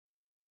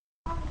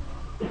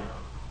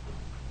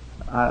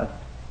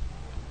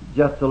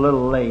just a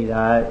little late.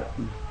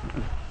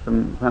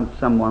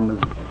 Someone was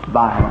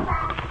violent,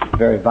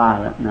 very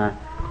violent, and I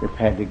just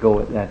had to go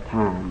at that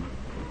time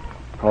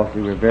because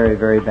they were very,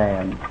 very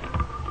bad.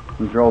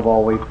 And drove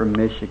all the way from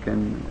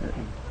Michigan.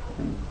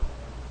 And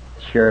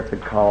the sheriff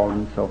had called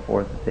and so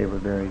forth that they were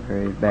very,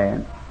 very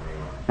bad.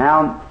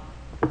 Now,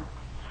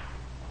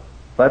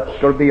 but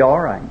it's going to be all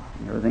right.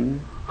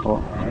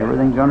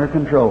 Everything's under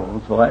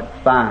control, so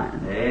that's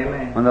fine.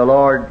 Amen. When the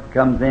Lord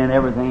comes in,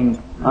 everything's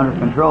under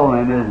control,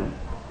 then, isn't it?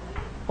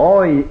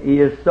 Oh, He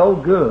is so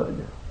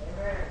good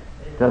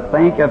to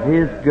think of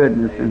His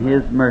goodness and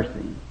His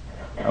mercy,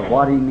 of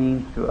what He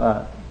means to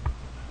us,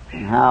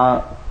 and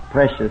how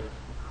precious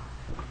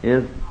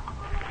His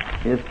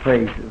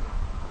praises.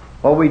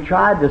 Well, we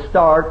tried to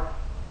start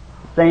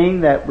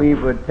saying that we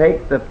would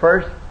take the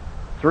first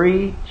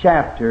 3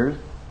 chapters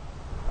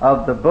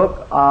of the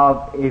book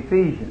of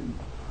Ephesians.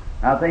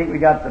 I think we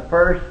got the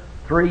first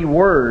 3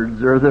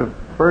 words, or the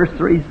first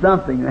 3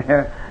 something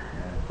there.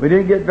 We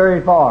didn't get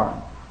very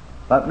far.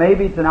 But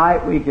maybe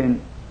tonight we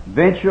can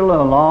venture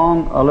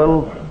along a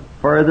little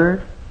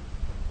further.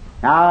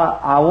 Now,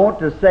 I want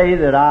to say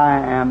that I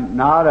am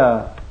not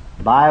a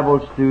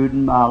Bible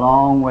student by a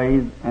long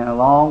ways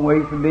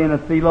from being a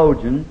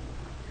theologian,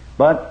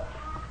 but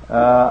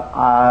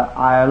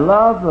I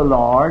love the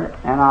Lord,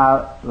 and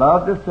I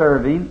love to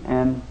serve Him,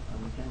 and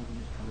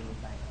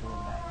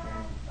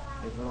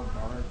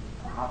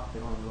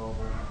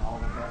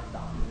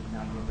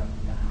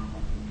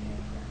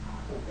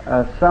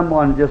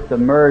someone just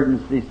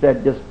emergency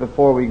said just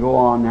before we go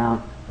on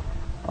now,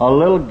 a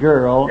little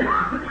girl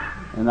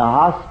in the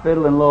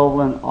hospital in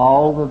Louisville, and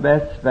all the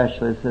best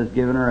specialists has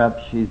given her up.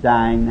 She's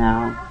dying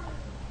now,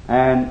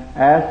 and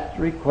asked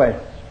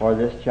requests for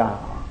this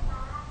child.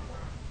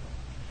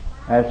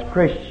 As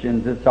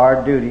Christians, it's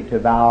our duty to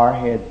bow our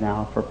heads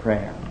now for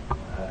prayer.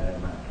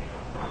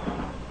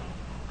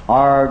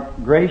 Our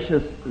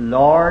gracious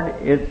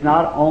Lord, it's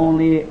not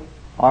only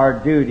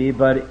our duty,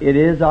 but it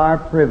is our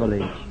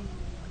privilege.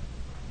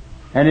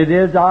 And it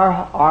is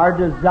our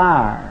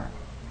desire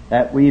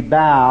that we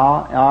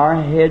bow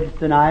our heads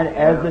tonight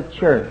as a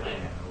church,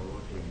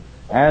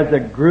 as a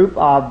group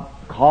of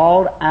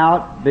called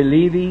out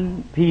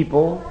believing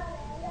people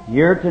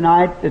here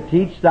tonight to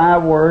teach Thy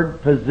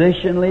Word,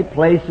 positionally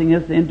placing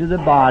us into the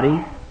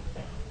body,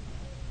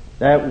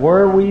 that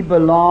where we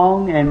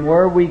belong and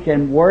where we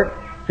can work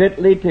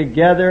fitly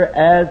together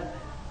as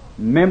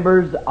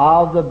members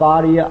of the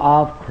body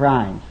of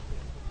Christ.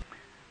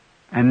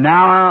 And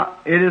now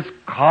it is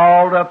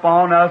called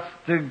upon us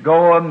to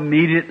go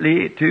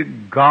immediately to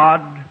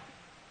God.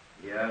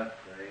 Yes, amen.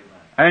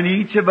 And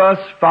each of us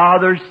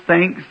fathers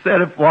thinks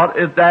that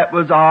if that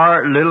was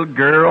our little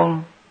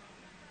girl,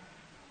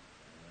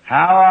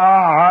 how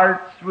our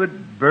hearts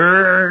would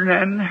burn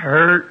and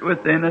hurt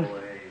within us.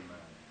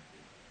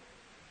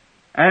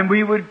 And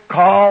we would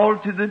call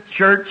to the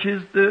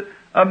churches to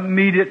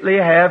immediately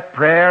have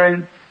prayer,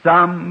 and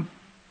some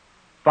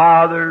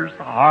father's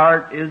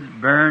heart is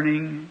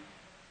burning,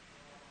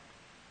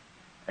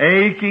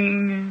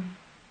 aching.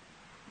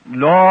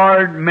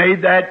 Lord, may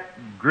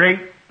that great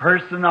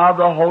person of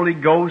the Holy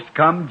Ghost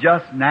come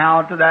just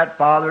now to that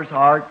father's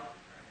heart.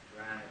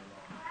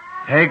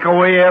 Take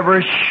away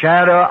every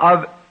shadow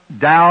of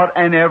doubt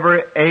and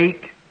every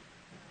ache,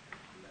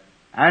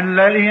 and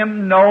let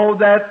him know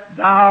that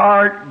Thou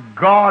art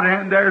God,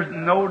 and there's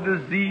no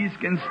disease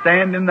can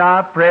stand in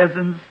Thy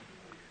presence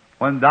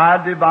when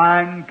Thy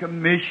divine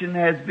commission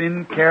has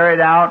been carried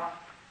out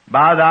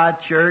by Thy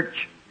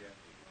church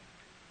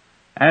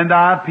and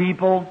Thy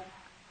people.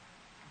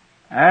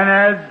 And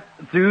as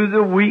through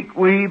the week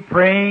we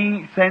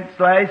praying since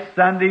last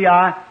Sunday,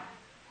 I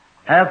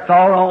have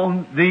thought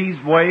on these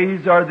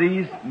ways or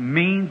these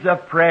means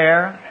of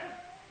prayer.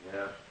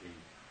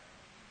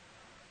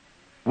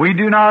 We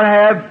do not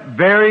have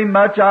very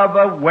much of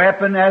a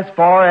weapon as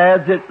far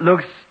as it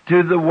looks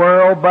to the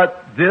world,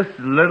 but this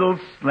little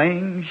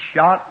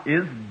slingshot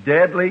is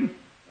deadly.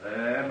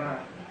 Amen.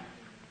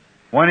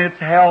 When it's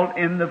held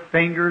in the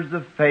fingers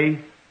of faith.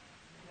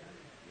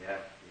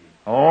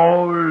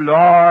 Oh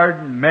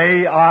Lord,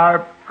 may our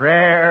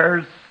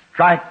prayers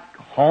strike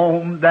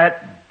home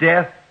that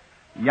death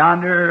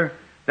yonder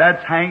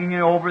that's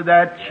hanging over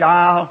that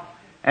child,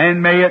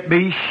 and may it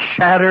be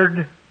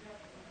shattered.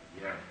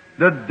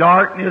 The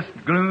darkness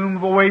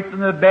gloom away from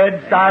the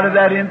bedside of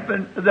that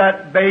infant,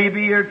 that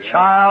baby or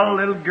child,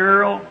 little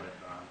girl.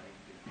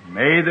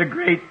 May the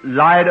great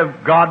light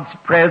of God's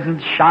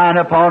presence shine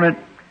upon it.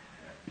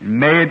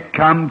 May it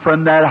come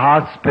from that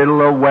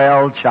hospital a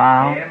well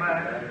child.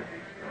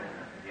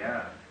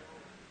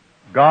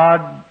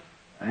 God,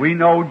 we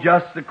know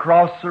just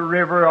across the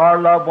river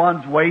our loved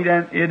ones wait,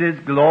 and it is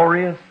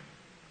glorious.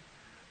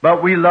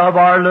 But we love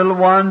our little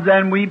ones,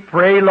 and we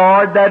pray,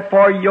 Lord, that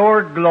for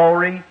Your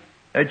glory,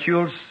 that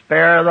You'll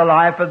spare the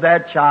life of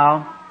that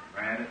child.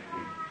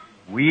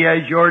 We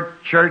as Your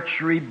church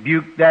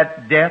rebuke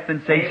that death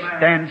and say,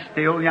 stand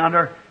still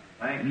yonder.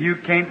 You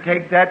can't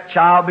take that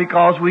child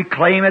because we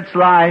claim its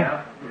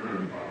life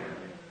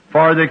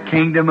for the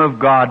kingdom of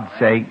God's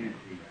sake.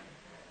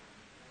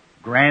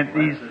 Grant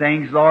these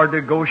things, Lord,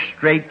 to go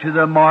straight to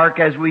the mark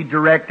as we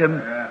direct them.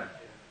 Yes.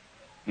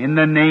 In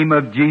the name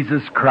of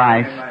Jesus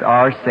Christ,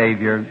 our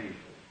Savior.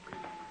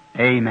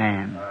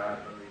 Amen.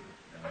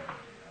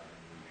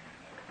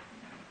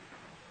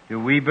 Do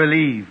we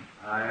believe?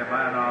 I am and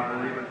I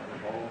believe it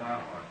with all my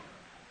heart.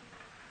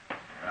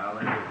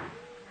 Hallelujah.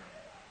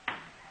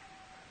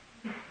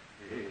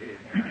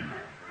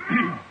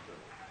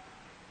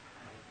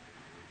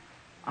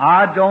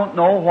 I don't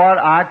know what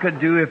I could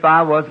do if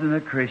I wasn't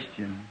a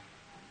Christian.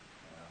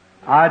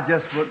 I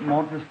just wouldn't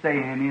want to stay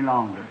any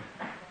longer.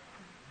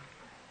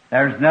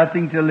 There's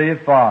nothing to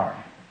live for.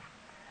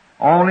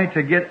 Only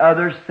to get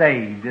others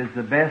saved is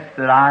the best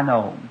that I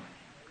know.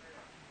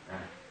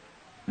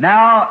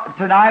 Now,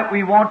 tonight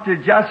we want to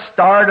just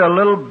start a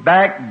little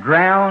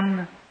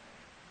background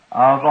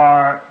of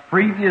our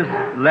previous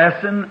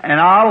lesson, and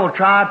I will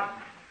try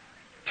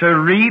to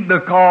read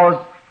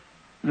because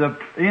the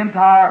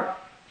entire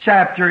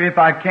chapter, if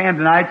I can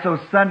tonight, so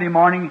Sunday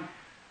morning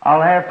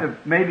I'll have to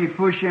maybe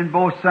push in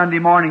both Sunday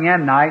morning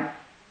and night,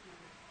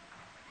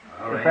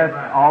 if that's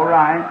all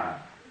right,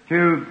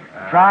 to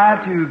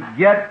try to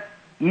get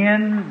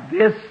in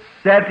this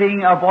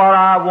setting of what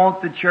I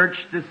want the church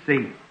to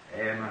see.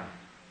 Amen.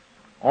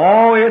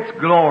 Oh, it's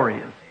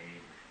glorious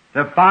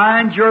to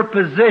find your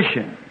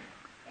position.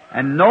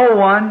 And no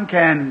one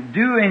can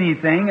do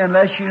anything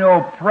unless you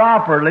know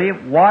properly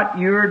what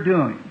you're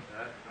doing.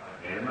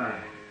 Amen.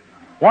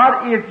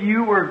 What if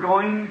you were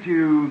going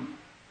to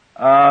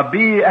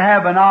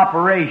have an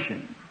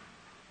operation,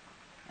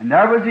 and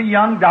there was a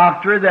young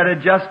doctor that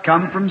had just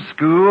come from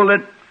school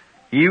that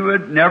he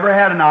would never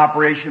had an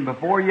operation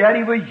before, yet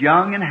he was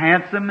young and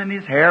handsome, and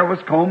his hair was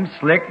combed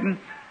slick, and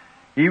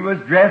he was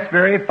dressed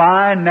very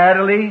fine,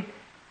 nattily,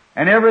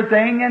 and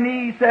everything, and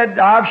he said,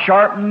 I've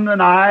sharpened the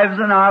knives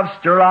and I've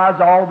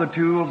sterilized all the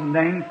tools and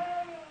things.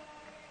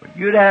 But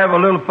you'd have a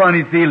little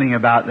funny feeling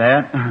about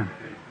that. Yeah.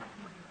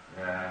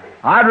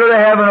 I'd rather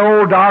have an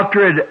old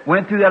doctor that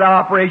went through that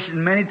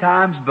operation many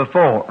times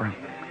before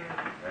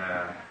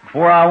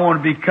I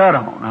want to be cut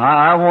on.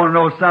 I want to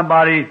know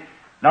somebody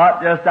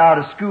not just out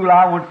of school,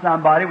 I want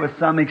somebody with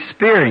some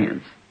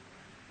experience.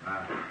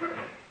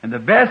 And the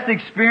best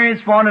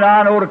experienced one that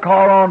I know to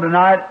call on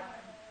tonight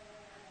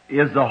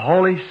is the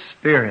Holy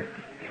Spirit.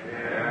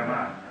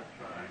 Amen.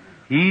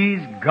 He's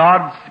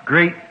God's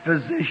great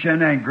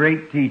physician and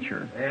great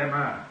teacher.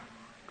 Amen.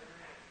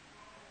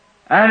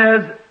 And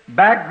as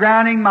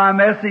backgrounding my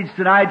message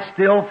tonight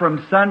still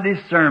from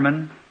Sunday's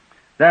sermon,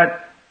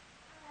 that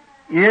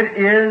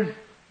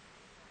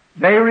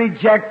they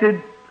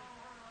rejected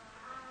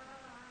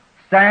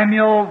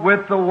Samuel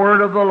with the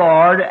word of the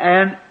Lord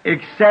and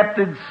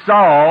accepted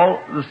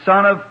Saul, the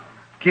son of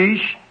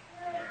Kish,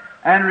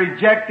 and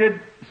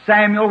rejected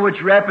Samuel,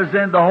 which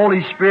represented the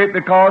Holy Spirit,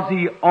 because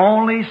he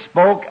only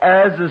spoke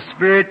as the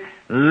Spirit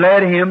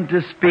led him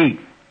to speak.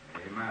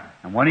 Amen.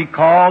 And when he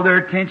called their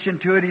attention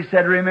to it, he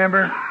said,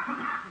 remember,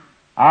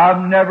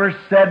 I've never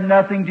said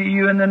nothing to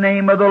you in the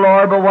name of the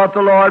Lord but what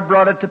the Lord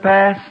brought it to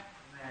pass.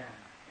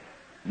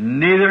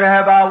 Neither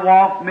have I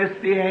walked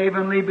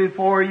misbehavingly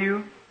before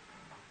you.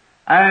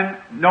 And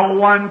no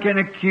one can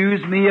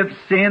accuse me of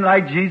sin,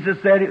 like Jesus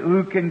said,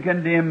 who can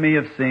condemn me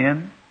of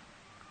sin?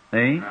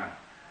 See?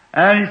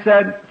 And he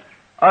said,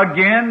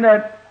 again,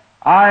 that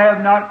I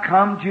have not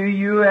come to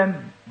you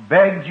and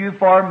begged you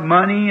for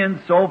money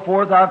and so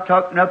forth. I've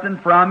took nothing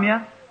from you.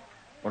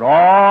 But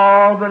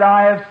all that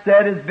I have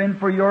said has been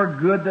for your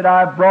good, that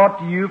I have brought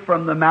to you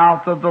from the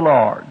mouth of the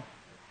Lord.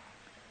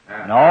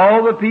 And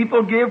all the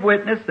people give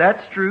witness,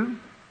 that's true.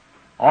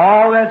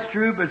 All that's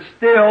true, but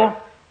still,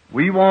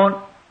 we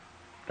want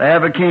to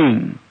have a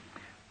king.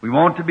 We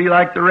want to be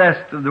like the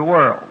rest of the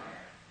world.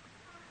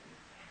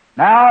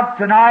 Now,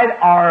 tonight,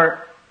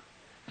 our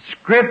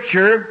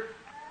Scripture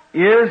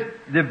is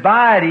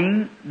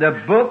dividing the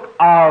book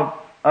of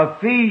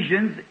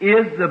Ephesians,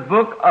 is the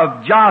book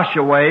of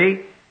Joshua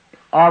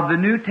of the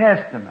New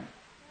Testament.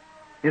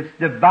 It's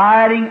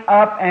dividing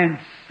up and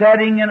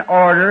setting in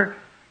order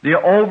the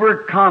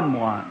overcome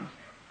ones.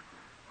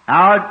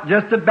 Now,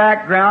 just a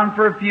background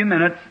for a few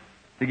minutes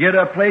to get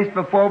a place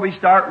before we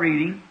start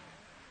reading.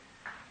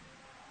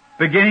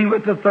 Beginning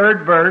with the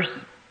 3rd verse.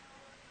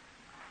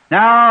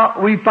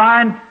 Now, we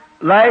find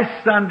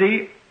last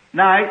Sunday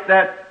night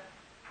that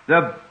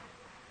the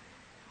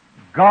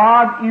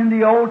God in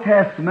the Old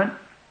Testament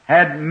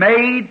had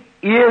made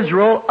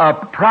Israel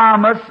a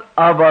promise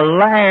of a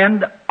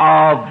land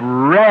of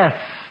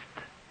rest,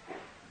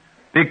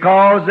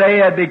 because they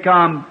had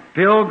become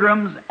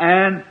pilgrims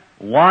and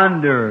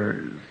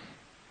wanderers.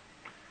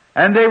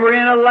 And they were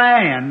in a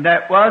land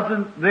that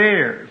wasn't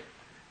theirs.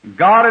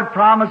 God had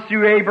promised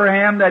through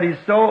Abraham that his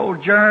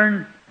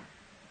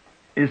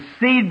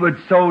seed would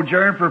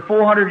sojourn for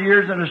 400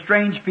 years in a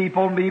strange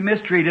people and be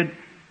mistreated.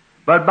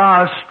 But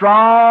by a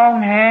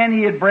strong hand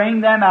He would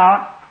bring them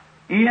out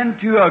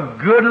into a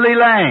goodly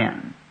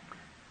land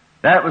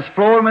that was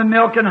flowing with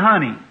milk and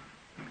honey.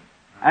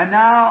 And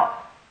now,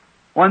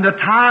 when the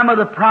time of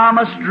the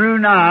promise drew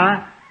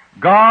nigh,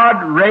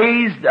 God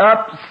raised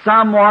up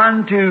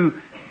someone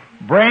to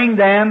bring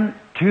them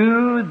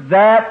to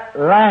that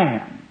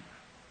land.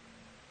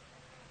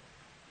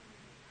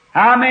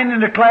 How many in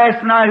the class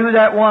tonight knows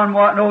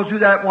who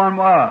that one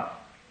was?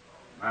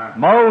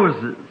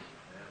 Moses.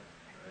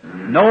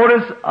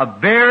 Notice a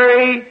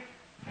very,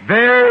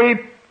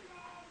 very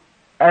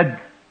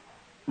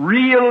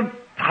real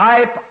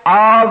type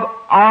of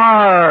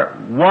our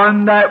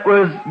one that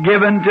was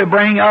given to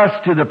bring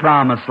us to the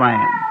promised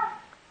land.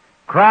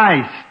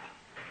 Christ.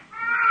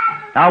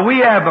 Now we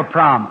have a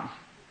promise.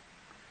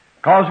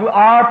 Because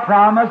our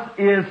promise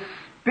is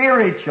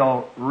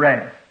spiritual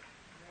rest.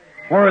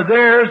 Where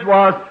theirs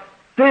was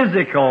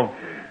physical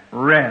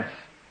rest.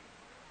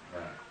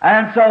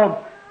 And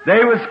so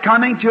they was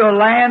coming to a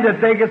land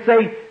that they could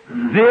say,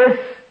 this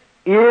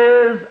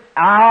is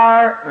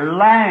our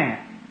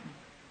land.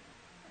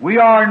 We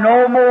are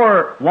no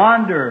more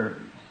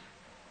wanderers.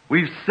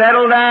 We've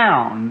settled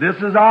down. This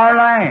is our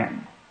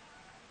land.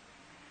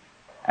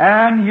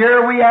 And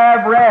here we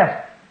have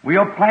rest.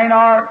 We'll plant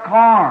our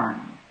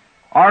corn,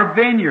 our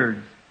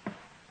vineyards,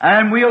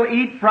 and we'll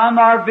eat from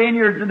our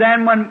vineyards. And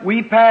then when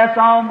we pass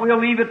on, we'll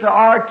leave it to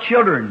our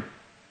children.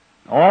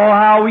 Oh,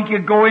 how we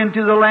could go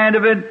into the land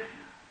of it.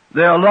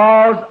 The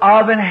laws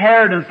of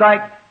inheritance,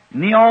 like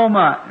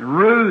Naomi,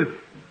 Ruth,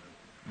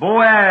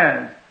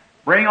 Boaz,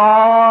 bring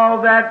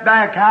all that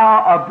back.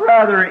 How a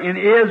brother in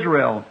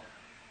Israel,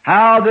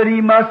 how that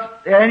he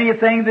must,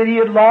 anything that he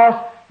had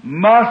lost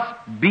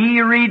must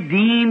be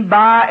redeemed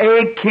by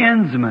a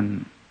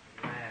kinsman.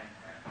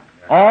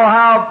 Oh,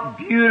 how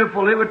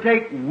beautiful. It would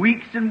take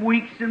weeks and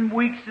weeks and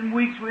weeks and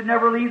weeks. We'd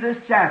never leave this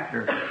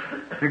chapter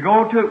to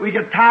go to it. We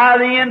could tie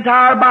the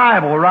entire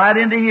Bible right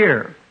into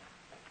here.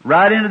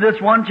 Right into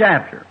this one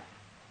chapter.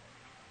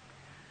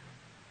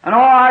 And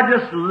I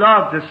just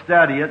love to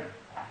study it.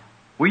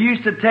 We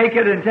used to take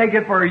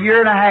it for a year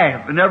and a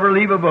half and never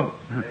leave a book.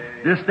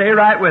 Just stay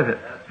right with it.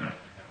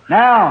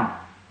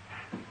 Now,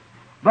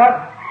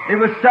 but it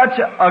was such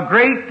a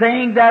great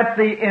thing that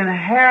the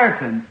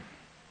inheritance,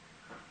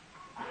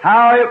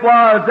 how it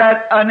was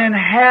that an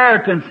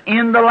inheritance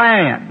in the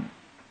land,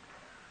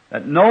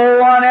 that no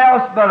one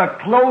else but a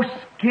close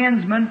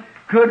kinsman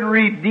could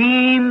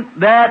redeem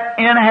that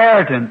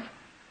inheritance.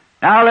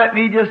 Now let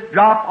me just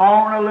drop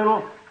on a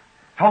little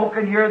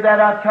token here that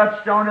I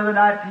touched on the other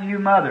night to you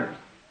mothers.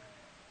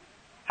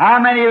 How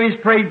many of you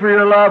prayed for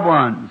your loved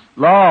ones?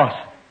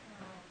 Lost.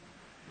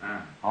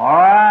 All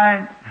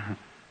right.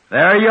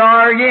 There you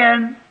are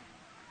again.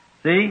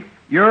 See?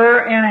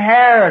 Your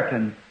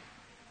inheritance.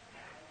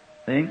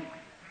 See?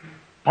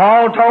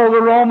 Paul told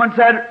the Romans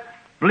that,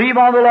 believe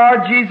on the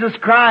Lord Jesus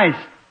Christ,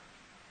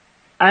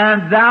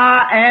 and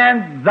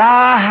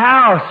thy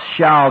house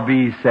shall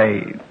be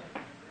saved.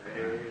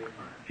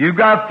 If you've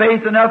got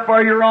faith enough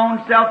for your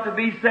own self to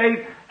be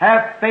saved,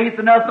 have faith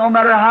enough, no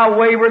matter how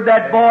wayward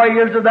that boy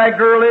is or that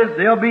girl is,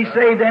 they'll be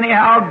saved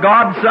anyhow,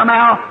 God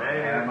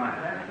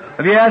somehow.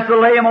 If you have to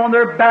lay them on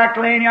their back,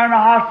 laying in the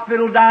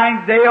hospital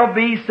dying, they'll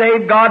be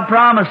saved. God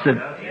promised it.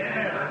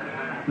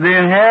 The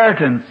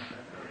inheritance.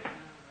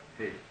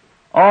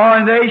 Oh,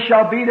 and they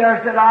shall be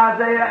there, said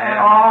Isaiah, and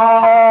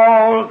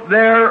all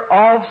their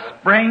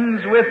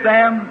offsprings with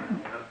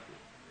them.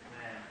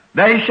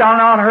 They shall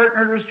not hurt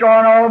nor destroy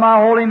on all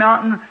my holy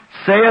mountain,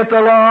 saith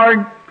the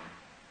Lord.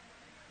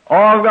 Oh,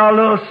 I've got a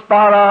little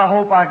spot I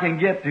hope I can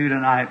get to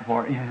tonight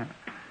for you.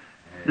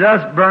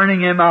 Just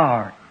burning in my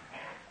heart.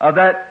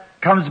 That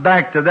comes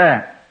back to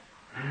that.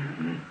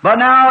 But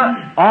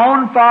now,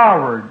 on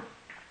forward.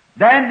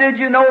 Then did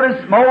you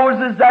notice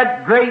Moses,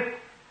 that great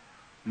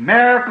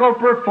miracle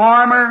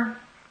performer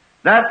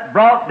that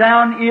brought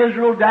down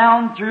Israel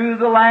down through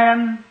the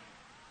land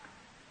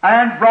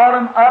and brought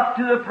them up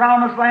to the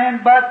promised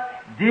land, but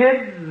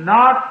did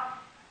not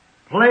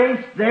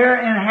place their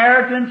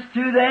inheritance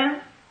to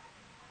them?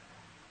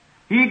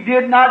 He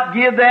did not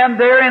give them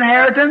their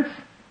inheritance.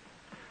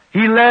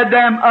 He led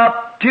them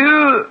up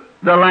to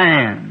the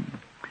land.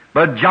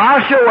 But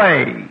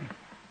Joshua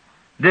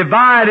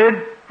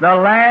divided the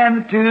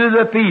land to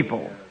the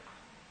people.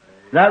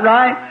 Is that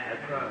right?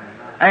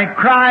 And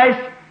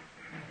Christ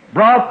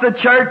brought the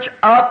church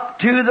up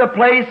to the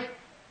place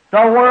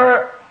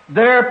where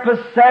their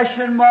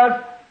possession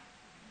was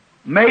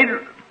made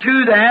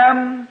to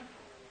them,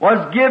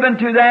 was given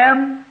to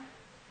them,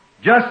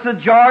 just the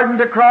Jordan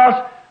to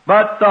cross,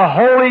 but the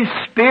Holy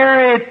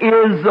Spirit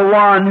is the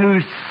one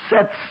who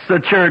sets the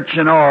church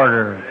in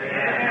order.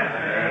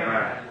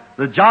 Amen.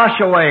 The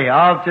Joshua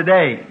of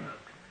today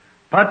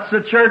puts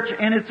the church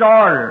in its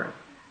order,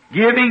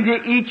 giving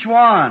to each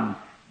one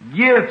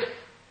gifts,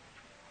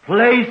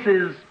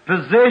 places,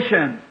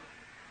 position.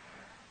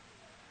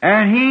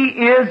 And He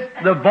is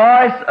the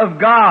voice of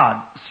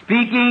God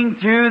speaking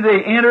through the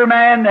inner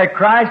man that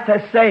Christ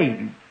has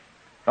saved,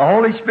 the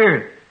Holy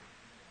Spirit.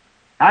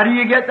 How do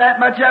you get that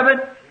much of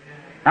it?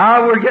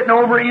 Now we're getting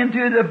over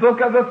into the book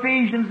of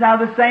Ephesians. Now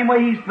the same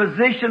way He's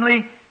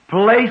positionally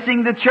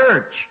placing the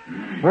church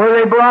where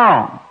they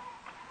belong.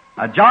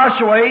 Now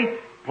Joshua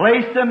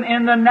placed them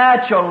in the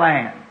natural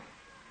land.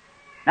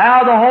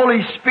 Now the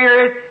Holy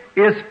Spirit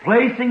is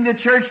placing the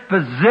church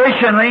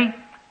positionally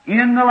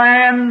in the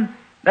land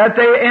that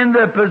in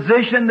the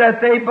position that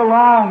they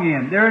belong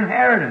in, their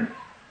inheritance.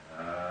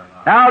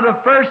 Now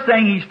the first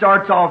thing he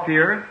starts off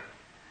here,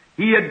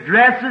 he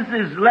addresses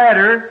his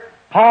letter,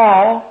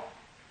 Paul,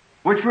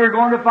 which we're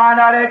going to find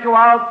out after a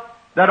while,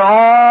 that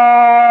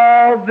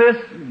all this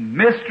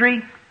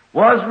mystery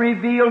was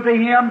revealed to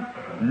him,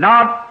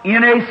 not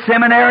in a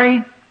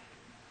seminary,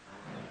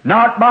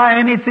 not by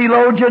any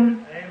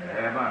theologian,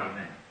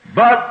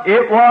 but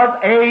it was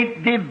a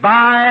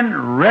divine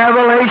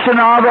revelation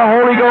of the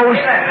Holy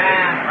Ghost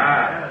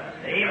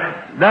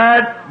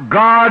that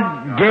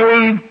God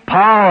gave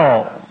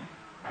Paul.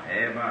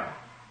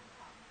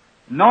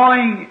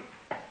 Knowing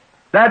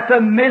that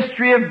the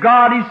mystery of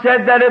God, he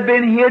said, that had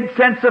been hid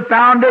since the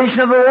foundation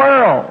of the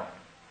world,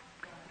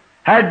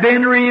 had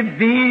been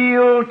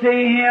revealed to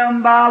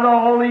him by the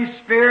Holy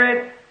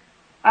Spirit,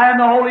 and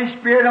the Holy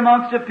Spirit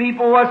amongst the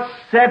people was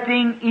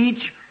setting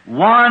each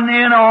one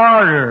in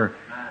order,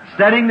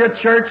 setting the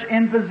church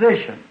in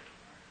position.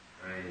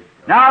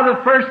 Now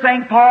the first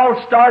thing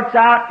Paul starts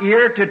out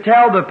here to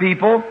tell the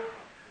people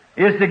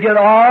is to get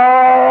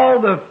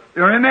all the,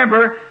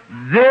 remember,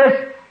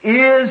 this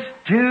is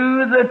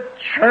to the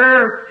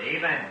church.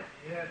 Amen.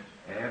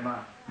 Amen.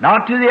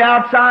 Not to the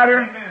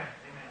outsider.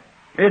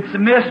 It's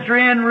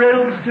mystery and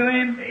riddles to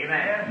him.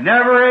 Amen.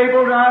 Never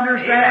able to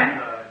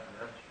understand.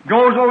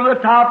 Goes over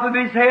the top of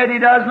his head. He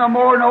does no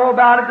more know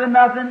about it than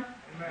nothing.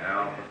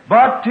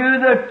 But to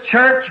the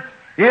church,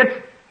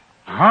 it's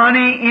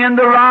honey in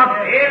the rock.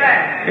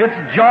 Amen.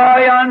 It's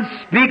joy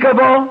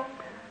unspeakable.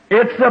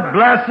 It's the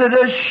blessed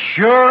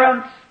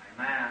assurance.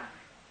 Amen.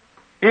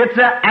 It's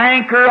an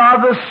anchor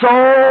of the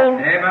soul.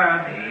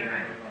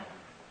 Amen.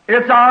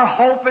 It's our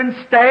hope and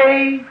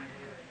stay.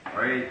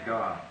 Praise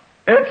God.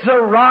 It's the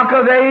rock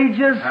of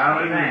ages.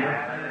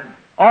 Hallelujah.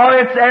 Oh,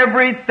 it's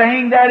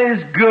everything that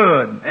is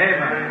good.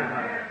 Amen.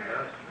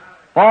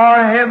 For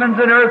heavens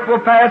and earth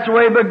will pass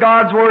away, but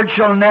God's word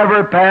shall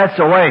never pass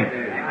away.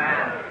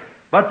 Amen.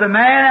 But the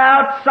man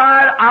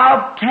outside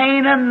of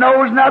Canaan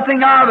knows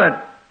nothing of it.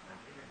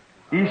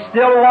 He's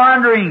still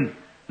wandering.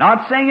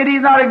 Not saying that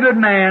he's not a good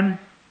man.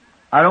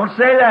 I don't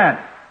say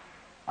that.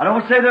 I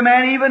don't say the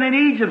man even in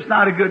Egypt's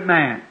not a good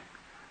man.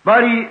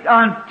 But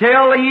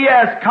until he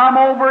has come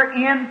over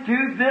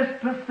into this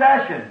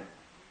possession.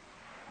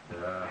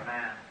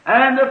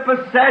 And the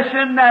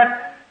possession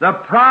that the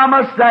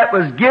promise that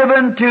was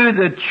given to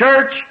the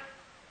church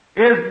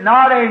is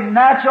not a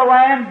natural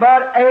land,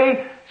 but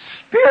a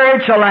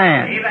spiritual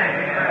land.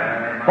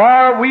 Amen.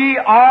 For we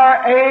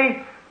are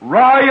a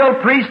royal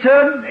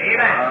priesthood,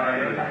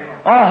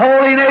 Amen. a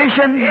holy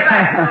nation.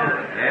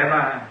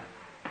 Amen.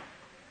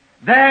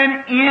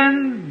 Then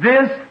in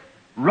this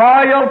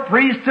royal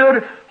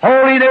priesthood,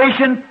 holy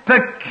nation,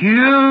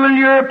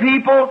 peculiar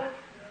people,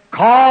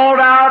 called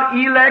out,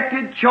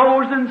 elected,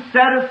 chosen,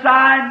 set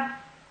aside,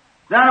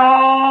 then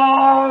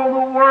all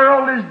the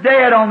world is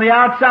dead on the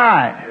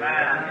outside.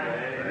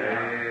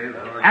 Amen.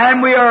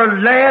 And we are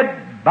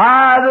led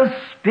by the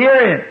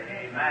Spirit.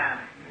 Amen.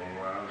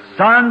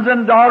 Sons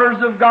and daughters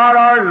of God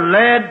are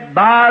led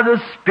by the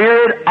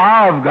Spirit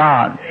of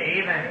God.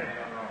 Amen.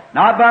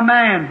 Not by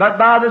man, but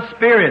by the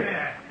Spirit.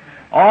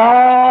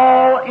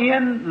 All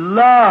in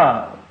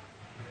love.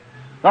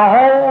 The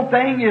whole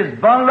thing is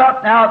bundled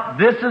up. Now,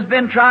 this has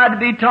been tried to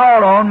be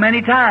taught on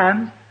many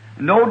times.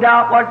 No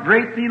doubt what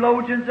great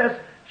theologians have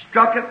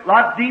struck it a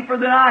lot deeper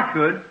than I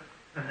could.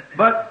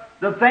 But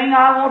the thing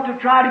I want to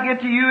try to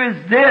get to you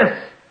is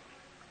this.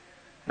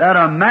 That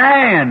a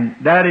man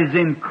that is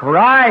in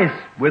Christ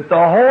with the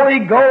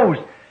Holy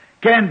Ghost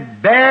can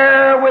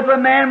bear with a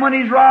man when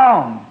he's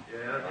wrong.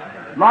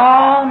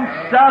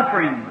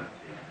 Long-suffering,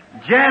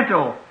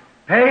 gentle,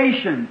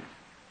 patient.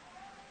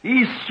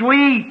 He's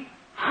sweet,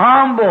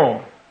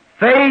 humble,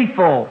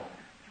 faithful,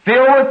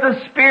 filled with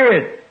the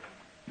Spirit,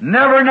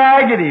 never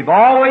negative,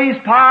 always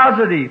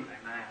positive.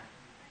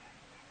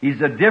 He's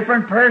a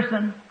different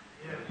person.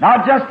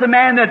 Not just the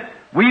man that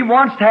we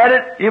once had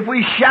it. If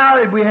we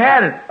shouted, we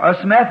had it.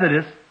 Us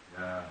Methodists.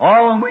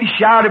 Oh, when we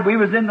shouted, we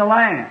was in the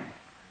land.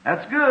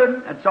 That's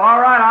good. That's all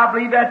right. I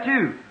believe that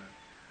too.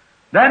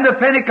 Then the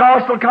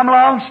Pentecostal come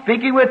along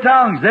speaking with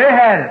tongues. They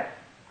had it.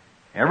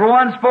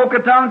 Everyone spoke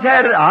of tongues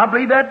had it. I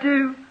believe that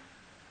too.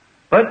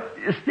 But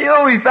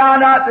still we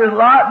found out there's a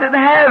lot didn't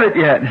have it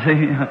yet.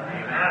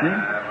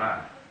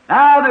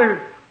 Now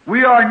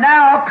we are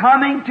now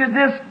coming to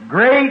this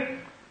great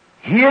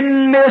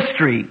hidden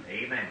mystery.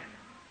 Amen.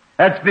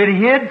 That's been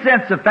hid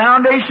since the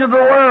foundation of the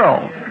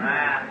world.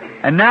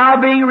 And now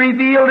being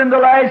revealed in the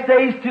last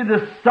days to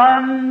the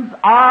sons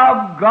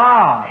of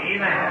God.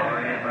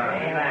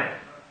 Amen.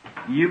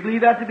 You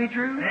believe that to be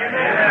true?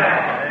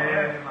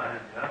 Amen.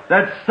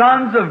 That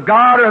sons of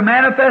God are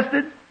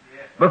manifested?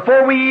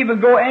 Before we even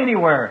go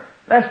anywhere,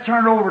 let's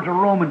turn over to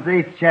Romans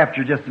 8th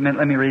chapter just a minute.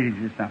 Let me read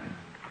you something.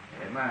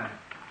 Amen.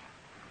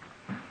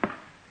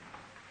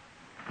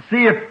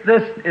 See if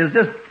this is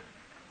just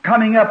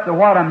coming up to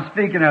what I'm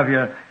speaking of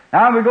here.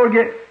 Now we're going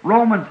to get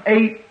Romans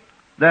 8,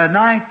 the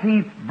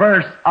 19th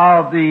verse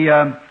of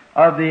the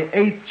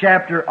 8th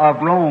chapter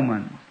of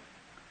Romans.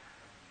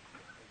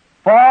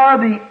 For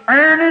the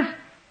earnest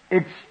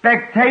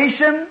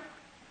expectation,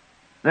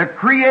 the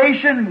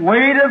creation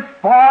waiteth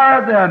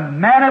for the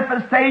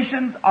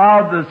manifestations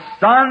of the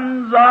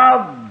sons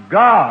of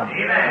God.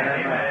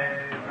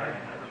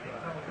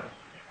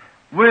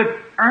 With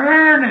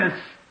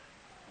earnest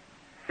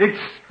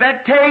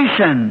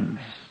expectations.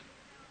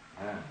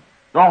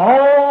 The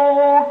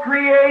whole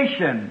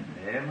creation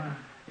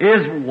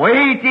is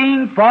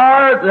waiting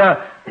for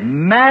the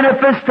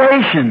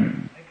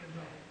manifestation.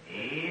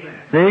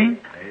 See?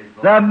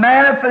 The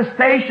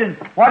manifestation.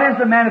 What is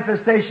the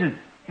manifestation?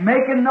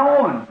 Making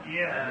known.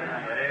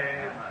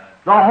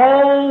 The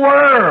whole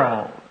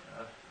world.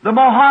 The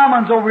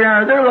Mohammedans over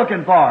here, they're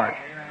looking for it.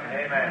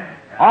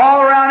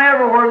 All around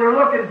everywhere, they're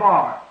looking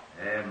for it.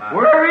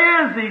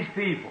 Where is these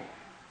people?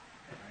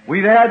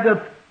 We've had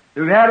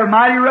a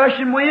mighty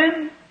rushing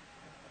wind.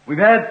 We've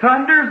had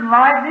thunders and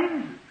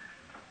lightnings.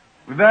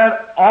 We've had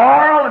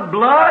oil and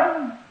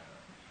blood.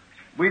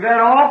 We've had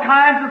all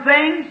kinds of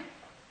things,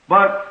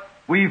 but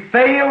we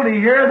failed to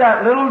hear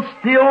that little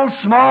still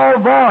small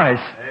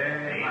voice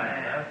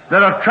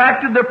that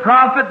attracted the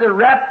prophet, that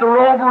wrapped the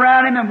robe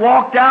around him and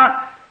walked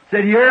out,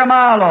 said, "Here am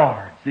I,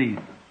 Lord." See?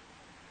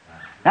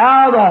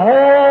 Now the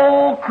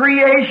whole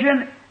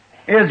creation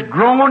is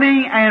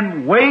groaning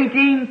and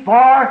waiting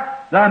for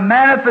the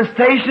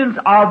manifestations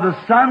of the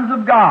sons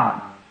of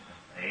God.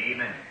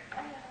 Amen.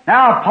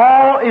 Now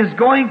Paul is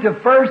going to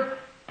first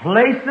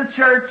place the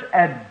church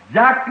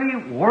exactly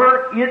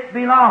where it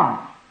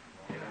belongs.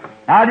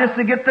 Now just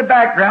to get the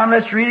background,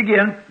 let's read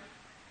again.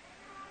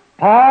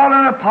 Paul,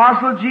 an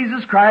apostle of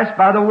Jesus Christ,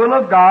 by the will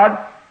of God,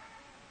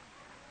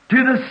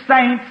 to the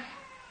saints,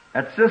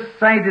 that's the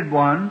sainted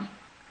ones,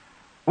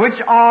 which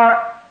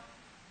are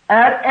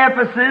at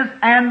Ephesus,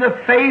 and the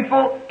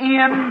faithful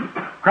in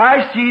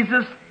Christ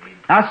Jesus.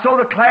 Now, so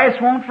the class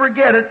won't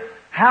forget it.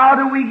 How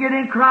do we get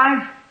in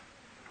Christ?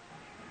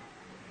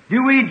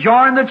 Do we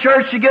join the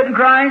church to get in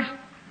Christ?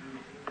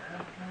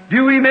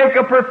 Do we make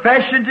a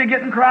profession to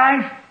get in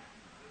Christ?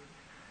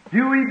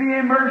 Do we be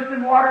immersed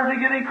in water to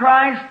get in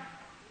Christ?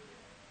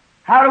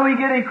 How do we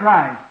get in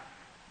Christ?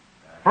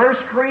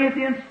 1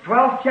 Corinthians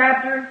 12th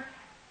chapter.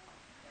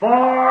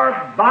 For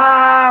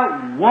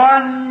by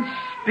one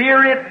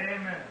Spirit,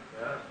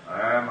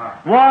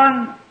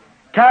 one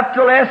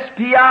capital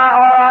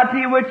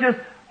S-P-I-R-I-T, which is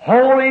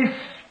Holy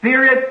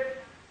Spirit,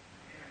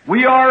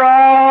 we are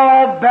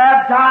all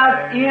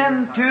baptized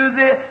into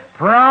the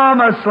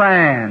promised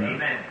land.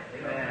 Amen.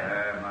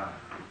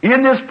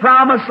 In this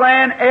promised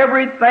land,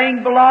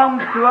 everything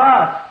belongs to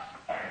us.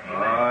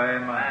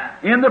 Amen.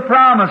 In the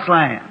promised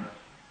land.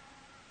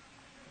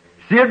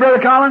 See it,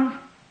 Brother Collins?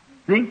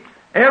 See?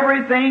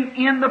 Everything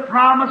in the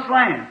promised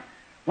land.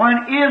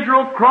 When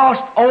Israel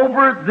crossed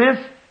over this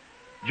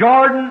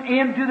Jordan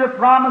into the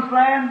promised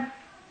land,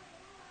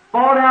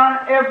 fall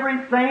down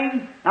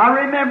everything. Now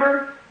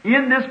remember,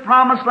 in this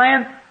promised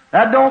land,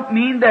 that don't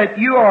mean that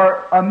you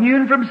are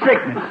immune from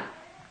sickness.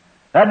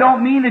 That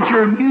don't mean that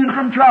you're immune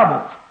from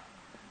troubles.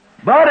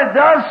 But it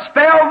does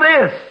spell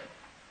this.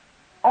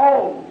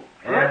 Oh,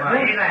 let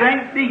this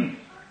sink deep.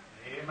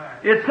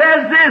 It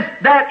says this,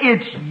 that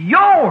it's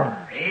yours.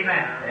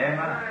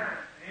 Amen.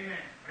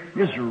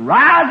 Just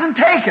rise and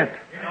take it.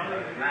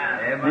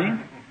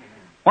 Amen.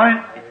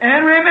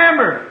 And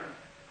remember,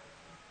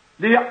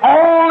 the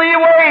only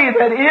way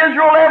that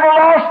Israel ever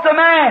lost a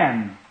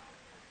man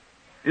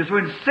is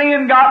when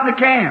sin got in the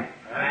camp.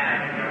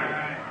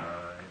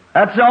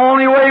 That's the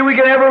only way we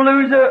can ever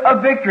lose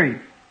a victory,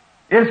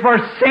 is for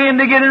sin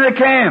to get in the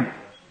camp.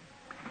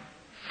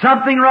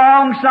 Something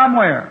wrong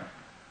somewhere.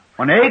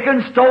 When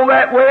Achan stole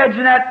that wedge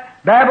and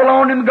that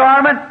Babylonian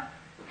garment,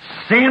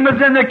 sin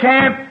was in the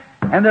camp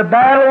and the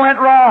battle went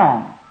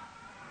wrong.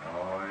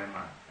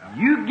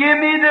 You give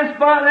me this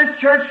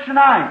church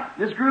tonight,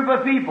 this group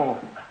of people,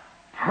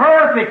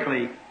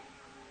 perfectly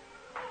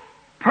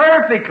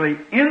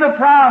in the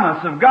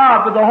promise of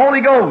God with the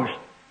Holy Ghost,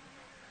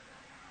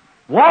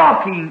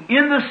 walking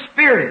in the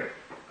Spirit.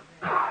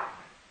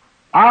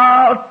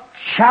 I'll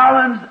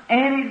challenge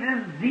any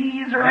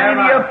disease or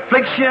any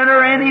affliction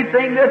or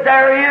anything that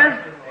there is.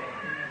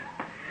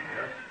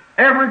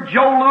 Every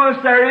Joe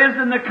Louis there is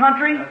in the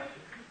country,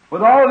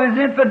 with all of his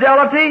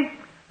infidelity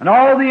and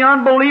all the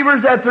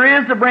unbelievers that there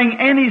is, to bring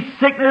any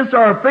sickness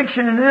or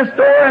affliction in this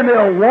door, and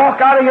they'll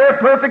walk out of here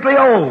perfectly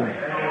whole.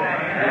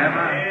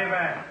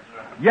 Amen.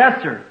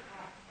 Yes, sir.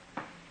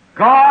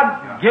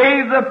 God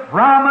gave the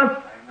promise.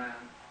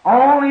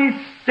 Only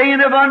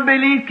sin of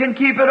unbelief can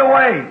keep it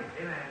away.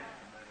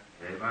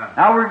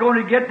 Now we're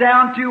going to get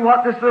down to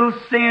what this little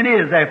sin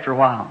is after a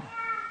while.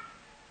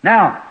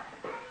 Now,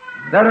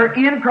 that are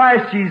in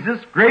Christ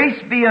Jesus,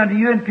 grace be unto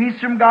you and peace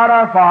from God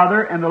our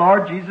Father and the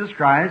Lord Jesus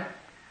Christ.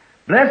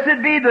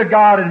 Blessed be the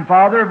God and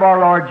Father of our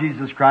Lord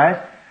Jesus Christ,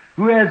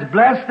 who has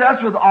blessed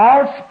us with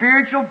all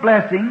spiritual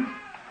blessings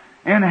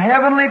in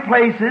heavenly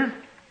places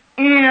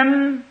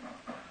in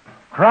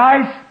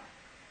Christ,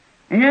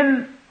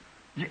 in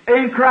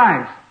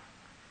Christ.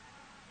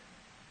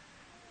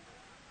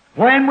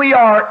 When we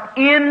are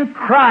in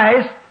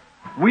Christ,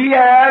 we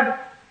have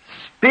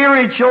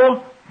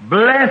spiritual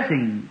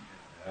blessings.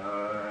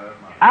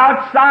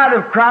 Outside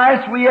of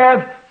Christ, we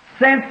have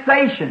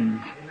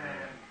sensations.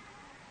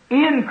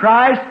 In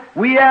Christ,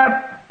 we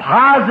have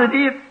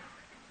positive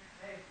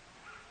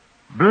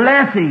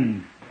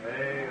blessings.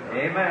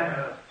 Amen.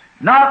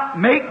 Not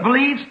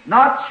make-believes,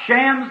 not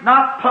shams,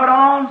 not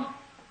put-ons.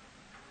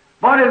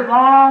 But as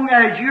long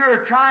as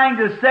you're trying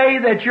to say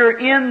that you're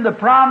in the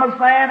promised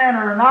land and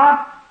are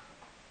not,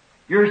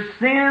 your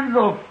sins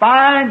will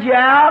find you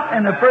out,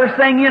 and the first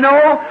thing you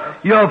know,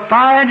 you'll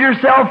find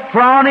yourself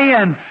frowny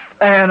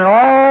and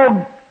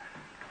all,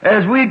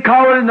 as we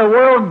call it in the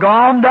world,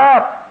 gommed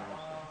up.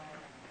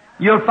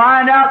 You'll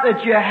find out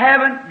that you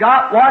haven't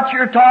got what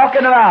you're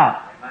talking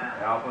about.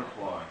 Help us,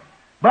 Lord.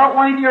 But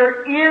when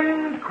you're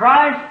in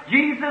Christ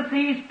Jesus,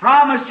 He's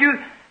promised you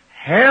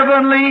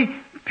heavenly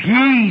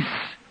peace,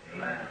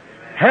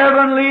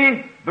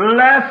 heavenly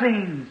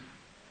blessings,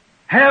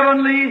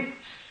 heavenly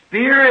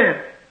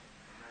spirit.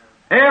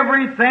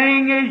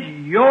 Everything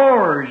is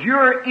yours.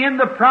 You're in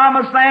the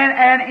promised land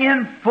and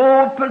in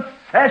full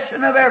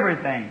possession of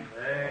everything.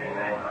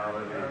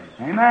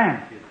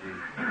 Amen.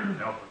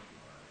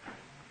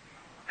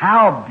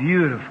 How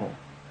beautiful.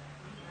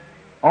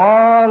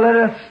 Oh, let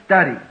us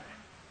study.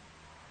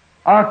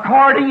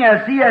 According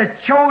as He has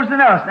chosen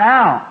us.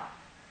 Now,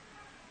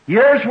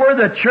 here's where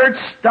the church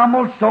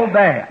stumbles so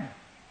bad.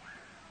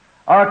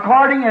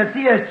 According as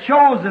He has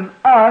chosen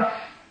us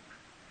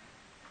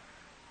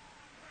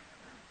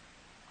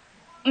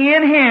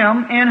in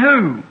Him, in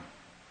who?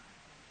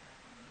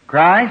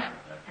 Christ.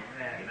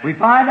 We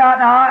find out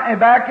now, and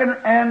back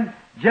in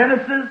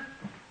Genesis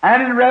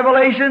and in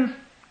Revelation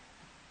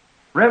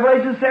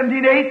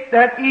 17:8,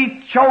 that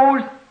He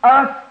chose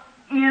us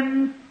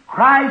in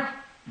Christ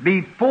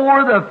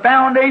before the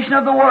foundation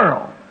of the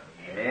world.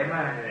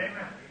 Amen.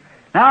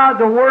 Now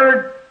the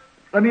word,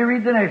 let me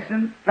read the next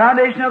one,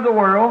 foundation of the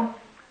world,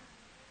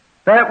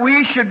 that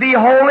we should be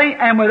holy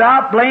and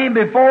without blame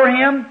before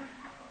Him,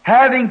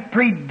 having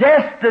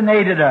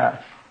predestinated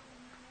us.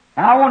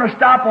 Now I want to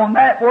stop on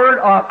that word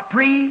of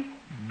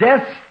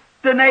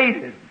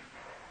predestinated.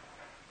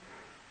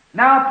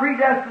 Now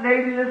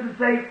predestinated is to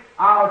say,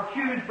 I'll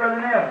choose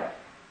Brother Neville.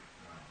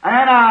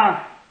 And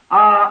I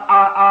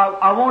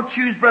won't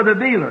choose Brother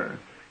Beeler.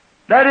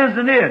 That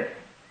isn't it.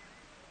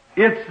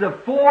 It's the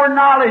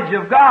foreknowledge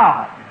of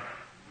God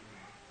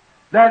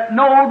that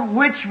knowed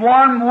which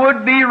one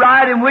would be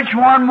right and which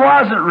one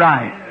wasn't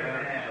right.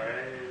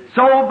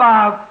 So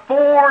by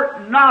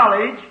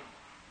foreknowledge,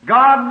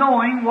 God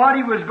knowing what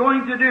He was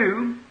going to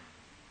do,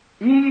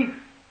 He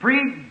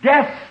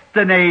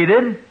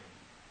predestinated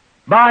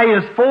by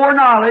His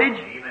foreknowledge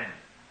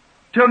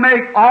to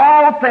make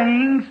all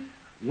things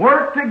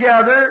work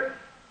together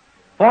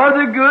for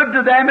the good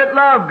to them that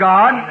love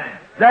God,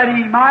 that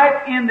He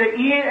might in the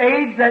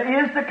age that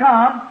is to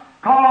come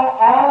call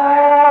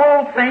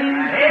all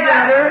things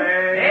together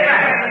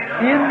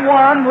in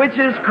one, which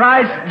is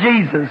Christ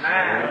Jesus.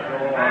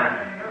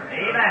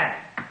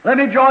 Let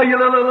me draw you a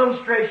little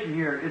illustration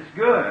here. It's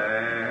good.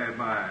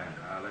 Amen.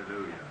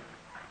 Hallelujah.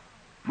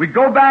 We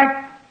go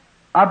back,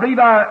 I believe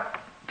I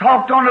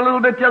talked on it a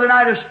little bit the other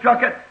night, I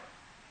struck it.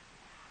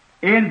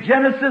 In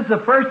Genesis, the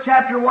first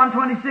chapter,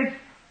 126,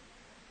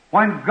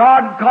 when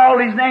God called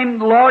His name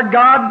the Lord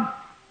God,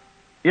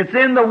 it's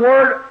in the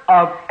word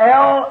of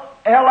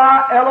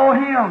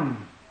Elohim,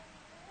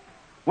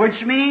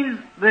 which means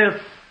the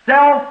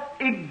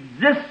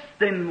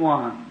self-existing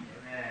one.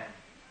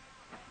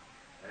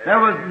 There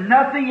was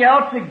nothing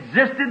else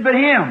existed but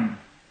Him.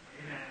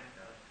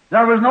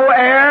 There was no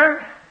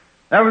air,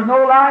 there was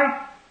no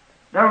light,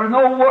 there was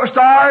no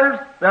stars,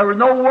 there was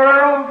no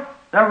world,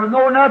 there was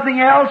no nothing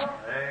else.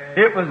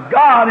 It was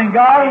God and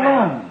God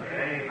alone.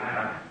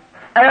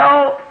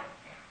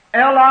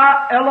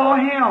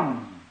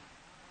 Elohim.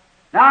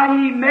 Now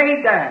He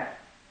made that.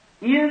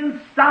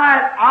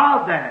 Inside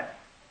of that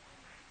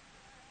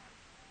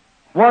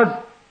was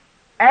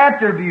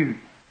attributes,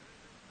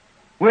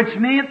 which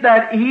meant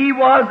that He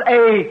was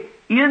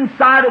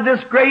inside of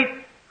this great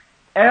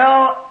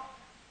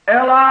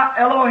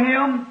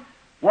Elohim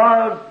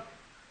was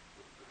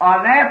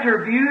an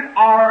attribute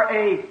or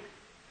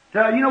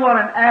so you know what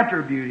an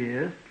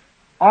attribute is?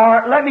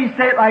 Or let me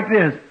say it like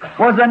this,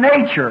 was a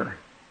nature.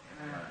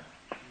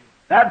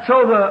 That's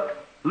so the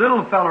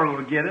little feller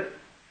will get it.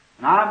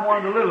 And I'm one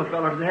of the little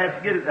fellers that has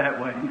to get it that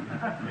way.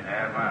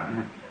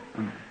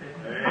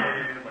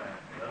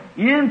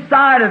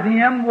 Inside of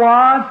Him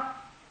was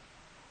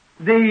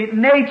the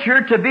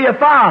nature to be a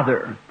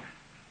father.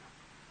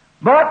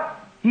 But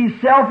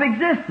He's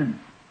self-existent.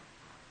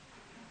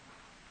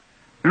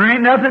 There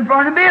ain't nothing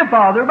for Him to be a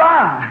father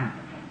by.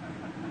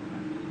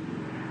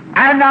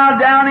 And now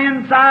down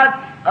inside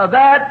of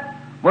that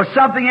was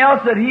something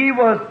else, that He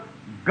was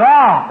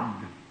God.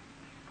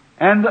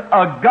 And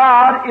a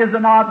God is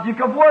an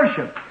object of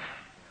worship.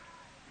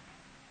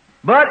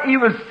 But He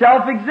was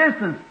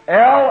self-existent.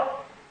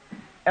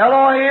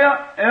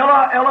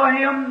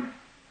 Elohim.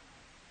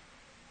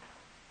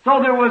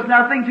 So there was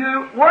nothing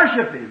to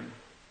worship Him.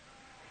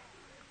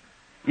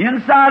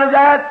 Inside of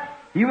that,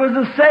 He was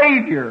a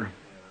Savior.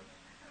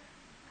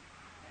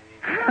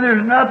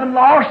 There's nothing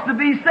lost to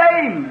be saved.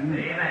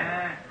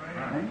 Amen.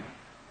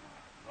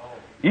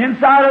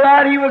 Inside of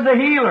that, He was a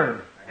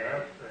healer.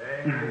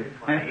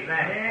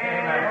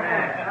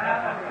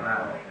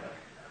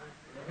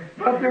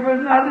 But there was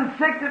nothing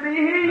sick to be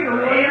healed.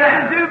 There was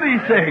nothing to be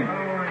sick.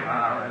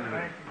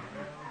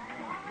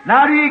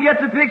 Now do you get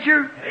the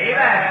picture?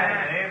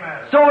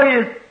 Amen. So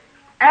His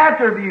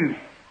attributes,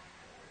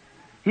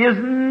 His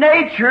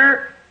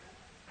nature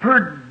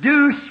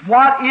produced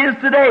what is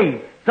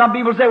today. Some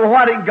people say, well,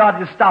 why didn't God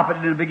just stop it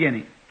in the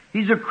beginning?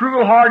 He's a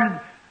cruel-hearted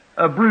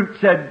brute,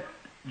 said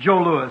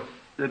Joe Lewis,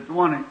 the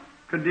one that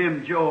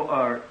condemned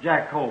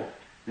Jack Cole.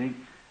 See?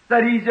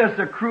 That he's just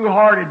a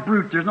cruel-hearted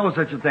brute. There's no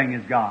such a thing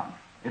as God.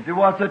 If there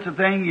was such a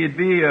thing, he'd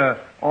be,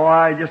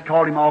 I just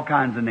called him all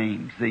kinds of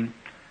names, see?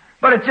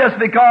 But it's just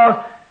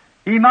because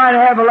he might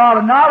have a lot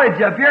of knowledge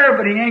up here,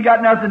 but he ain't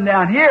got nothing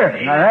down here.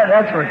 Now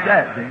that's where it's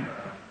at, see?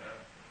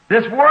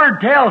 This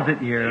Word tells it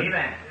here.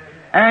 Amen.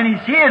 And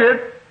He's hid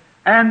it,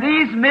 and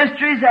these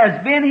mysteries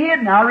has been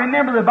hid. Now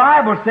remember the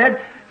Bible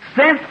said,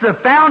 since the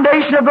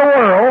foundation of the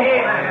world,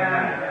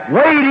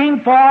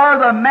 waiting for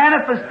the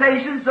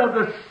manifestations of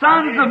the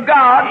sons of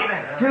God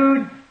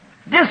to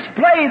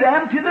display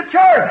them to the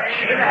church.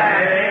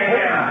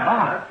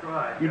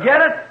 You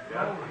get it?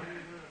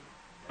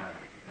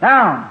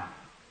 Now,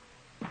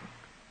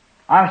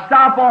 I'll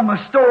stop on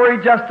my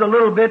story just a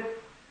little bit,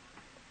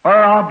 or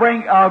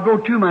I'll go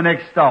to my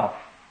next stop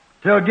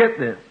till I get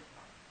this.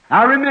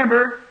 Now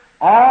remember,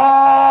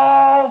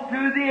 all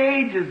through the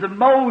ages of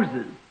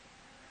Moses,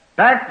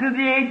 back to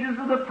the ages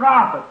of the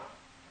prophets,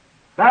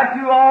 back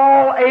to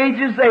all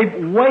ages,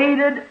 they've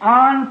waited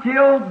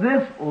until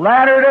this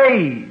latter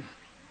days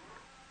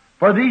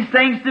for these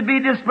things to be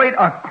displayed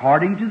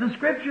according to the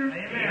Scriptures.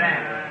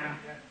 Amen.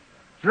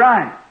 That's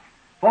right.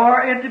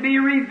 For it to be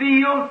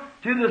revealed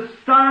to the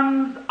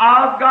sons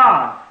of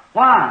God.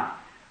 Why?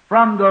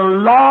 From the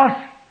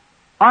lost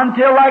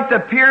until, like the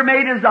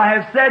pyramid, as I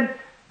have said,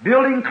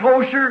 building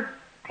closer,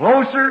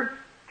 closer,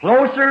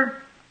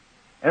 closer.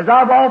 As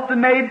I've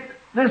often made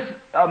this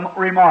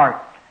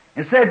remark.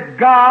 It said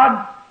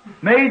God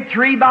made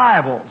 3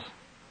 Bibles.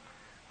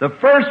 The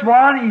first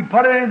one, He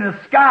put it in the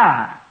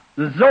sky,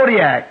 the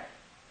zodiac.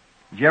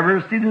 Did you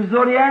ever see the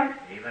zodiac?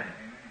 Amen.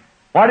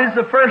 What is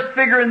the first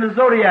figure in the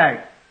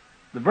zodiac?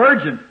 The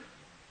Virgin.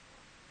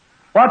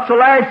 What's the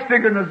last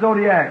figure in the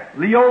zodiac?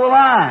 Leo the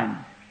Lion.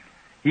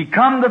 He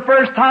come the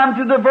first time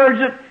to the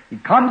Virgin. He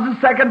comes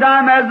the second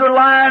time as the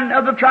Lion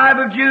of the tribe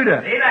of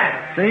Judah.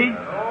 Amen. See?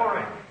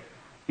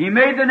 He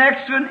made the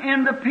next one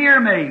in the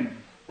pyramids.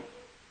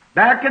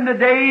 Back in the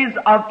days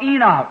of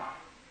Enoch,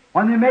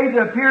 when they made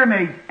the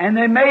pyramids, and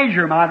they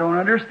measure them, I don't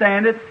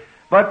understand it,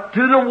 but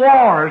to the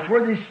wars,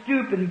 where they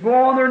stoop and go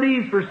on their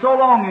knees for so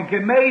long and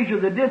can measure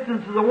the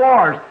distance of the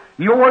wars.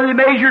 You know where they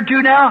measure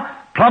to now?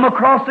 Plumb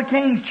across the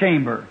king's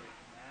chamber.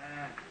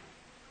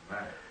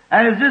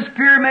 And as this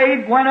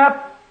pyramid went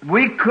up,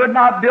 we could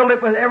not build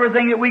it with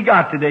everything that we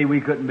got today.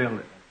 We couldn't build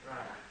it.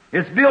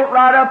 It's built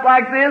right up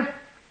like this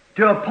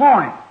to a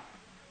point.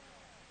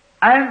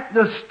 And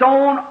the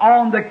stone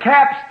on the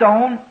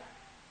capstone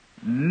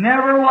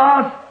never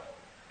was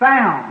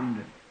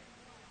found.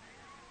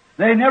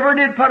 They never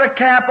did put a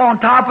cap on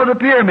top of the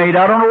pyramid.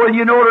 I don't know whether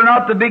you know it or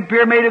not, the big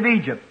pyramid of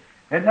Egypt.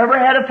 It never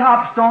had a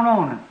top stone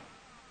on it.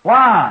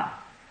 Why?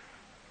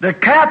 The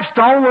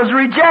capstone was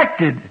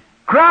rejected.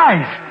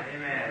 Christ,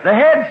 the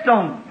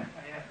headstone,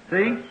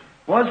 see,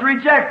 was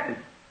rejected.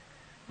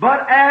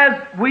 But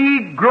as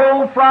we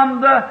grow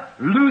from the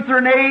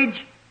Lutheran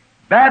age,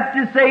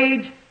 Baptist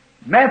age,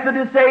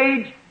 Methodist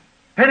age,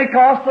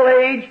 Pentecostal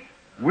age,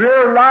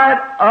 we're right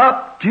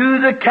up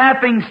to the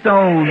capping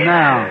stone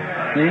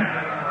now. See?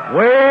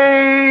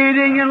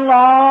 Waiting and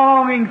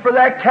longing for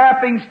that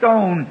capping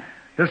stone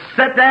to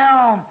set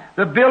down.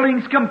 The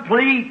building's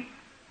complete.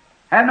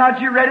 Have not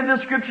you read in the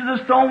Scripture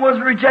the stone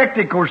was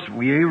rejected? Of course,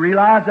 we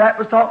realize that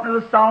was talking to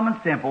the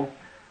Solomon's temple.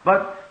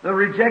 But the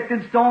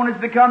rejected stone has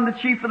become the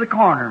chief of the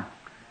corner.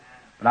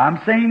 But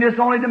I'm saying this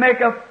only to make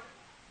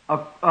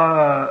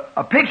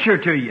a picture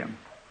to you.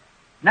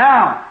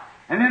 Now,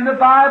 and in the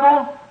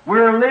Bible,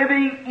 we're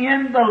living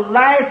in the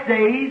last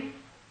days,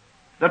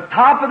 the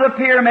top of the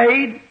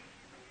pyramid,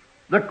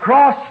 the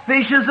cross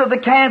fishes of the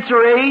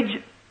Cancer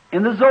age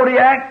in the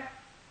zodiac,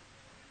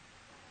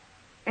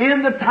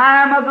 in the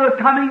time of the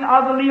coming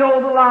of the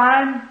Leo the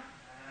Lion,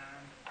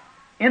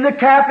 in the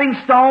capping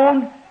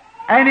stone,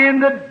 and in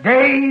the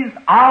days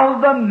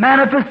of the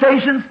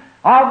manifestations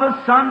of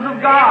the sons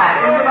of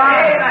God in the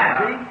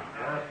Bible.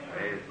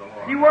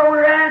 See where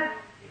we're at?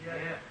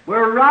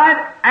 We're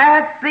right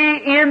at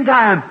the end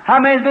time. How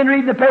many's been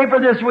reading the paper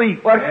this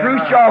week? What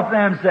Khrushchev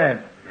them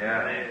said?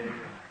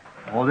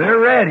 Well, they're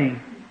ready.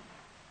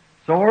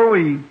 So are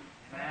we.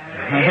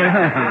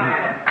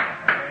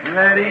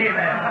 Ready?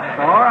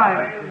 All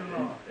right.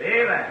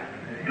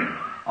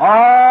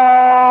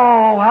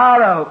 Oh,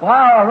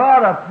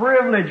 what a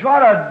privilege,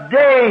 what a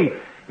day.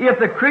 If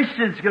the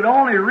Christians could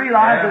only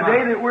realize the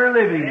day that we're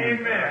living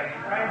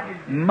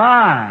in.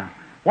 My,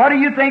 what do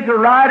you think the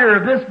writer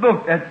of this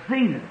book that's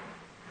seen it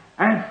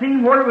and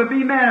seen where it would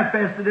be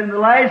manifested in the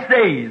last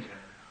days,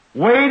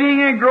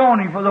 waiting and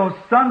groaning for those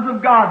sons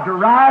of God to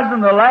rise in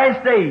the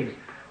last days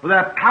with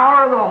that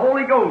power of the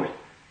Holy Ghost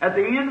at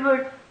the end of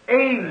the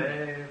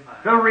age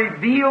to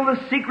reveal the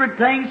secret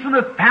things from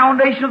the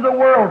foundation of the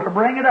world, to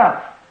bring it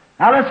up.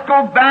 Now let's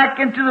go back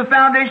into the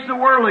foundation of the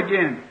world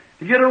again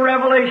to get a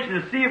revelation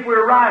to see if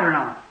we're right or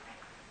not.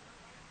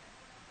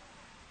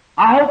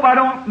 I hope I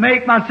don't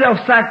make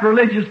myself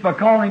sacrilegious by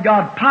calling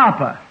God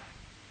Papa.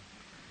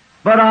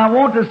 But I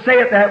want to say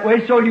it that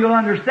way so you'll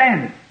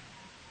understand it.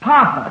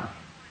 Papa.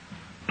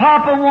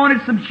 Papa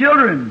wanted some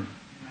children.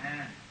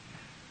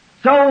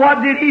 So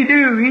what did He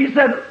do? He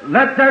said,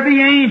 let there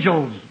be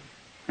angels.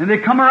 And they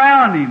come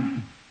around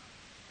Him.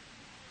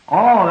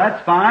 Oh,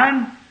 that's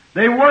fine.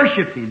 They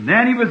worshiped Him.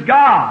 Then He was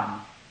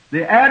God.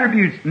 The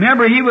attributes.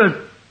 Remember, He was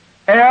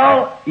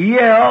El,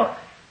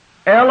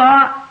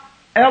 Ella,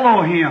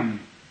 Elohim.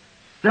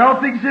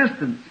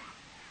 Self-existence.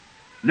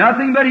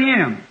 Nothing but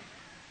Him.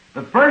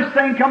 The first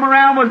thing come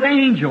around was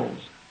angels.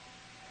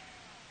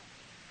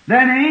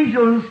 Then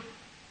angels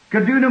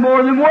could do no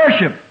more than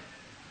worship.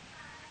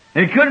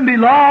 They couldn't be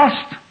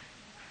lost.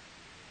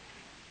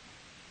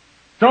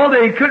 So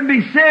they couldn't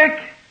be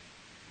sick.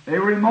 They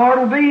were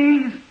immortal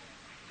beings.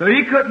 So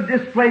He couldn't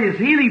display His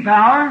healing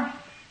power.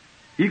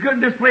 He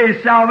couldn't display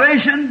His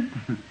salvation.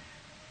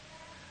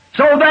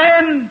 So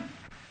then,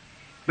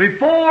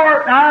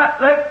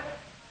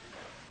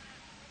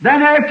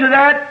 then after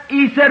that,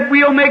 He said,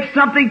 we'll make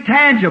something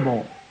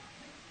tangible.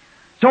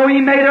 So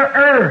He made an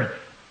earth.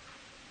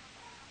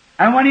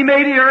 And when He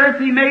made the earth,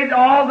 He made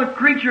all the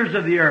creatures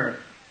of the earth.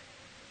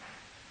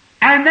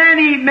 And then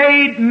He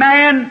made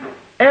man,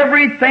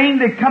 everything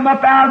that come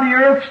up out of the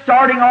earth,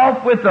 starting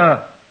off with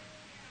a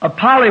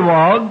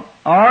pollywog,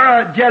 or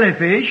a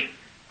jellyfish,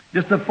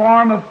 just a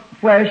form of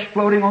flesh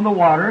floating on the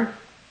water.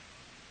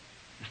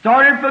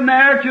 Started from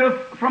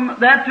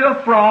that to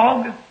a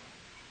frog,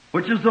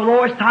 which is the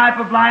lowest type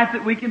of life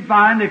that we can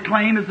find. They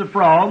claim is a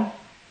frog.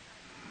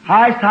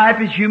 Highest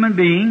type is human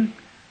being.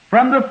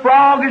 From the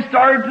frog it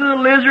started to the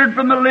lizard,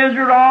 from the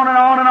lizard on and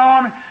on and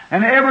on.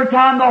 And every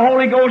time the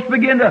Holy Ghost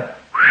began to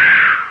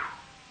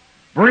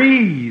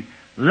breathe,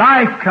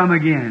 life come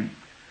again.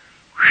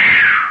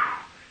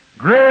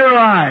 Greater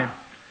life.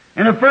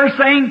 And the first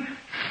thing,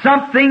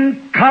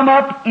 something come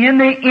up in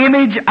the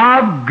image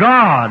of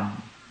God.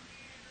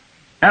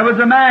 That was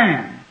a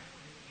man.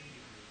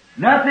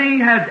 Nothing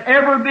has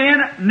ever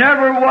been,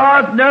 never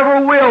was,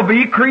 never will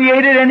be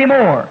created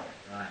anymore.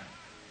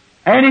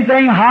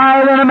 Anything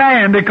higher than a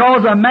man,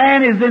 because a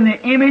man is in the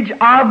image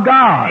of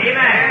God.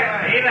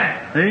 Amen.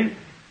 Amen. See?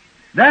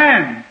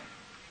 Then,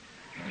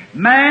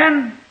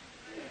 man,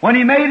 when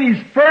He made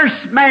His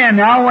first man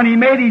now, when He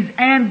made His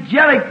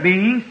angelic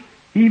beings,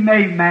 He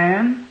made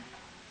man.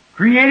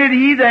 Created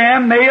He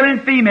them, male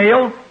and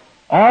female,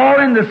 all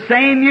in the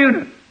same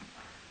unit.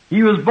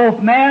 He was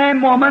both man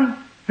and woman,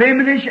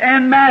 feminine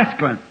and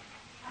masculine.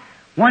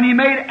 When He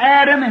made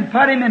Adam and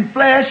put him in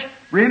flesh,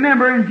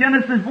 remember in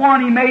Genesis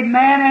 1 He made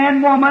man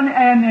and woman,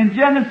 and in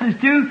Genesis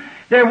 2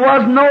 there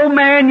was no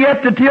man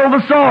yet to till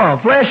the soil,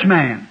 flesh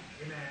man.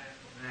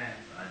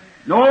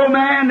 No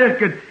man that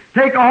could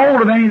take a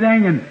hold of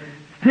anything and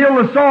till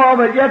the soil,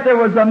 but yet there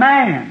was a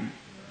man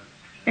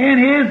in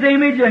His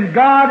image, and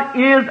God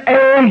is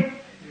a...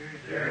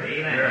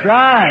 That's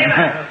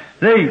right.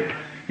 See,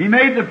 He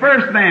made the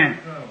first man.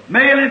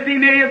 Male and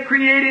female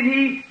created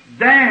He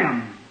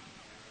them.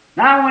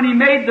 Now when He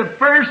made the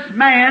first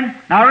man,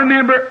 now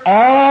remember,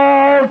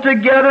 all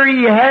together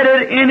He had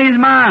it in His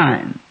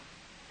mind.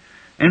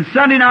 And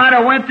Sunday night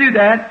I went through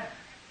that.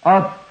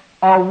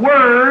 A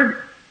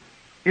word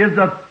is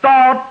a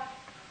thought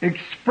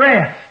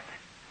expressed.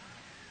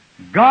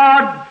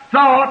 God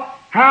thought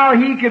how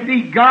He could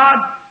be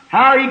God,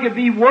 how He could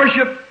be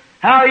worshipped,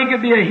 how He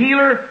could be a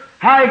healer,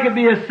 how He could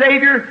be a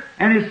Savior,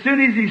 and as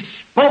soon as He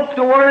spoke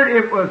the word,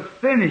 it was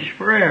finished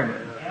forever.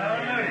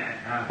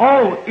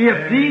 Oh,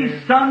 if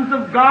these sons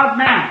of God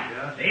now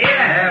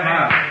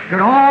could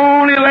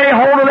only lay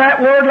hold of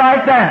that word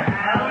like that.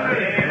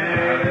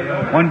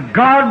 When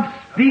God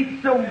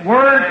speaks a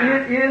word,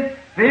 it is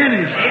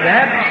finished.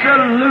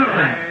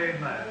 Absolutely.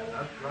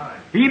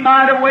 He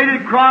might have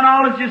waited,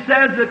 chronologist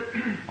says that,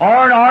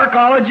 or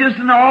archaeologists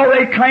and all,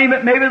 they claim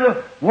that maybe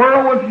the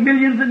world was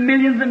millions and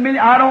millions and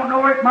millions. I don't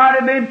know, it might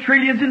have been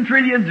trillions and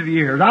trillions of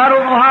years. I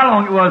don't know how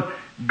long it was.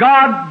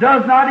 God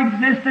does not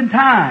exist in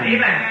time.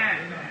 Amen.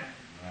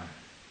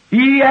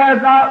 He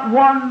has not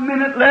 1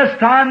 minute less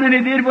time than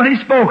He did when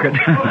He spoke it.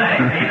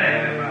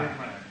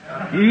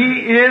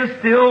 He is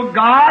still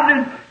God,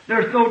 and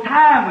there's no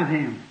time with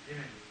Him.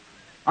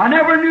 I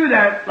never knew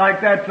that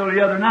like that till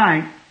the other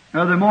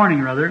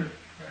morning.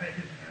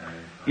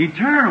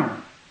 Eternal.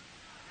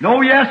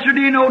 No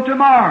yesterday, no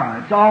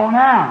tomorrow. It's all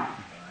now.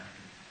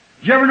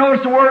 Did you ever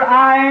notice the word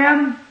I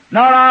am?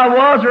 Not I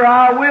was or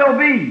I will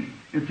be.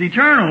 It's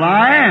eternal.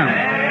 I am.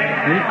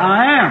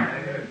 I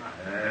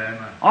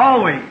am.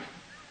 Always.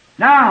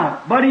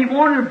 Now, but He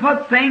wanted to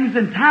put things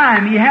in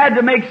time. He had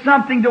to make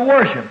something to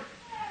worship.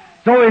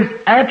 So His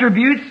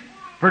attributes,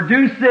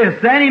 produced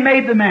this. Then He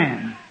made the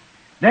man.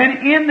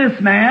 Then in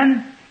this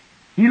man,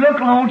 He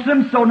looked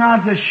lonesome, so now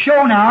to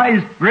show now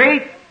His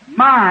great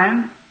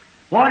mind,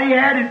 what He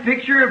had in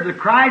picture of the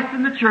Christ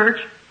and the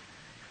church,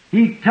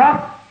 He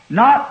took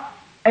not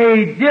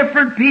a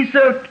different piece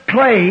of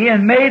clay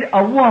and made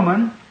a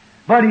woman,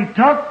 but He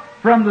took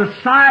from the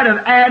side of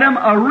Adam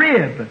a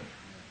rib,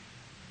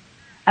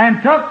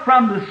 and took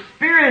from the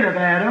spirit of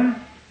Adam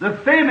the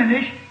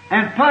feminine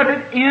and put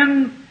it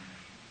in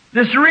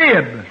this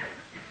rib.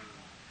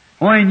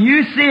 When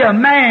you see a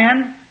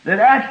man that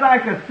acts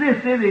like a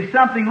sister, there's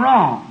something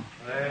wrong.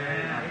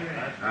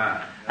 That's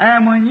right.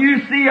 And when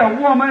you see a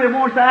woman that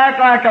wants to act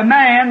like a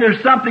man,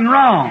 there's something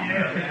wrong.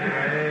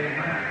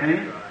 See?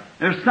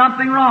 There's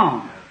something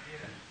wrong.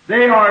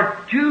 They are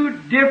two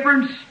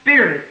different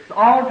spirits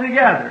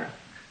altogether.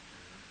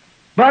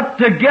 But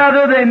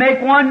together they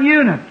make one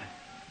unit.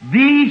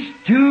 These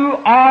two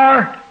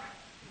are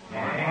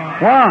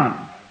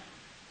one.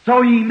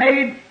 So He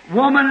made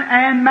woman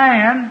and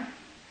man,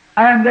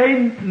 and they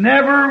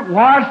never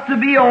was to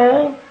be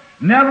old,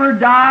 never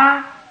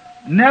die,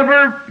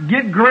 never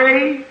get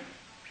gray,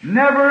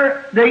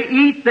 never, they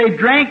eat, they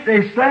drink,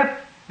 they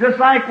slept just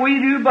like we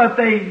do, but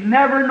they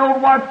never know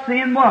what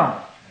sin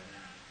was.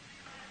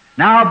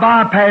 Now I'll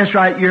bypass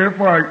right here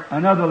for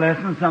another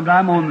lesson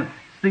sometime on the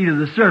seed of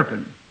the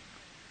serpent,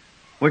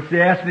 which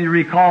they asked me to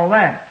recall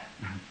that.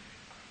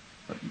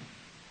 But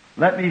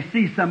let me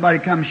see somebody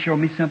come show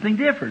me something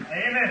different.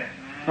 Amen.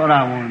 That's what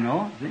I want to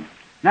know. See?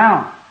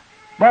 Now,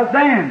 but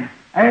then,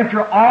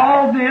 after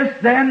all this,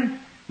 then,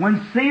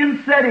 when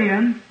sin set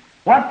in,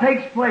 what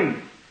takes place?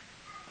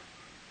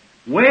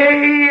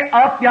 Way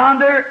up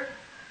yonder,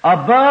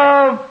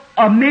 above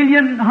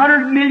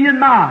 100 million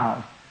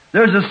miles,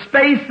 there's a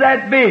space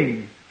that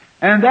big,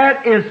 and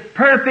that is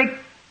perfect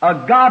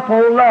agape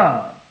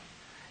love.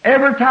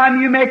 Every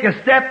time you make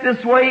a step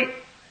this way,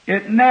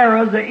 it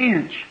narrows an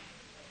inch.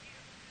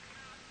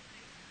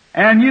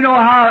 And you know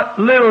how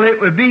little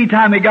it would be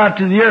time it got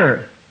to the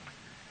earth.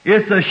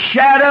 It's a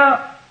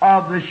shadow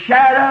of the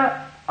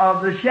shadow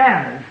of the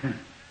shadows.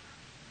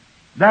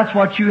 That's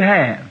what you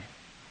have.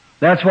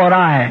 That's what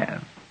I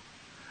have.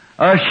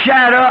 A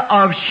shadow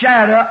of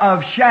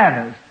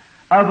shadows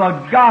of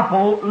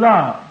agape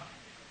love.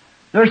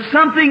 There's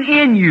something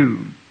in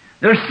you.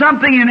 There's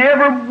something in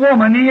every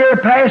woman in here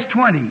past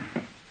 20.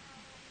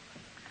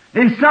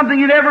 There's something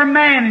in every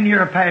man in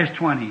here past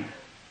 20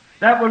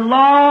 that would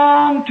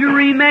long to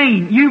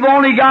remain. You've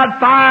only got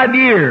 5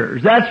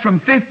 years. That's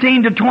from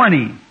 15 to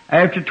 20.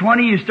 After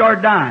 20, you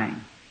start dying.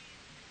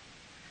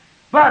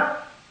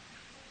 But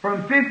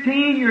from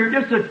 15, you're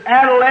just an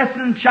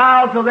adolescent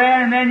child till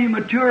then, and then you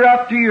mature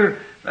up to your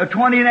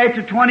 20, and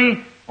after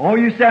 20, oh,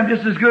 you say, I'm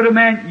just as good a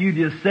man. You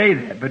just say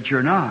that, but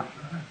you're not.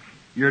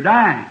 You're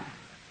dying.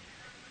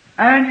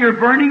 And you're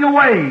burning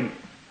away.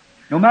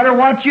 No matter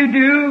what you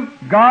do,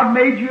 God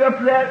made you up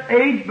to that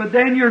age, but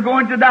then you're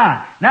going to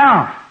die.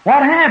 Now,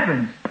 what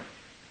happens?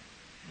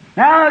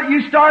 Now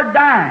you start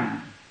dying.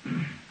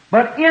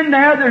 But in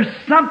there's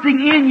something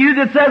in you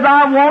that says,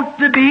 I want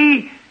to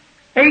be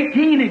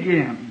 18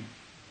 again.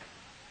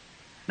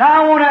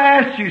 Now I want to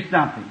ask you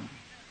something.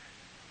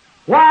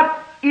 What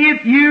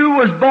if you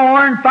was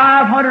born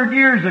 500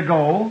 years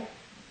ago,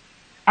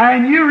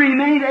 and you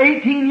remained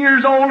 18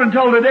 years old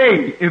until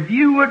today? If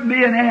you wouldn't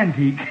be an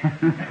antique.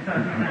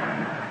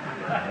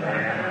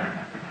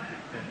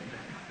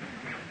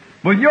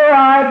 With your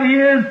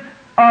ideas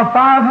of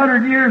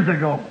 500 years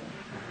ago,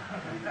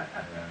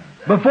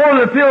 before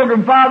the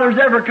Pilgrim Fathers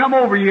ever come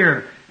over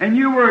here, and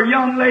you were a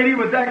young lady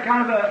with that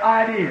kind of an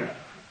idea,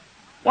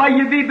 why,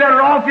 you'd be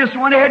better off just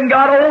went ahead and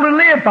got old and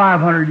lived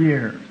 500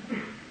 years.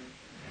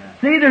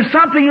 See, there's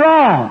something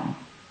wrong.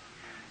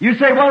 You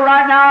say, well,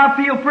 right now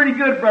I feel pretty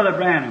good, Brother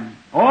Branham.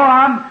 Oh,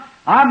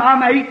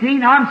 I'm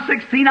 18, I'm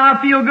 16,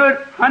 I feel good.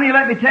 Honey,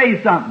 let me tell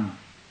you something.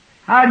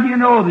 How do you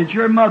know that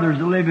your mother's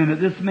living at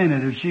this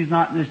minute if she's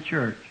not in this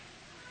church?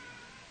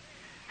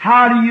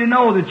 How do you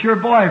know that your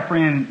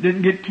boyfriend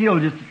didn't get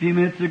killed just a few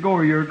minutes ago,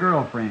 or your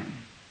girlfriend?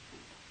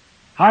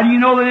 How do you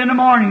know that in the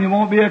morning there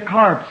won't be a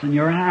corpse in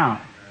your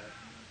house?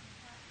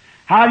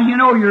 How do you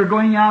know you're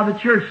going out of the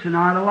church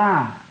tonight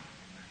alive?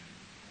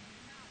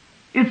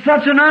 It's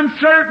such an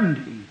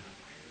uncertainty.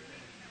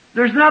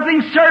 There's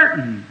nothing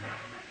certain.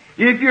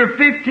 If you're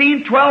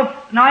 15,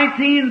 12,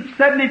 19,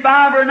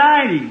 75, or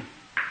 90,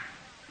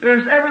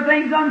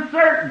 everything's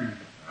uncertain.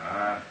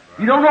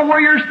 You don't know where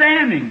you're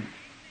standing.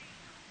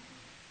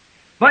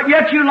 But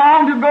yet you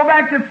long to go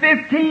back to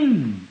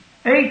 15,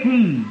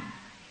 18.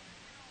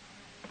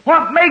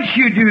 What makes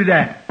you do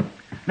that?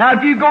 Now,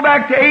 if you go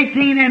back to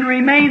 18 and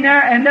remain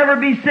there and never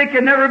be sick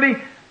and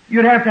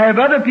you'd have to have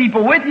other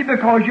people with you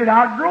because you'd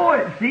outgrow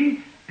it,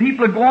 see?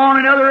 People would go on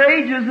in other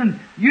ages and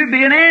you'd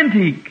be an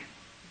antique.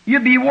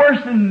 You'd be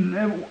worse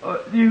than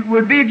you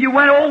would be if you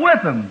went old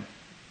with them.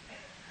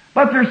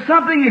 But there's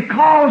something that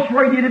calls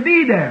for you to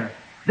be there.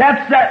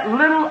 That's that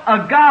little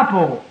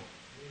agape,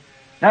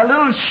 that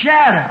little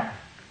shadow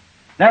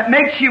that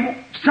makes you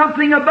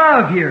something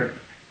above here.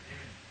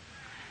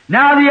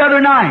 Now the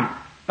other night,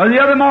 or the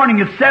other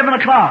morning at 7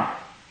 o'clock,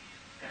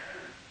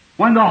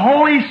 when the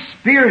Holy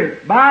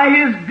Spirit, by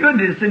His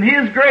goodness and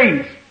His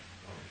grace,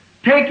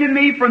 taken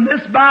me from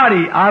this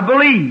body, I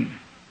believe.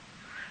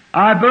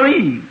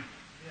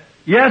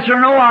 Yes or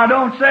no, I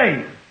don't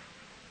say.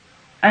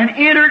 And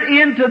entered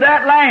into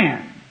that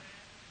land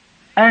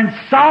and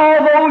saw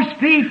those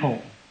people.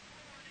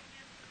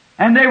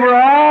 And they were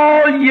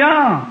all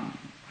young.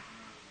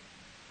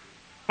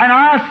 And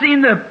I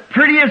seen the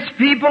prettiest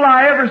people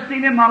I ever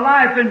seen in my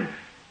life. And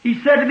he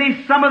said to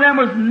me, some of them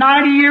was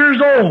 90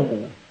 years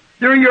old.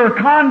 They're your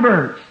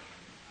converts.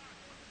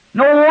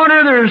 No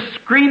wonder they're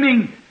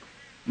screaming,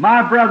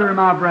 my brother,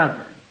 my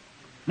brother.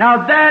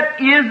 Now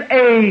that is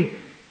a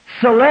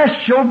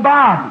celestial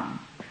body.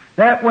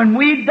 That when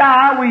we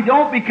die, we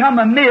don't become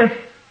a myth,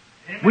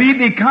 we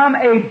become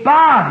a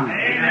body.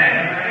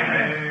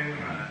 Amen.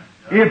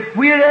 If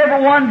we'd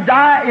ever one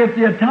die, if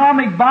the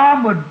atomic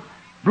bomb would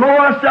blow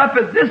us up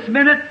at this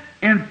minute,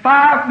 in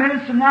 5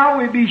 minutes from now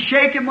we'd be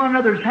shaking one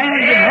another's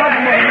hands and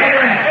hugging one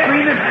another and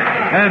screaming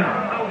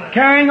and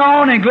carrying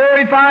on and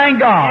glorifying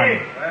God.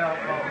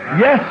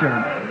 Yes, sir.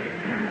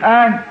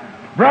 And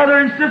Brother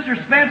and Sister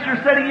Spencer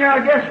sitting here,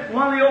 I guess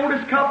one of the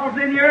oldest couples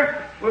in here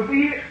would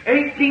be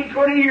 18,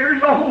 20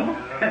 years old.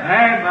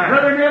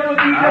 Brother Neville would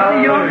be just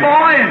a young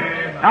boy,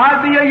 and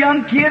I'd be a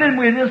young kid, and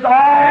we'd just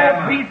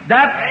all be,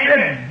 that's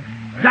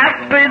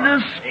exactly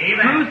the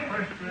truth.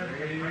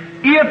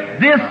 If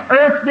this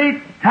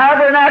earthly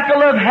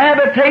tabernacle of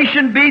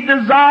habitation be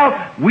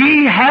dissolved,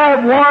 we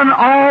have one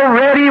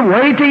already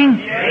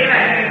waiting.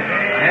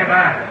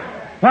 Amen.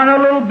 When a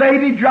little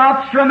baby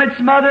drops from its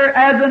mother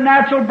as a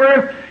natural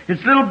birth,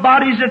 its little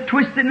bodies are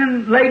twisting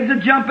and legs are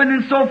jumping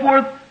and so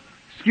forth.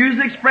 Excuse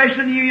the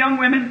expression, you young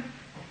women.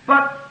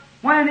 But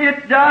when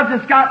it does,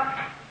 it's got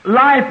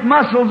life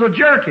muscles are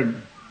jerking.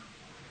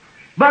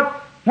 But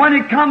when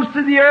it comes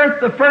to the earth,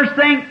 the first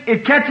thing,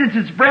 it catches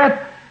its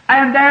breath,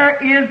 and there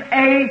is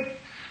a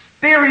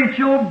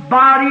spiritual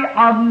body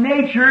of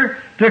nature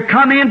to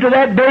come into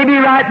that baby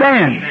right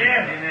then.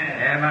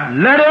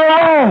 Amen. Let it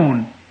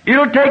alone.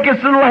 It'll take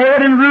its little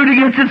head and root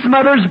against its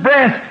mother's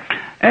breast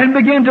and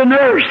begin to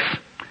nurse.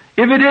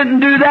 If it didn't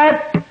do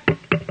that,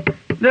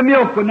 the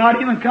milk would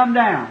not even come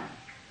down.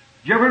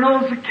 Did you ever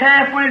notice a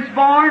calf when it's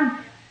born?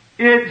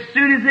 As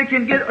soon as it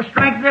can get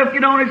strength enough to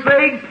get on its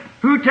legs,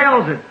 who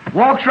tells it?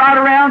 Walks right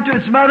around to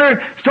its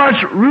mother,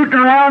 starts rooting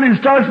around and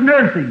starts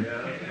nursing.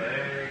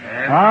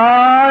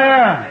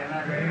 Yeah.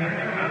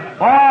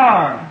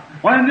 Or,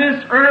 when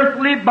this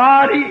earthly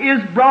body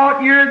is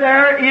brought here,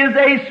 there is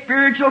a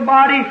spiritual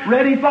body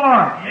ready for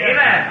it.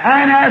 Amen.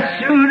 And as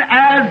soon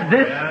as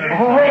this,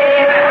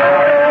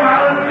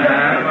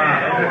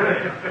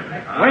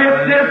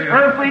 with this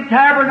earthly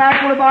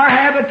tabernacle of our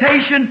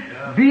habitation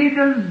be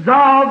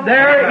dissolved,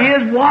 there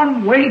is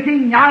one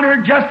waiting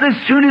yonder just as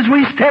soon as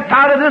we step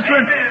out of this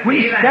one,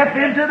 we step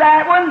into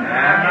that one.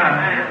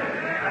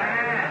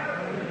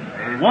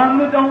 One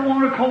that don't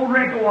want a cold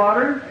drink of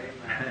water.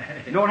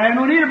 Don't have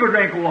no need of a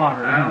drink of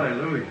water.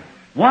 Hallelujah.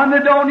 One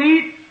that don't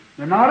eat,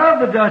 they're not of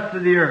the dust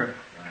of the earth.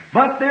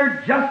 But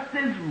they're just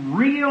as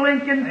real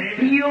and can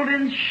feel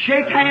and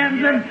shake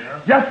hands and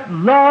just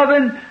love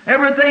and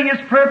everything is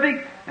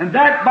perfect. And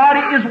that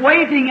body is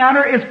waiting on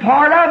her, is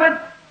part of it.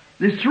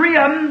 There's three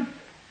of them.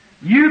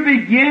 You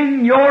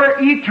begin your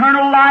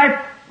eternal life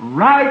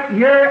right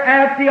here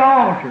at the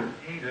altar.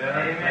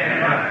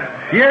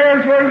 Amen.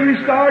 Here's where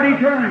you start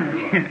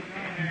eternity.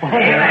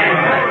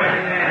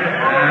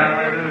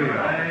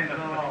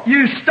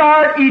 You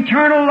start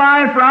eternal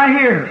life right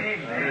here.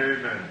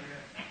 Amen.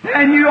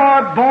 And you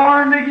are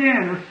born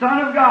again, the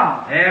Son of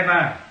God.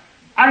 Amen.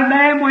 And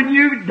then when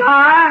you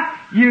die,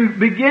 you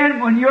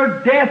begin, when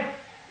your death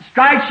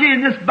strikes you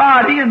in this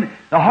body and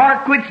the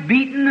heart quits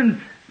beating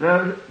and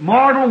the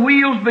mortal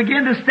wheels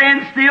begin to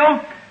stand still,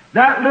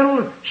 that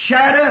little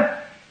shadow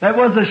that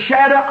was a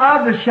shadow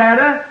of the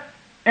shadow,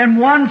 in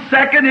 1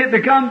 second it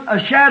becomes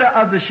a shadow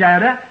of the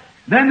shadow,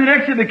 then the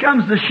next it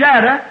becomes the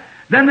shadow,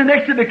 then the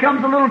next it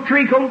becomes a little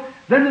trinkle,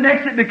 then the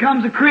next it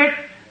becomes a creek,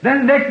 then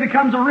the next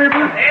becomes a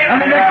river,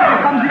 and the next it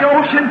becomes the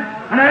ocean,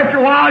 and after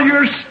a while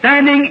you're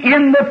standing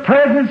in the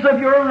presence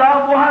of your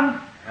loved one,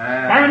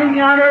 standing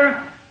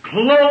yonder,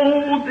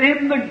 clothed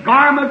in the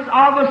garments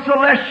of a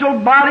celestial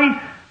body,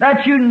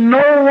 that you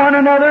know one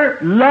another,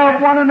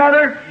 love one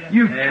another,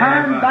 you've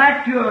turned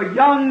back to a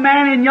young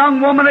man and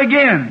young woman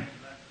again.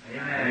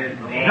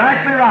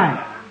 Exactly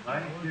right.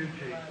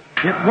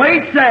 It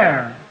waits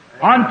there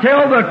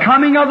until the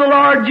coming of the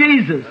Lord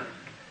Jesus.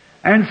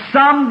 And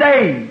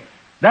someday,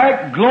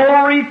 that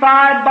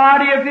glorified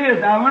body of His,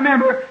 now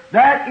remember,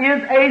 that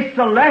is a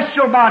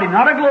celestial body,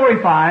 not a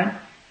glorified,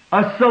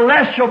 a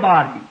celestial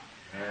body.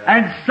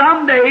 And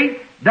someday,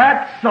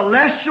 that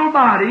celestial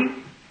body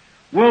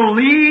will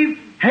leave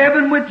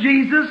heaven with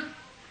Jesus.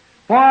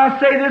 For I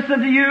say this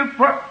unto you,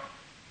 for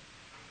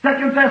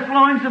 2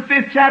 Thessalonians, the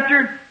 5th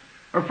chapter,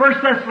 or 1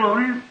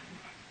 Thessalonians,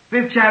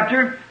 5th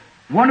chapter,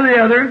 one or the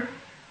other.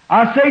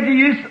 I say to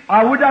you,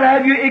 I would not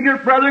have you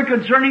ignorant, brother,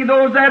 concerning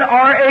those that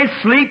are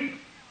asleep,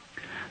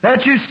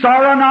 that you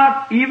sorrow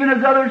not, even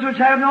as others which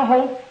have no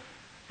hope.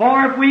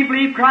 For if we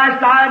believe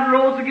Christ died and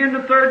rose again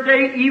the third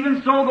day,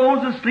 even so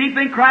those asleep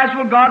in Christ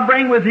will God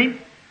bring with Him.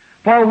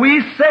 For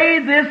we say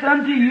this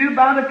unto you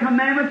by the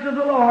commandments of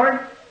the Lord,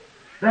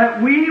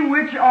 that we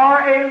which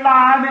are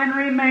alive and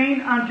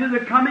remain unto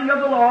the coming of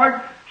the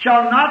Lord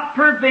shall not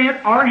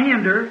prevent or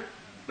hinder,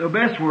 the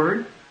best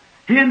word,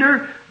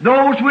 hinder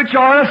those which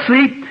are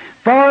asleep,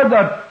 for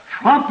the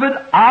trumpet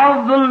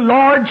of the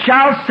Lord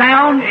shall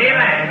sound.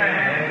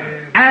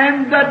 Amen.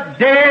 And the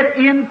dead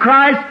in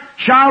Christ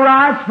shall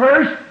rise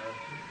first.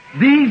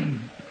 These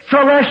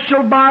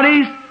celestial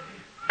bodies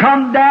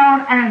come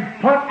down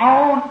and put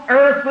on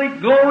earthly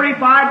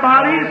glorified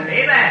bodies.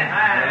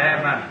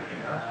 Amen.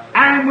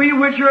 And we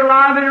which are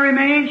alive and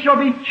remain shall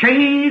be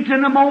changed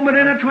in a moment,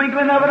 in a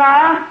twinkling of an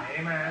eye.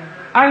 Amen.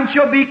 And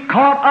shall be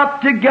caught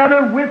up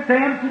together with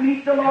them to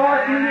meet the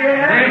Lord in the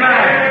air.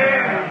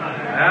 Amen.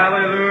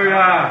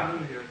 Hallelujah.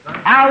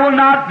 I will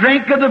not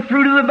drink of the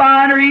fruit of the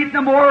vine or eat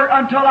no more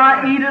until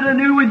I eat it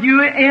anew with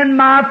you in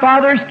my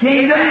Father's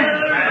kingdom.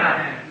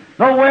 Amen.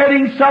 The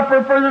wedding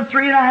supper for the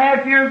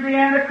 3.5 years the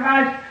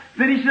Antichrist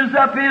finishes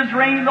up his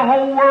reign. The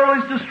whole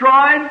world is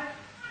destroyed.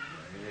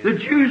 The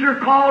Jews are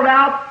called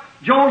out.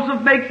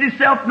 Joseph makes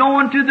himself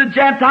known to the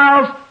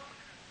Gentiles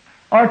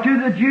or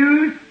to the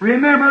Jews.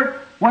 Remember,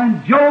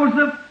 when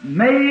Joseph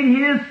made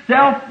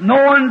himself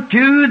known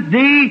to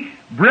the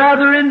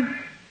brethren,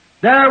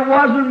 there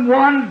wasn't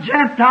one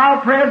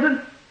Gentile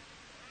present.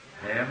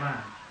 Amen.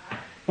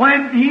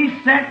 When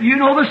he sent, you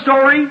know the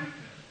story,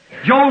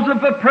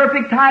 Joseph, a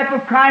perfect type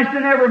of Christ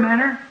in every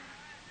manner.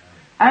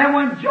 And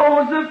when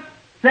Joseph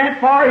sent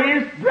for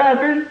his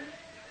brethren,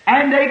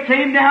 and they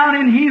came down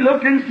and he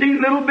looked and seen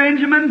little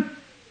Benjamin,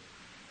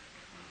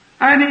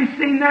 and he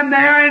seen them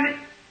there, and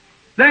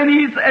then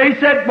he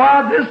said,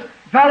 well, this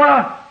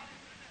fella,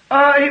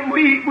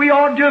 we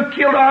ought to have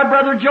killed our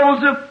brother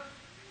Joseph.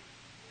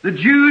 The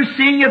Jews,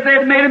 seeing if they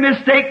had made a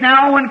mistake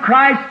now when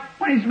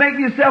he's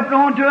making himself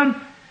known to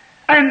them,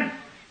 and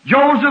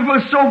Joseph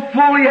was so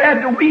full he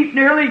had to weep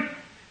nearly,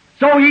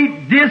 so he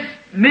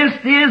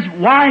dismissed his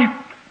wife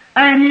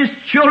and his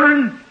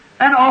children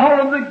and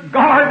all of the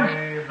guards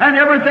and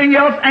everything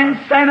else and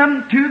sent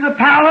them to the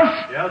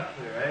palace. Yes,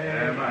 sir.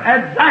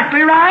 Amen.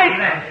 Exactly right.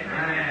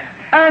 Amen.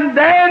 And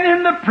then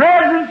in the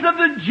presence of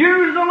the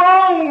Jews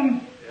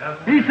alone,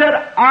 he said,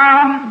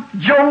 I'm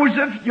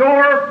Joseph,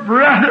 your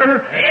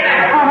brother.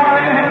 I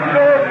am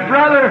your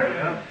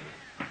brother.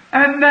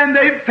 And then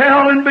they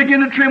fell and began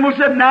to tremble,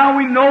 said, now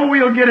we know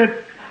we'll get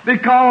it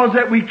because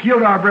that we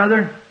killed our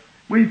brother.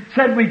 We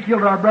said we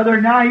killed our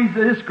brother. Now he's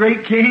this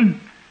great king.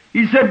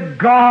 He said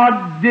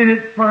God did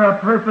it for a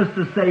purpose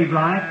to save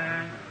life.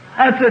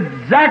 That's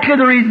exactly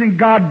the reason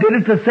God did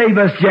it, to save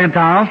us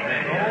Gentiles.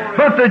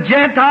 But the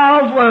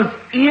Gentiles was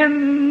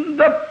in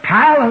the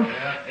palace.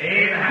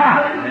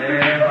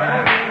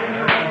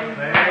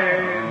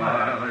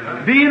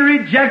 Being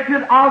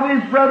rejected of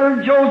his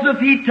brother Joseph,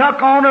 he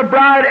took on a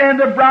bride, and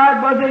the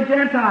bride was a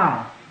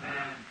Gentile,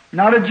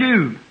 not a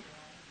Jew.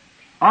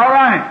 All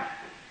right.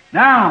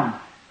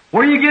 Now,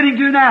 where are you getting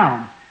to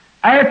now?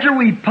 After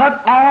we put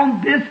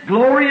on this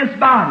glorious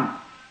body,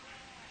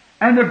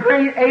 and the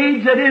great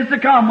age that is to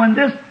come, when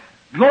this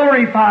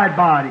glorified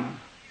body,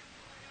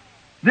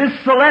 this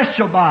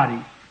celestial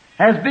body,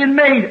 has been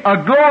made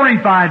a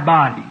glorified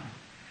body.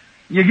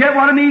 You get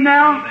what I mean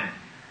now? Amen.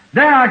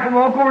 Then I can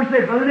walk over and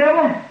say, Brother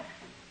Neville,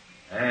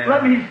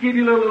 let me just give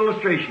you a little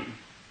illustration.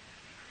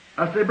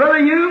 I say, Brother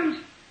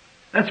Humes,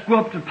 let's go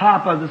up to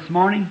Papa this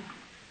morning.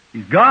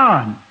 He's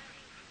God.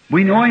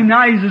 We know Him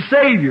now. He's a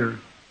Savior.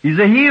 He's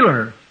a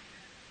healer.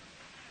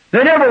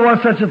 There never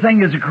was such a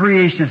thing as a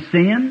creation of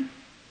sin.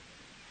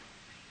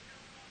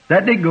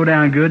 That didn't go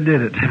down good,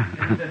 did it?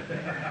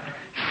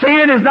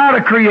 Sin is not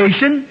a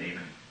creation.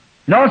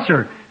 No,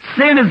 sir.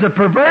 Sin is a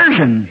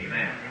perversion.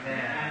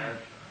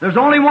 There's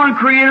only one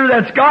Creator,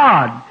 that's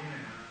God.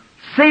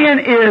 Sin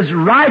is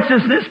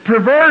righteousness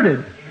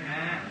perverted.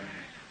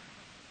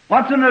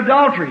 What's an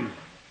adultery?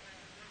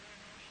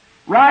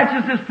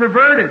 Righteousness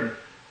perverted.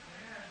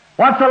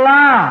 What's a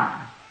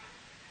lie?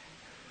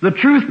 The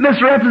truth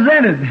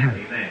misrepresented.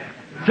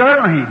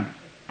 Certainly.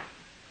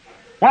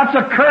 What's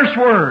a curse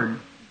word?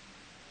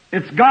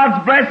 It's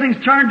God's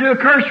blessings turned to a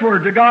curse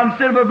word to God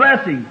instead of a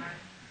blessing.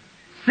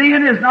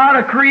 Sin is not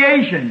a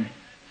creation.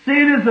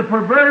 Sin is a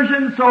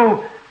perversion,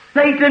 so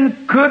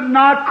Satan could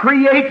not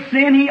create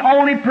sin. He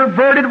only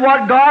perverted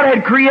what God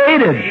had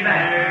created.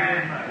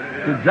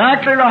 Amen.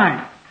 Exactly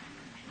right.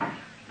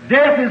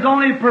 Death is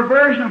only a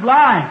perversion of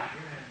life.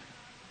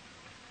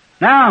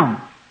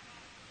 Now,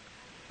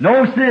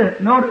 notice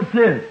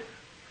this.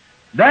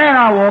 Then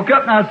I woke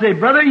up and I say,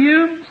 Brother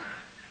Humes,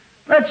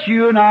 let's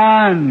you and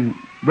I and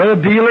Brother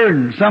Beeler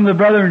and some of the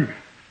brethren,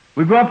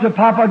 we go up to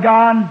Papa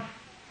God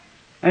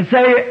and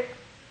say,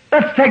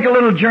 let's take a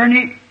little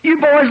journey. You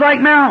boys like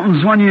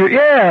mountains when you...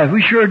 Yeah,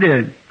 we sure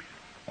did.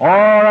 Oh,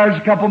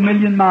 there's a couple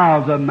million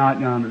miles of them out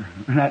yonder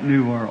in that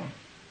new world.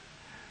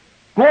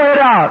 Go ahead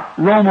out,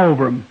 roam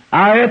over them.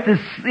 I have the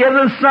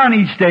sun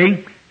each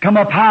day, Come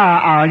up high,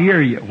 I'll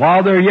hear you.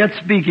 While they're yet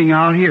speaking,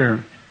 I'll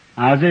hear.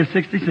 Isaiah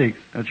 66.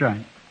 That's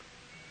right.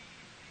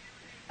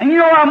 And you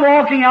know, I'm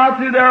walking out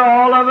through there,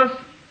 all of us.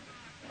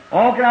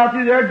 Walking out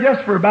through there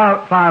just for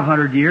about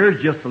 500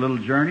 years, just a little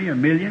journey, a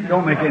million,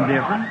 don't make any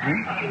difference.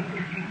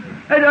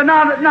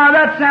 Now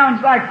that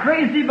sounds like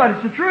crazy, but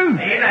it's the truth.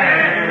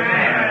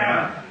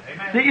 Amen.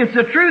 See, it's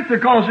the truth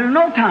because there's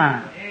no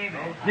time.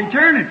 It's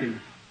eternity.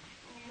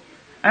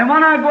 And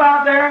when I go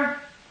out there,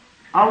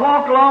 I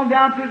walk along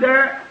down through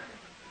there,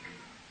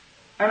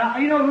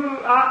 and you know who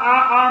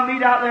I'll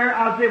meet out there?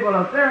 I'll say,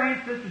 well, if there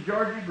ain't Sister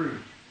Georgie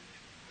Bruce.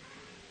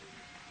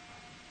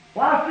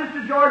 Why,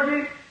 Sister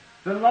Georgie?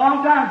 It's been a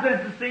long time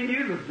since I've seen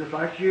you. Looks just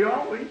like she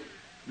always.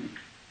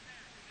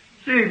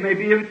 She may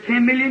be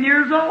 10 million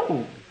years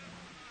old,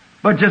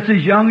 but just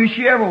as young as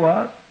she ever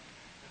was.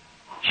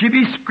 She'd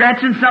be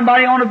scratching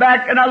somebody on the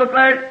back, and I look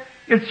like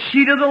it's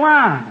Sheeta the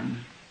lion.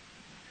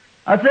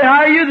 I'd say,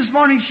 how are you this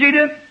morning,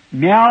 Sheeta?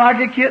 Meow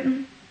like a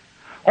kitten.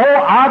 Oh,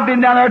 I've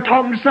been down there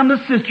talking to some of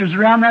the sisters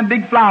around that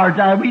big flowers.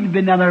 We've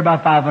been down there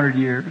about 500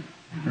 years.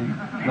 See,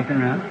 looking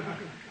around.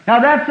 Now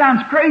that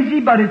sounds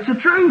crazy, but it's the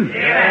truth.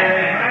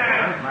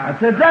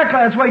 That's exactly,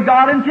 that's the way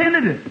God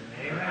intended it.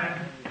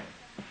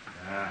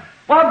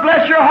 Well,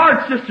 bless your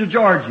heart, Sister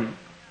Georgie.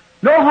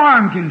 No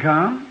harm can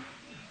come.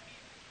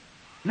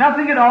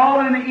 Nothing at all.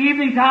 In the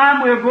evening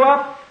time, we'll go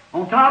up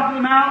on top of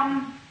the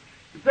mountain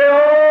and say,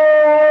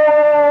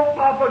 oh,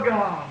 Papa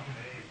God,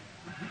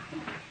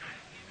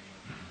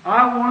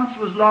 I once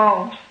was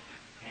lost.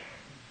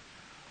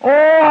 Oh,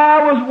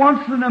 I was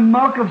once in the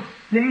muck of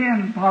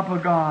sin, Papa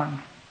God.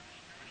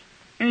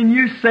 And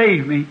you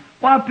saved me.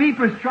 While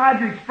people has tried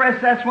to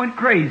express that's went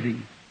crazy.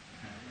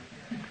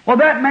 Well,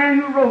 that man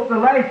who wrote the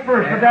last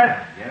verse of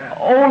that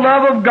old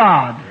love of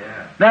God,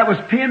 that was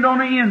pinned on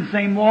the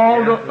insane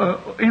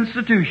walled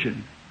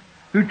institution,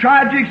 who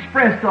tried to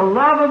express the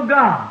love of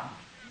God,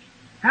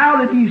 how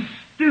that He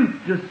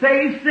stooped to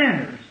save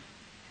sinners,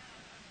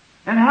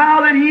 and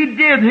how that He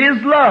did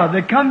His love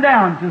that come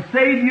down to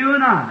save you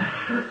and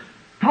I.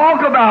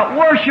 Talk about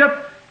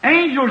worship.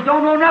 Angels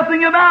don't know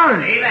nothing about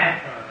it.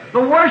 Amen. The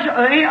worship,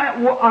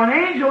 an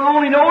angel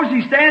only knows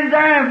he stands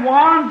there and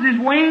wands his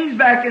wings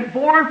back and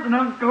forth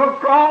and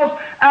crawls,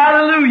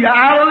 hallelujah,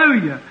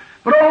 hallelujah.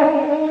 But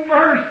oh,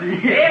 mercy.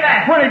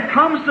 Amen. When it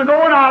comes to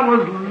knowing I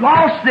was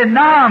lost and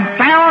now I'm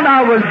found,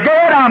 I was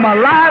dead, I'm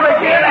alive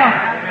again.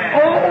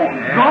 Oh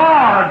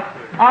God,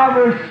 I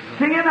was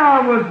sin, I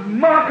was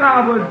muck,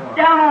 I was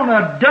down on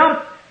a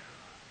dump.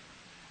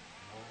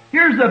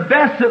 Here's the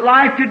best that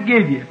life could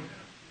give you.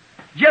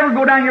 Did you ever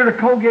go down here to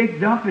Colgate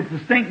dump? It's the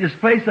stinkiest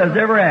place I was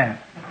ever at.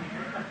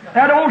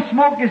 That old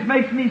smoke just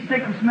makes me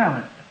sick to smell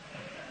it.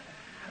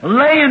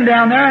 Laying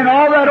down there and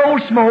all that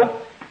old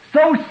smoke,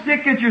 so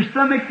sick that your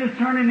stomach is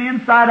turning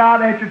inside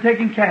out after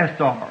taking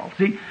castor oil.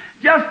 See,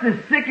 just as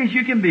sick as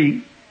you can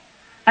be.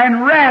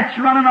 And rats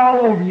running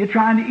all over you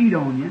trying to eat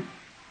on you.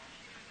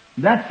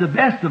 That's the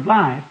best of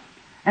life.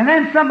 And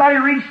then somebody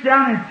reaches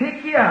down and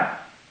pick you up.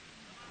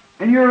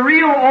 And you're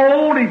real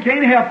old and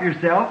can't help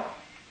yourself.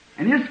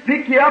 And just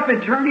pick you up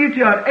and turn you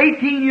to an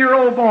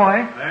 18-year-old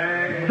boy,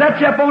 set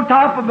you up on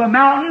top of a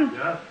mountain,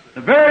 the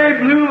very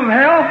blue of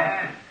hell.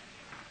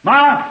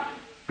 My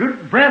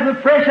good breath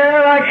of fresh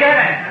air like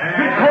that,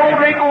 good cold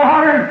drink of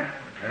water.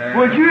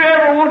 Would you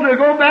ever want to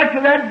go back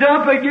to that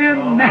dump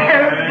again?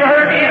 Never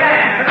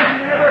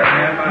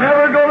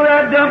go to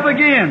that dump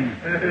again.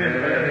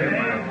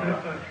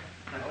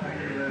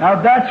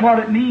 Now that's what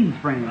it means,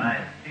 friends.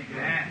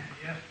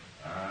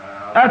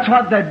 That's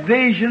what that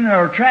vision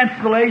or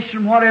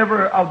translation,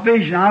 whatever, a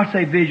vision, I'll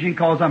say vision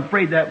because I'm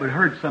afraid that would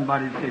hurt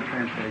somebody to say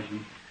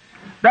translation.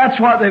 That's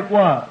what it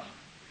was.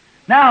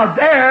 Now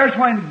there's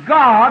when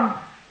God,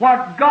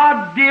 what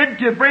God did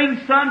to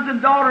bring sons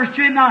and daughters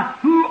to Him. Now,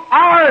 who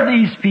are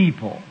these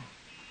people?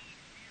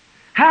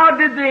 How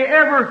did they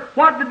ever,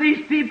 what did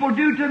these people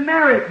do to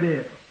merit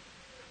this?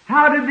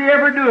 How did they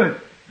ever do it?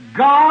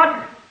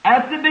 God,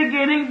 at the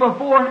beginning,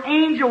 before an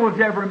angel was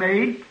ever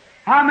made,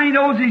 how many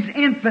knows He's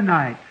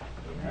infinite?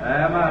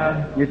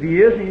 Amen. If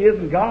He is, He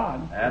isn't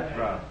God. That's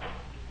right.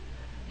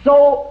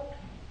 So,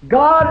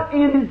 God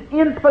in His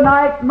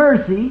infinite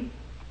mercy,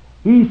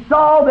 He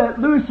saw that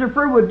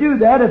Lucifer would do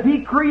that if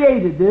He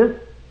created this.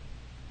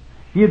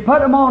 He'd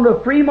put him on a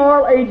free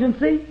moral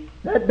agency,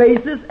 that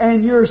basis,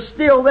 and you're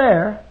still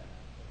there.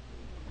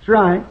 That's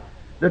right.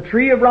 The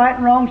tree of right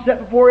and wrong set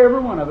before every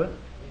one of us.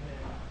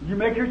 You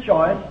make your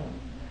choice.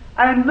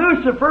 And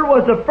Lucifer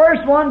was the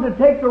first one to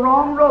take the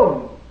wrong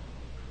road.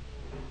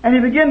 And he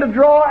began to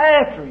draw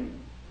after him.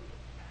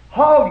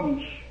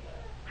 Hoggish.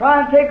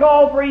 Try and take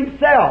all for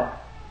himself.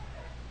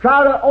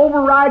 Try to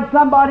override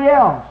somebody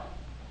else.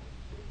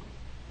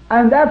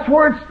 And that's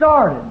where it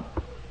started.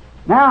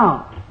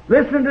 Now,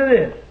 listen to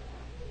this.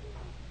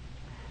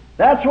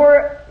 That's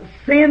where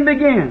sin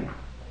began.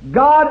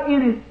 God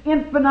in His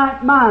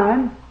infinite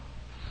mind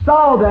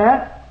saw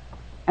that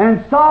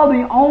and saw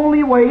the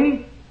only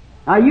way.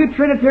 Now you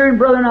Trinitarian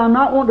brethren, I'm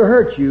not wanting to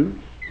hurt you,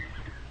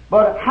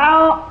 but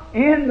how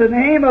in the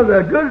name of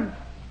the good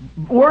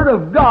Word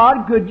of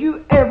God could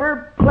you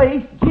ever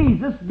place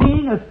Jesus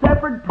being a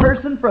separate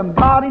person from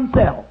God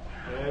Himself?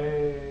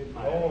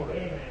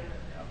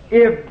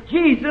 If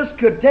Jesus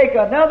could take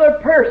another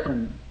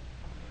person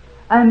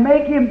and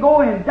make him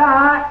go and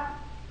die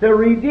to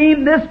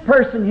redeem this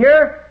person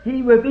here,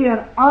 he would be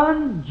an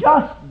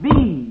unjust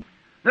being.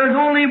 There's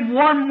only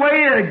one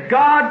way that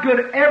God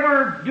could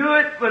ever do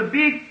it, would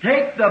be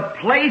take the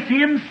place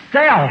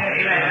Himself.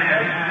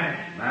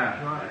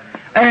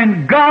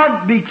 And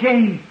God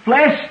became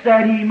flesh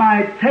that He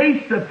might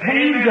taste the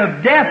pains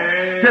of death,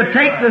 to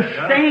take the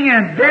sting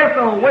and death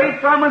away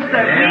from us,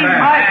 that we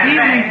might be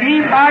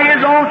redeemed by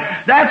His own.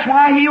 That's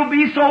why He'll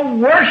be so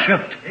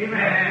worshipped.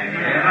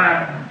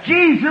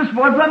 Jesus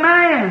was a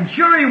man.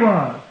 Sure He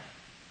was.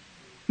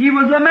 He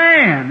was a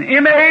man,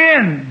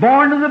 M-A-N,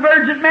 born of the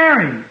Virgin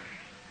Mary.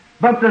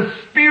 But the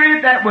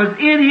Spirit that was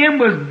in Him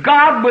was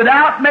God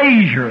without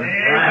measure.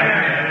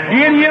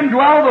 In Him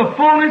dwelled the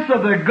fullness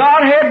of the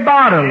Godhead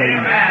bodily.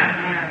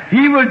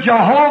 He was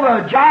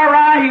Jehovah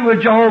Jireh, He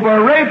was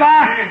Jehovah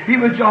Rapha, He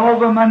was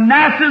Jehovah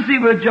Manasseh, He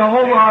was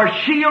Jehovah our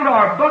shield,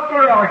 our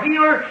buckler, our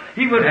healer.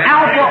 He was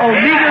Alpha,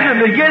 Omega,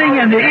 the beginning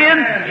and the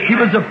end. He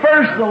was the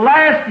first, the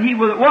last. He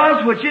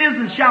was, which is,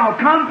 and shall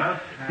come.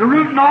 The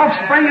root and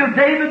offspring of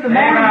David, the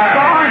morning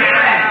star.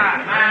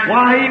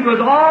 Why, He was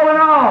all in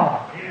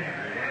all.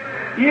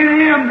 In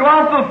Him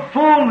dwelt the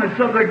fullness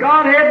of the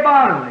Godhead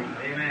bodily.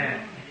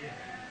 Amen.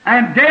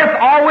 And death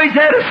always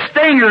had a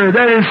stinger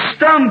that has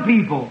stung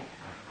people.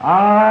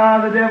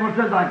 The devil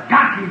says, I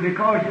got you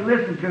because you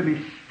listened to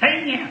me.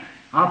 Sting you.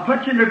 I'll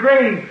put you in the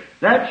grave.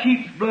 That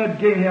sheep's blood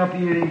can't help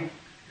you any.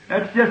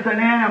 That's just an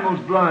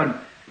animal's blood.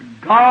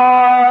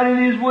 God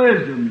in His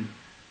wisdom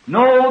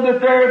know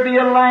that there be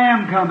a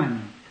lamb coming,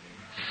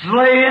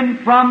 slain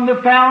from the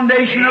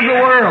foundation of the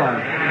world.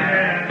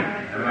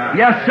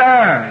 Yes,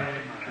 sir.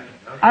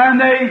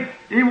 And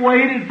they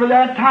waited for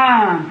that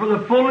time, for the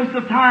fullness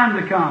of time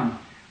to come.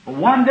 But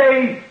one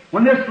day,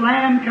 when this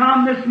lamb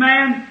come, this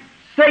man,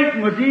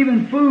 Satan was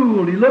even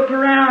fooled. He looked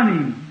around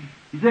him.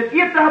 He said,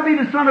 if thou be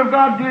the Son of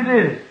God, do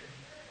this.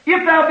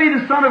 If thou be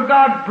the Son of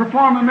God,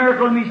 perform a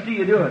miracle, let me see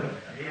you do it.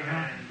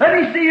 Let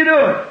me see you do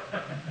it.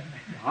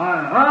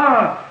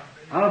 I'll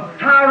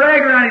tie a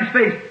rag around his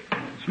face,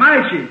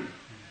 smash him.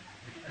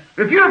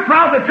 If you're a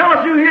prophet, tell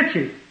us who hit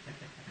you.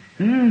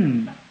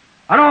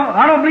 I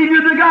don't believe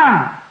you're the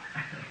guy.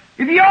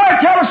 If you are,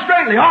 tell us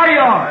straightly. Are you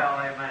are? Well,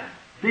 amen.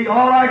 See,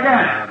 all like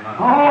that.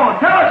 Oh,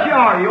 tell us you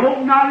are. You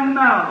open not his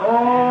mouth.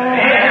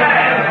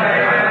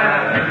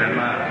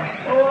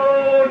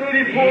 Oh, did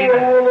he pull the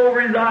wool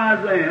over his eyes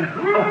then?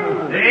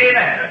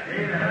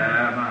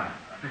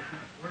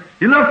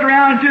 He looked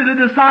around to the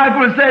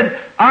disciple and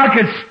said, I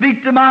could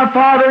speak to my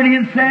Father and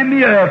He'd send me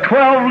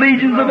 12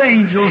 legions of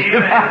angels.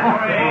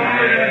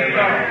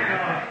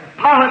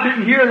 Pilate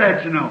didn't hear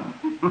that, you know.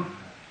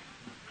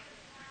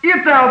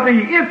 If thou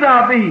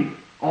be.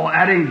 Oh,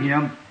 that ain't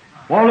him.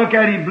 Well, look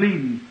at him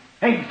bleeding.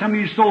 Hey, some of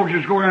you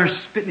soldiers go around and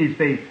spit in his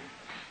face.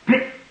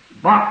 Spit,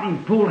 boxed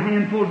him, pulled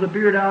handfuls of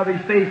beard out of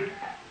his face.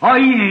 Oh,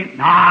 he ain't.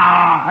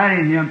 Nah, that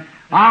ain't him.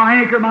 I'll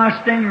anchor my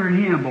stinger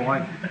in him,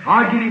 boy.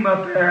 I'll get him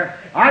up there.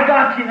 I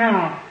got you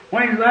now.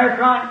 When he's there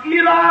crying,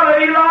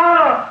 Eli,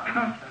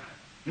 Eli!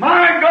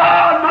 My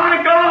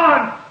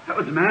God! That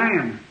was a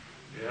man.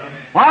 Yeah.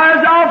 Why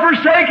hast thou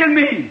forsaken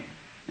me?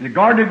 In the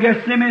Garden of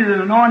Gethsemane,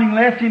 the anointing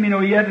left him. You know,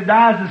 he had to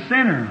die as a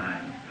sinner.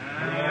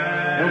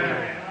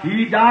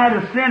 He died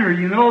a sinner.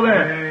 You know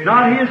that.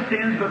 Not his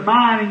sins, but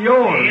mine and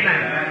yours.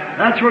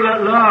 That's where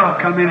that love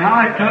come in.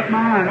 How He took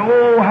mine.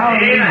 Oh,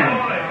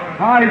 hallelujah.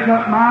 How He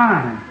took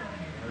mine.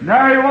 And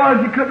there he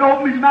was. He couldn't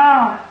open his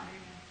mouth.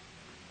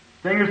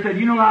 Stinger said,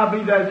 you know, I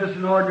believe that's just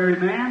an ordinary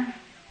man.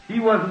 He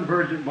wasn't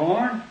virgin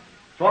born.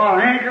 So I'll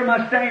anchor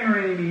my stinger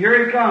in him.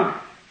 Here he comes.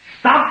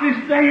 Stop his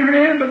stinger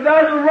in, but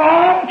that's the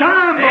wrong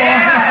time, boy.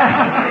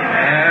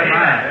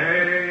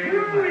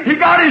 He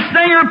got his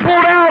stinger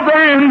pulled out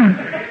then.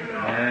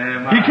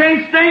 He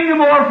can't sting no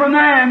more from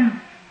then.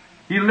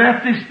 He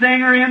left his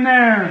stinger in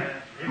there.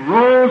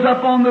 Rose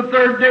up on the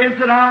third day and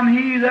said, I'm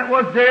He that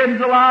was dead and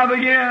is alive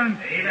again.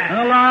 And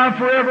alive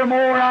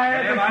forevermore. I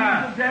have the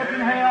keys of death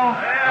and hell.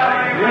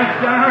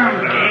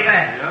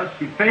 Yes,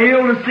 sir. He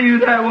failed to see who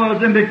that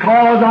was. And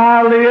because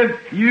I live,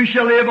 you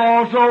shall live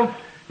also.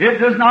 It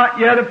does not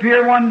yet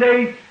appear one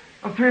day,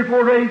 or 3 or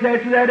 4 days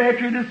after that,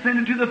 after He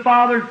descended to the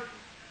Father,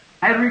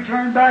 had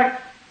returned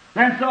back.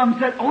 Then some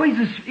said, oh,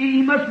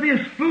 he must be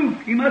a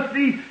spook. He must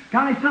be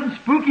kind of something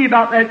spooky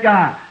about that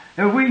guy.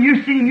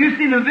 You seen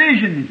the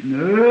vision. He said,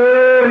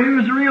 no, he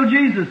was the real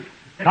Jesus.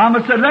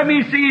 Thomas said, let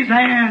me see his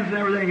hands and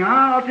everything.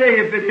 I'll tell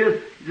you if it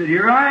is. He said,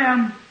 here I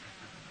am.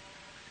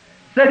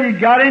 Said, you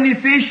got any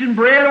fish and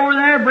bread over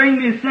there? Bring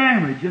me a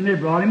sandwich. And they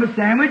brought him a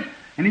sandwich,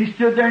 and he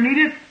stood there and ate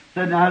it.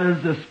 Said, now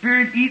does the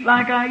Spirit eat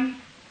like I eat?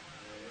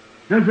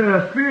 Does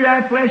the Spirit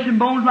have flesh and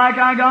bones like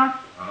I got?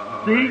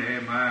 See?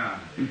 Amen.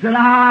 He said,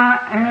 I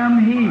am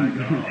He.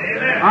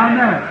 I'm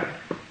that.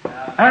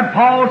 And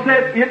Paul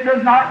said, it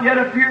does not yet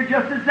appear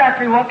just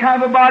exactly what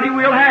kind of a body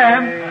we'll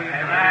have,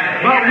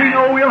 but we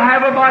know we'll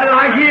have a body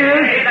like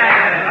His.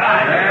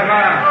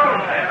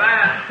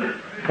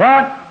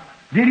 But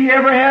did He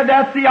ever have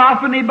that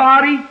theophany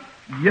body?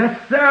 Yes,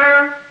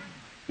 sir.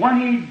 When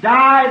He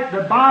died,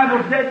 the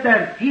Bible said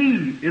that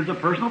He is a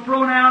personal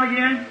pronoun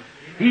again.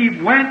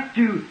 He went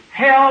to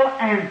hell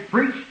and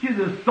preached to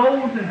the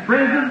souls in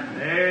prison.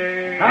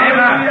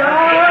 Hallelujah.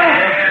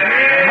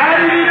 How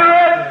did He do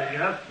it?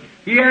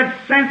 He had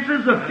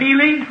senses of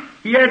feeling.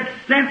 He had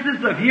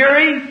senses of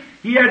hearing.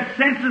 He had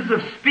senses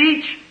of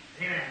speech.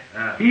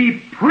 He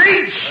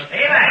preached.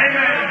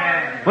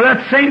 With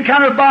that same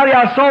kind of body,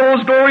 I saw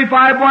those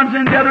glorified ones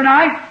in the other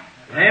night.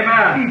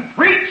 Amen. He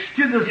preached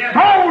to the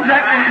souls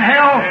that were in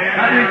hell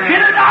and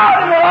repented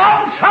out of the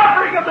long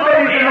suffering of the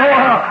days of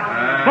Noah.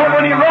 But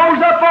when He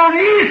rose up on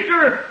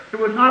Easter, it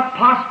was not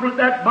possible that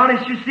that body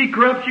should see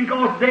corruption,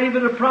 because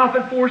David the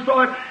prophet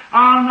foresaw it.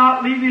 I'll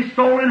not leave his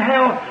soul in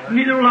hell,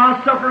 neither will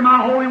I suffer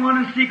my Holy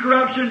One to see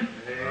corruption.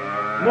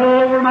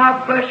 Moreover,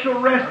 my flesh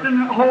shall rest in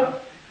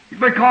hope,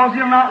 because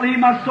He'll not leave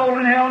my soul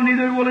in hell,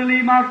 neither will He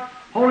leave my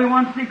Holy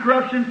One to see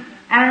corruption.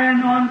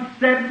 And on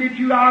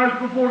 72 hours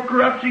before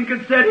corruption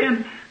could set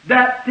in,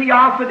 that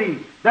theophany,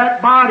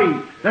 that body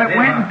that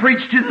went and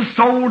preached to the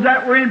souls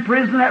that were in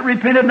prison, that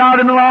repented not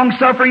in the long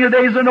suffering of the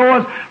days of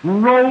Noah,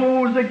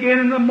 rose again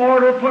in the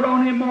mortal, put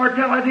on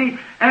immortality,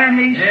 and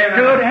He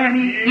stood and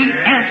He ate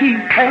and He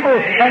came,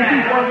 and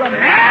He was a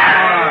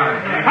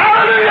man.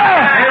 Hallelujah!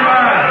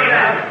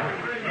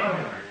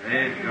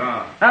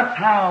 That's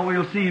how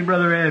we'll see Him,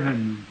 Brother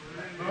Evans.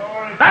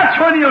 That's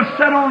when He'll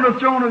sit on the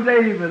throne of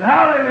David.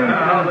 Hallelujah.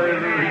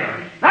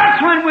 Hallelujah.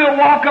 That's when we'll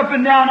walk up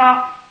and down.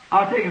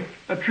 I'll take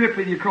a trip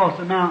with you across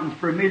the mountains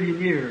for 1,000,000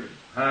 years.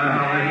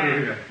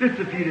 Hallelujah. Just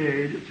a few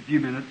days, just a few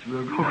minutes.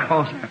 We'll go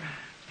across there,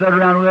 sit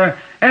around over there.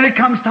 And it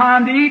comes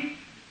time to eat.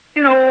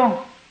 You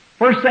know,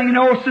 first thing you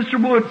know, Sister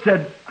Wood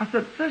said, I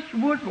said, Sister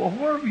Wood, well,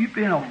 where have you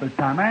been all this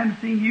time? I haven't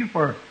seen you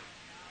for,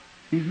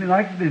 it's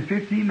been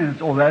 15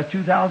 minutes. Oh, that's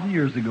 2,000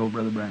 years ago,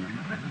 Brother Branham.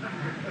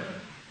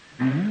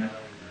 Mm-hmm.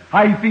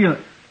 How you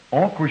feeling?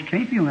 Oh, of course,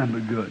 can't feel nothing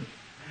but good.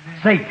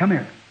 Say, come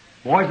here.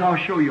 Boys, I'll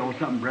show you all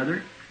something,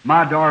 brother.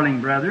 My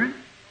darling brethren.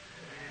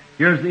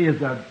 Here's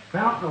a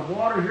fountain of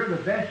water here, the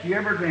best you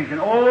ever drink. And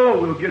oh,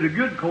 we'll get a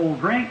good cold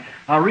drink.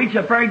 I'll reach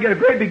up there and get a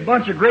great big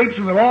bunch of grapes,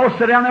 and we'll all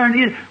sit down there and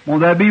eat it.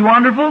 Won't that be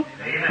wonderful?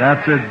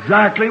 That's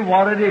exactly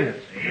what it is.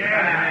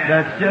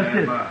 That's just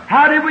it.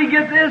 How did we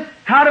get this?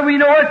 How do we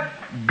know it?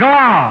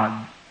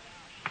 God,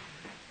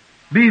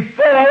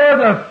 before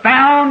the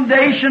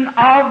foundation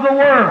of the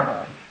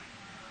world,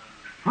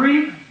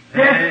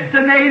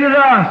 predestinated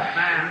us.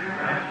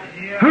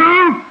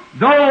 Who?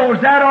 Those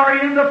that are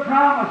in the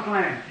promised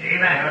land.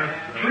 Amen.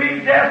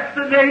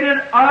 Predestinated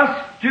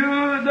us to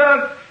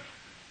the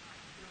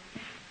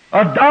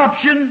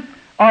adoption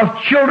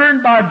of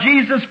children by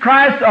Jesus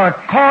Christ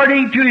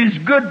according to His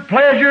good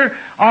pleasure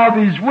of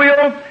His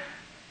will,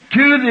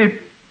 to the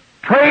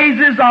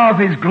praises of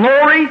His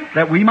glory,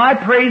 that we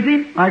might praise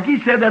Him. Like He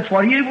said, that's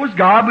what He was,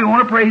 God. We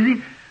want to praise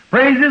Him.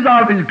 Praises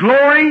of His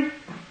glory,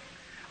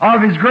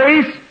 of His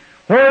grace,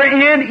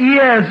 wherein He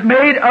has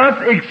made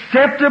us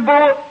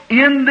acceptable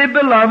in the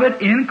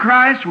Beloved, in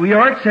Christ we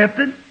are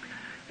accepted,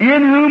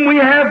 in whom we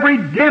have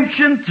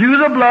redemption through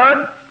the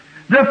blood,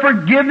 the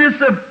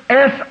forgiveness of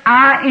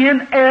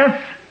sins.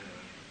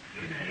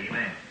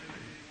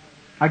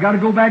 I got to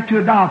go back to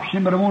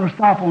adoption, but I want to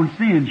stop on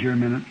sins here a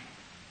minute.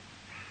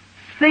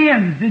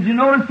 Sins, did you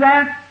notice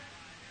that?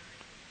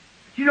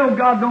 You know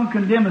God don't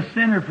condemn a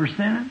sinner for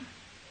sinning.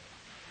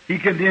 He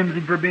condemns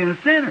him for being a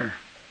sinner.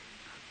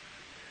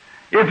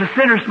 If a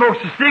sinner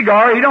smokes a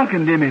cigar, He don't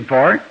condemn him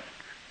for it.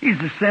 He's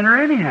a sinner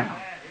anyhow.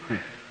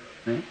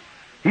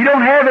 He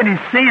don't have any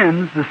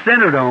sins, the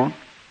sinner don't.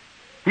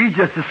 He's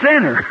just a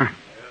sinner.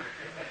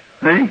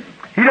 See?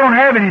 He don't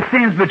have any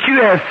sins, but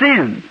you have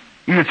sins.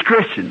 You as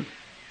Christians.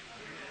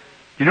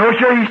 You know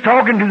what He's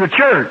talking to the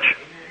church.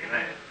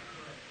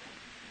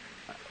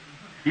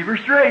 Keep her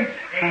straight.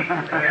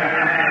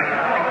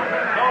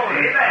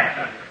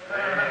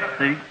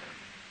 See?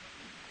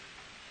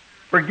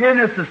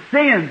 Forgiveness of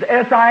sins,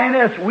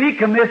 S-I-N-S, we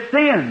commit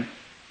sins.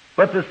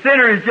 But the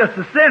sinner is just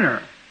a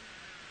sinner.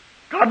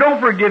 God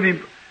don't forgive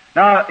him.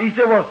 Now, he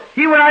said, well,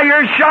 he went out here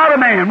and shot a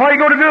man. What are you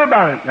going to do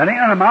about it? That ain't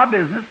none of my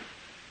business.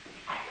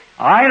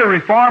 I ain't a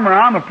reformer,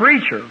 I'm a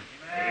preacher.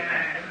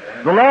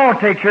 The law will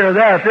take care of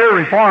that. They're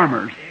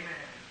reformers.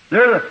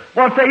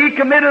 Well, say he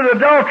committed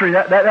adultery.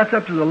 That's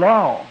up to the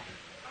law.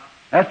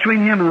 That's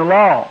between him and the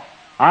law.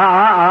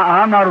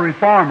 I'm not a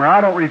reformer.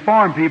 I don't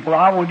reform people.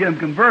 I won't get them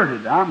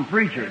converted. I'm a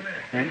preacher.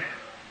 Okay?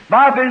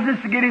 My business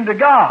is to get him to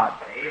God.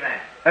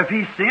 If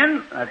he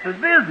sins, that's his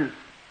business.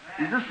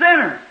 He's a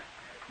sinner.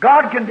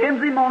 God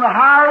condemns him on a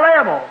higher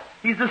level.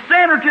 He's a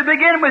sinner to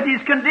begin with.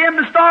 He's condemned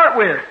to start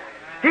with.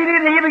 He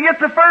didn't even get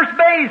to first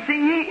base.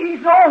 He's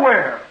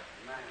nowhere.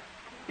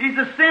 He's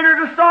a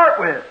sinner to start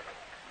with.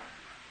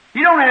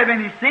 He don't have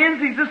any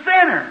sins. He's a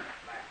sinner.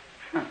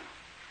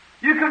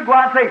 You could go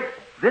out and say,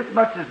 this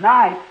much is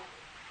nice.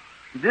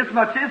 This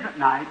much isn't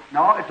night.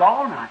 No, it's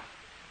all night.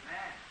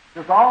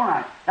 It's all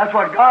night. That's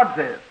what God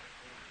says.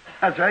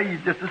 That's right.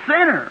 He's just a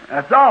sinner.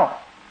 That's all.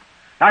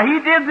 Now, He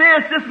did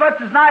this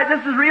much is night.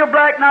 This is real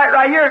black night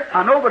right here.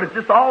 I know, but it's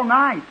just all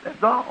night.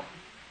 That's all.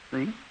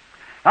 See?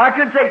 I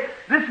could say,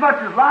 this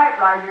much is light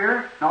right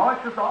here. No,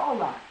 it's just all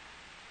light.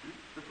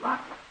 It's light.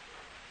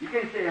 You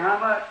can't say how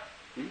much.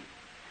 See?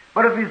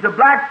 But if there's a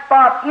black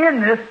spot in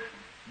this,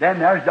 then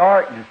there's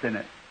darkness in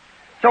it.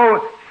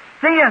 So,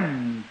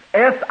 sins,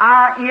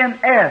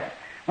 S-I-N-S.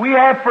 We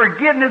have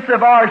forgiveness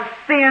of our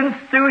sins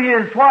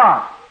through His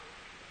what?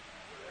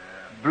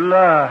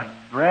 Blood.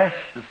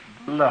 Precious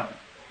blood.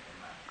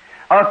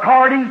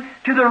 According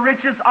to the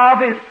riches of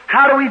His.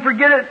 How do we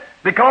forget it?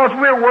 Because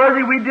we're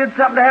worthy, we did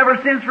something to have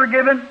our sins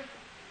forgiven.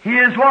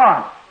 His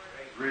what?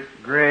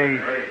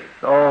 Grace.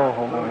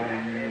 Oh,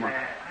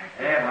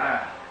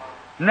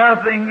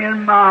 nothing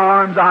in my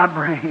arms I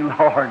bring,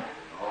 Lord.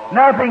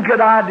 Nothing could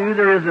I do.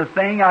 There is a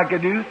thing I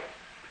could do.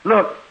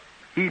 Look,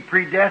 He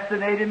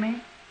predestinated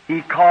me.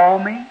 He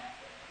called me.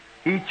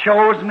 He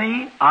chose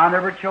me. I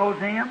never chose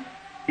Him.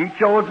 He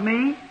chose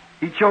me.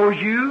 He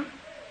chose you.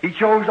 He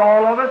chose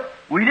all of us.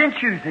 We didn't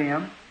choose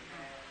Him.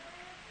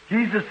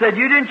 Jesus said,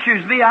 you didn't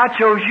choose me, I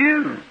chose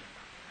you.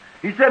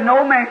 He said,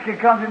 no man can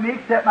come to me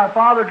except my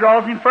Father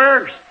draws him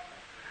first.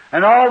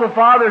 And all the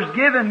Father's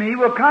given me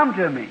will come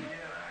to me.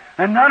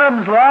 And none of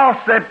them's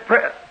lost that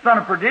son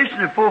of perdition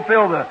to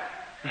fulfill the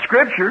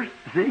Scriptures,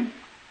 see? He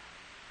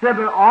said,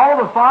 but all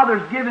the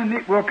Father's given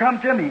me will come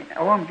to me.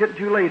 Oh, I'm getting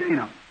too late, you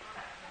know.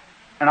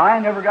 And I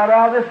ain't never got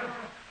out of this.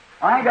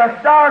 I ain't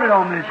got started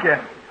on this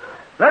yet.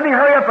 Let me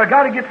hurry up. I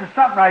got to get to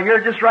something right here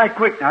just right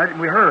quick now.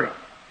 We hurry.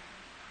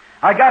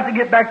 I got to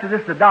get back to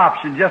this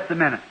adoption just a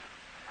minute.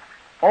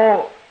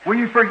 Oh, will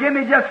you forgive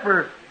me just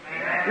for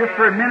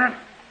a minute?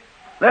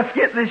 Let's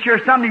get this here.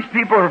 Some of these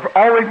people are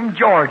all the way from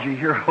Georgia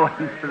here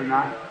waiting for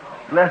tonight.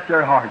 Bless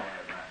their hearts.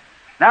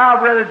 Now,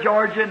 Brother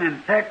Georgian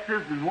and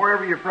Texas and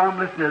wherever you're from,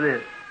 listen to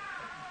this.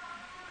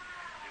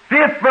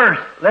 5th verse.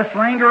 Let's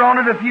linger on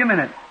it a few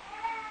minutes.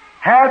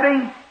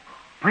 Having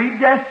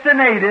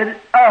predestinated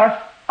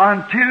us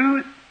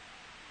unto.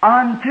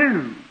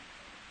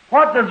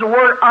 What does the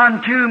word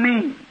unto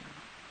mean?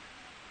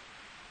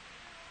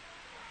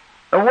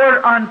 The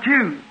word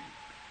unto,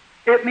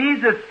 it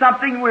means it's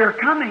something we're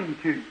coming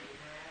to.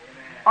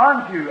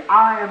 Unto,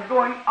 I am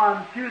going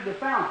unto the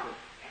fountain.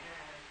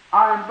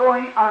 I am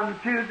going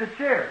unto the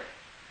chair.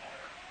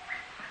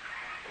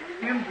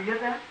 You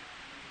get that?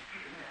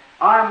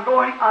 I am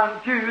going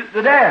unto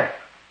the desk.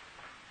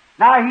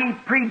 Now He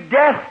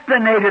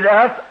predestinated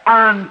us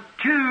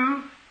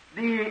unto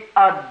the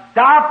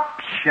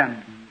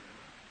adoption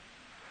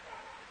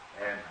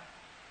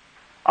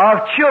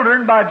of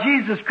children by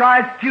Jesus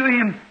Christ to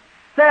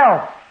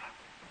Himself,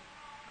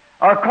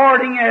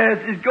 according as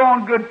His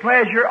own good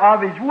pleasure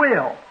of His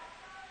will.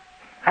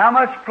 How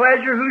much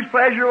pleasure? Whose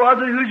pleasure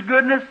was it? Whose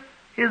goodness?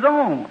 His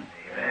own.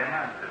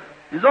 Amen.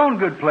 His own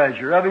good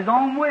pleasure of His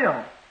own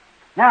will.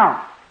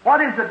 Now,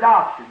 what is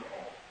adoption?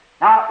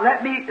 Now,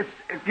 let me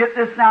get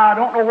this now. I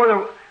don't know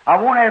whether I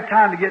won't have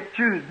time to get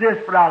through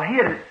this, but I'll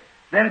hit it.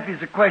 Then if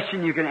it's a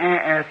question, you can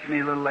ask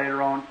me a little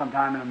later on,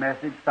 sometime in a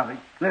message, something.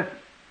 Listen.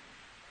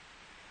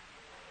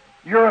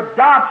 Your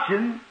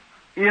adoption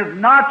is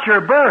not your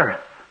birth.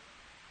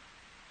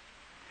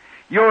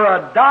 Your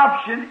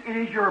adoption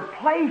is your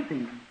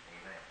placing.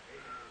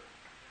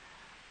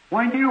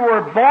 When you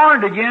were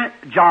born again,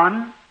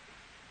 John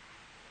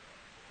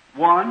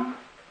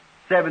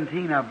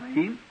 1:17, I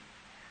believe.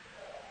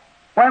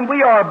 When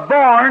we are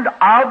born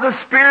of the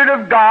Spirit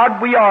of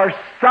God, we are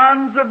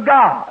sons of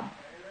God.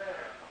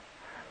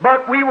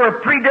 But we were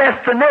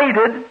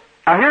predestinated.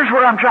 Now here's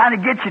what I'm trying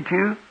to get you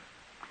to.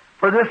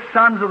 For this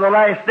sons of the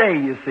last day,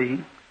 you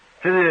see.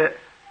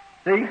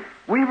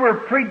 We were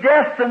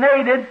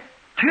predestinated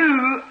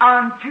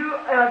unto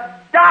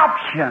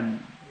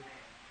adoption.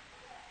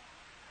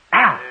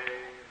 Now,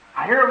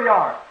 here we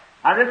are.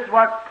 Now this is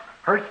what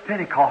hurts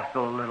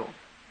Pentecostal a little.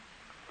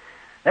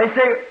 They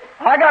say,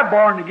 I got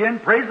born again,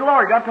 praise the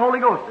Lord, got the Holy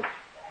Ghost. That's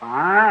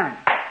fine.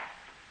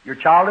 You're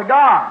a child of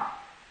God.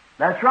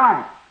 That's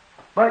right.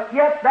 But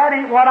yet that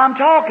ain't what I'm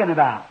talking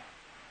about.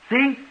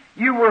 See?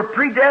 You were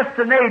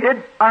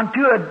predestinated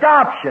unto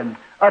adoption.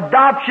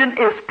 Adoption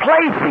is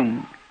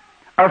placing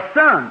a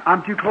son.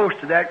 I'm too close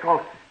to that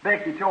because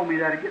Becky told me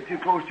that to get too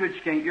close to it,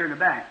 you can't hear in the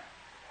back.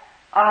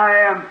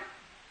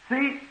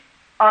 See,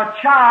 a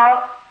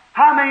child,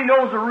 how many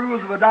knows the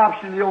rules of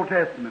adoption in the Old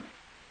Testament?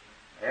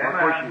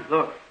 Amen.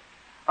 Look,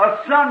 a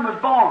son was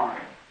born.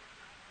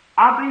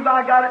 I believe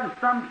I got it in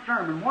some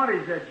sermon. What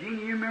is that, Gene?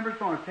 You remember?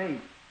 It's on a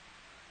tape.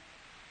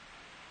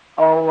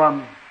 Oh,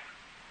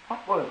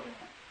 what was it?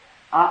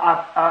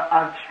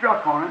 I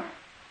struck on it.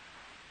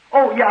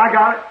 Oh, yeah, I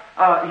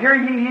got it. Hear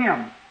ye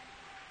him.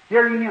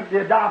 Hear ye him, the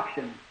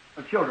adoption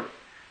of children.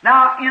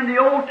 Now, in the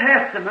Old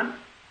Testament,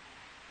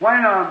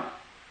 when a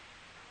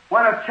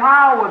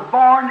child was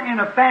born in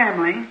a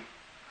family,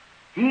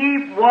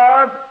 he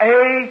was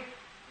a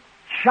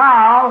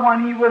child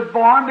when he was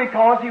born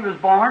because he was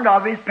born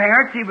of his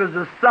parents. He was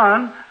a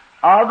son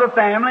of the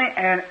family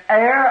and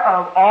heir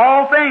of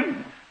all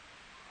things.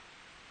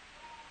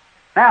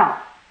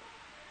 Now,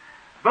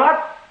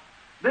 but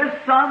this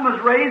son was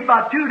raised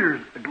by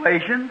tutors.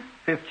 Galatians,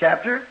 5th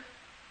chapter,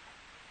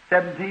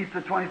 17th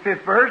to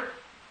 25th verse.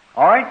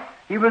 All right?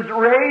 He was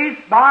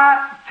raised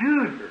by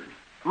tutors,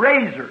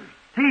 raisers,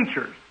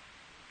 teachers.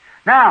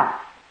 Now,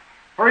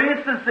 for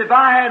instance, if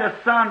I had a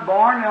son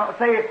born,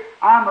 say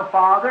I'm a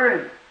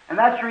father, and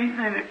that's the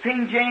reason in the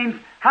King James,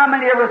 how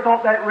many ever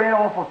thought that read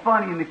awful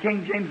funny in the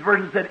King James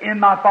Version said, in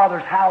my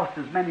Father's house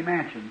is many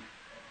mansions.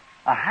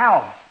 A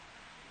house,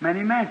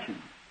 many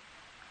mansions.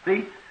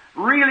 See,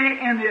 really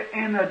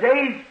in the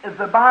days as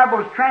the Bible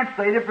was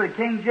translated for the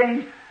King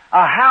James,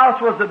 a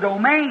house was a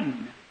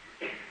domain.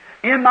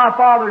 In my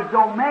Father's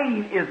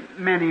domain is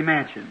many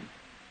mansions.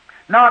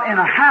 Not in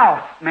a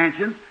house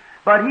mansions,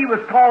 but he was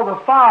called the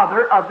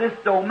father of this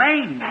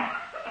domain.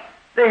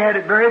 They had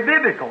it very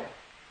biblical.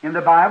 In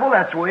the Bible,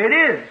 that's the way it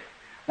is.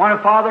 When a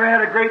father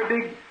had a great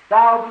big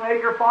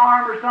 1,000-acre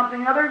farm or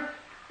something other,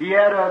 he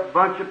had a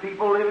bunch of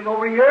people living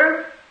over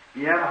here.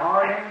 He had a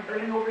hard hand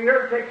living over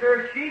here to take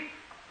care of sheep.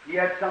 He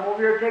had some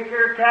over here to take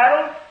care of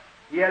cattle.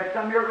 He had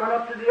some here run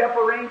up to the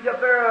upper range up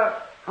there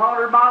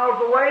 100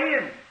 miles away,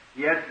 and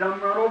he had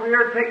some run over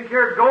here taking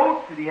care of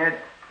goats, and he had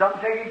some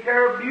taking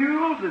care of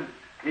mules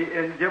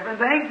and different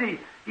things.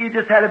 He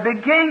just had a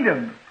big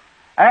kingdom.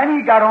 And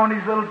he got on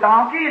his little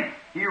donkey, and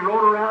he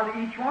rode around to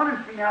each one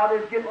and seen how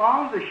they'd get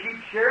along, the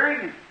sheep shearing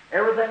and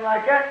everything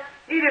like that.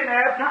 He didn't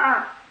have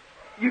time.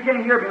 You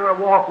can't hear me when I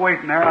walk away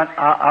from there.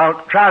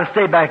 I'll try to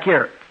stay back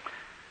here.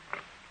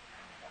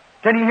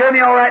 Can you hear me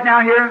all right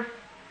now here?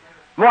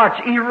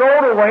 Watch. He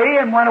rode away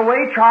and went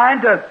away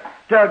trying to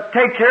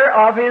take care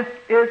of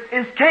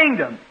his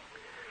kingdom.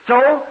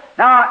 So,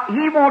 now,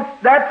 he wants,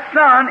 that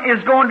son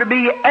is going to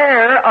be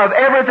heir of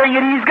everything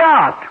that he's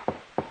got.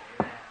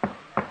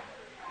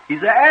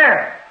 He's an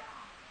heir.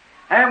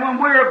 And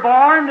when we're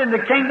born in the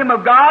kingdom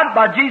of God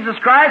by Jesus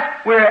Christ,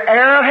 we're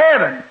heir of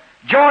heaven.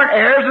 Joint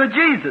heirs with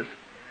Jesus.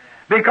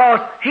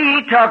 Because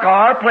He took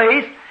our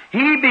place.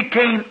 He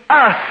became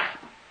us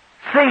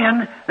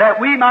sin that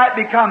we might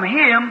become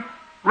Him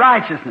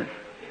righteousness.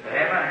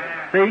 Amen.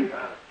 See?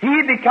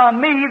 He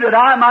become me that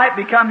I might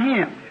become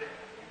Him.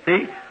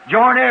 See?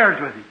 Joint heirs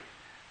with Him.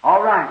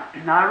 All right.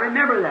 Now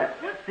remember that.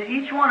 See,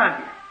 each one of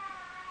you.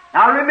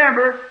 Now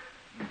remember,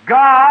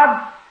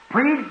 God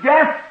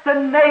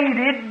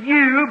predestinated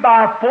you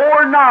by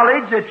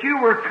foreknowledge that you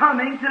were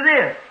coming to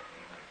this.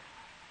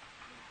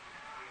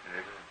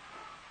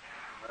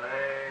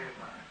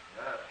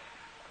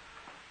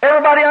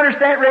 Everybody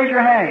understand? Raise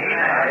your hand.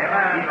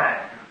 Amen.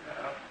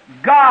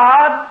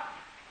 God,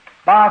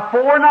 by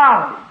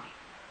foreknowledge,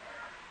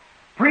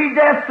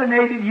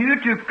 predestinated you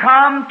to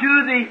come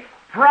to the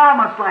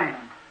promised land.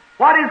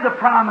 What is the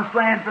promised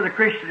land for the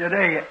Christian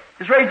today?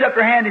 Just raise up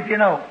your hand if you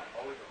know.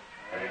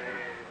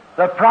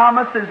 The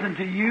promise is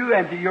unto you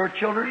and to your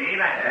children,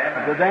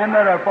 to them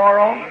that are far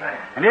off.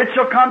 And it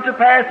shall come to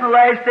pass in the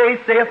last days,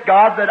 saith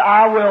God, that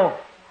I will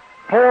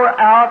pour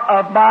out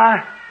of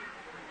my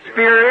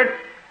Spirit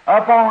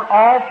upon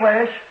all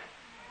flesh,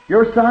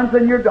 your sons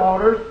and your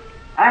daughters.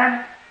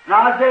 And in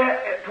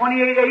Isaiah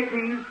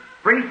 28:18,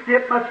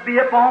 precept must be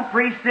upon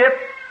precept,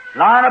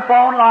 line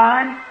upon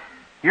line,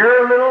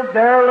 here a little,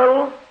 there a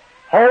little.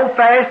 Hold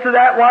fast to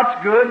that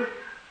what's good.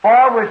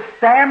 For with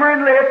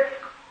stammering lips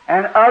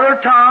and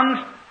other tongues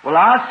will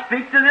I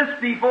speak to this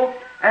people,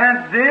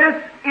 and this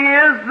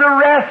is the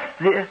rest.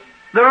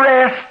 The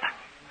rest.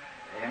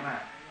 Amen.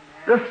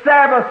 The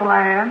Sabbath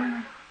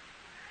land.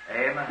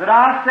 Amen. That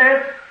I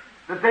said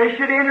that they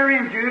should enter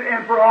into,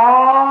 and for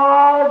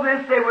all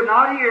this they would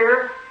not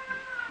hear,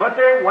 but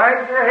they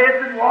wagged their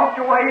heads and walked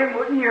away and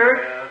wouldn't hear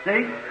it.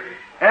 See?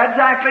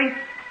 Exactly.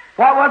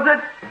 What was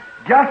it?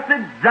 Just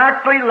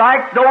exactly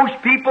like those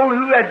people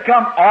who had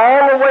come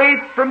all the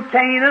way from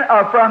Canaan,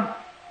 from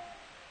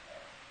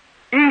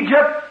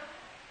Egypt,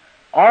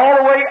 all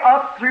the way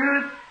up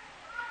through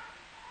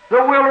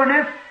the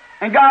wilderness,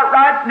 and got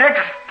right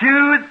next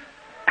to,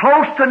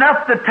 close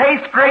enough to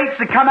taste grapes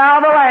to come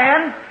out of the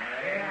land.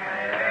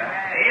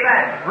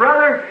 Amen.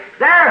 Brother,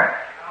 there.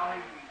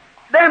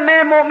 Them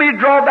men want me to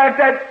draw back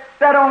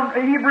that on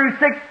Hebrews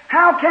 6.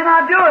 How can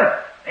I do it?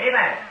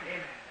 Amen.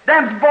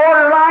 Them's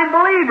borderline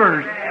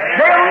believers.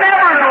 They'll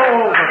never go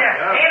over.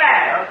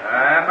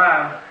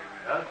 Amen.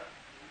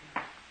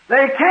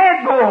 They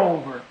can't go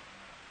over.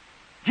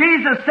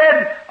 Jesus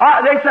said,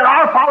 they said,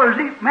 our fathers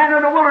eat manna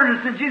in the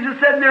wilderness, and Jesus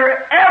said,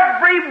 they're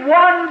every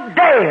one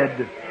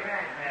dead.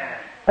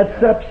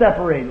 That's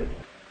separated.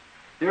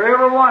 They're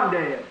every one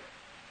dead.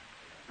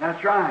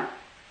 That's right.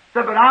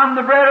 So, but I'm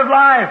the bread of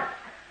life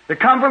that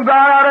come from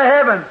God out of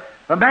heaven.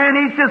 If a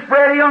man eats this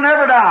bread, he'll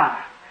never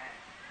die.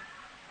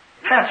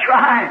 That's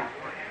right.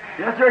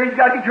 Yes, sir, he's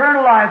got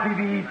eternal life if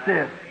he eats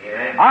this.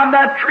 I'm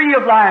that tree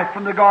of life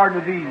from the Garden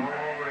of Eden.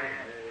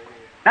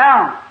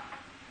 Now,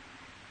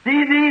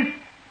 see, these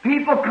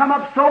people come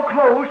up so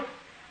close.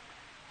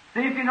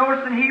 See, if you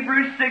notice in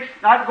Hebrews 6,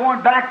 not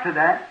going back to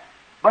that,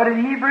 but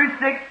in Hebrews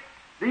 6,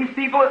 these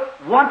people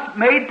once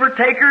made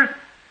partakers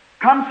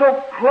come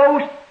so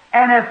close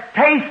and have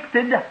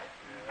tasted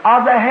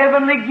of the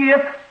heavenly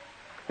gift.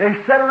 They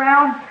sit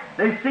around,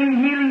 they've seen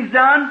healings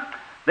done,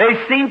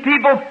 they've seen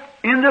people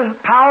in the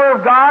power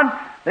of God,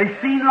 they've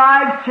seen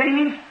lives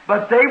changed,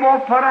 but they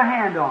won't put a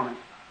hand on it.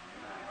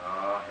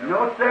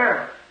 No,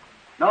 sir.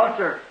 No,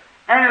 sir.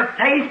 And have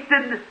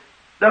tasted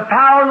the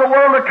power of the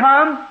world to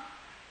come,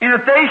 and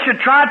if they should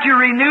try to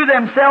renew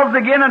themselves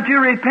again unto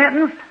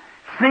repentance,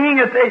 seeing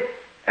if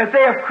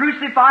they have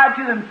crucified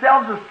to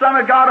themselves the Son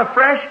of God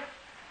afresh,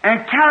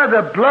 and counted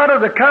the blood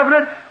of the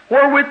covenant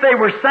wherewith they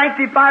were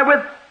sanctified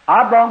with.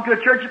 I belong to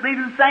a church that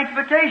believes in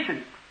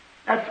sanctification.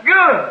 That's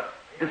good,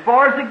 as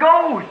far as it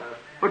goes.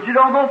 But you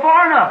don't go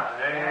far enough.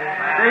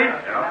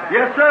 See?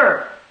 Yes,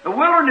 sir. The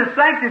wilderness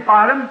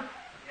sanctified them.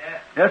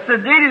 Yes,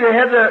 indeed. They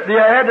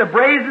had the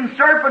brazen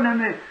serpent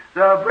and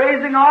the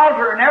brazen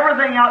altar and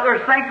everything out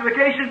there,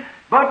 sanctification.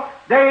 But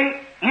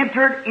they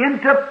entered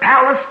into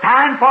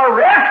Palestine for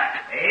rest.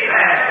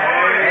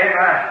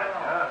 Amen.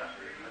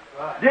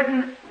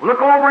 Didn't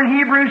look over in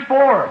Hebrews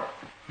 4.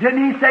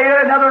 Didn't he say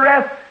another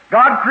rest?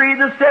 God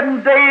created the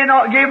seventh day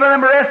and gave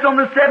them rest on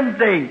the seventh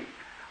day.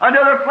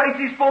 Another place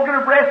He's spoken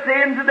of rest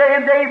then today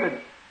in David.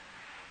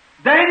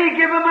 Then He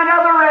gave them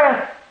another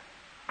rest.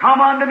 Come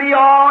unto me,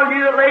 all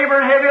you that labor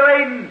and heavy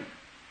laden.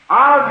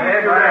 I'll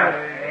give you rest.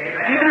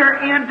 Enter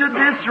into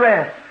this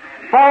rest.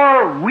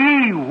 For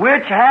we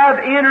which have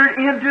entered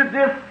into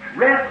this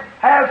rest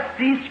have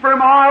ceased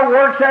from our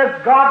works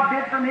as God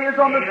did from His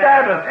on the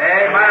Sabbath.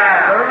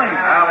 Amen.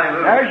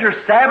 Hallelujah. There's your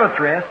Sabbath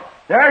rest.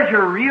 There's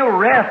your real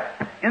rest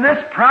in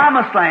this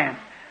promised land.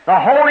 The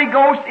Holy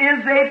Ghost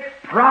is a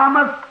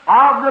promise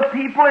of the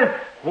people.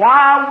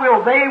 Why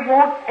will they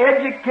want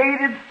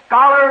educated,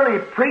 scholarly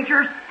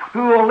preachers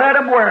who will let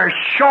them wear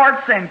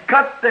shorts and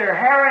cut their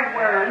hair and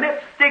wear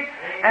lipstick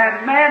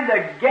and man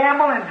to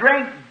gamble and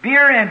drink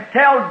beer and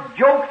tell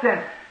jokes and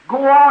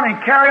go on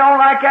and carry on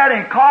like that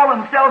and call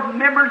themselves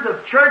members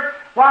of church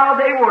while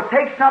they will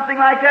take something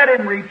like that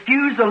and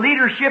refuse the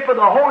leadership of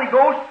the Holy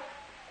Ghost?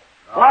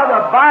 While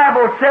the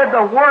Bible said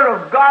the Word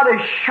of God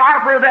is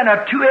sharper than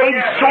a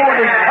two-edged sword,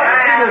 it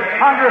cuts to the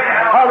sunder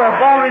of the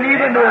bone and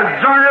even the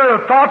discerner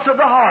of the thoughts of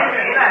the heart.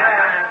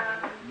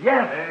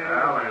 Yes,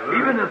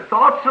 even the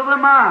thoughts of the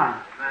mind.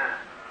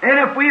 And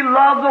if we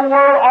love the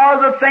world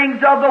or the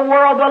things of the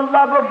world, the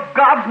love of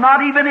God's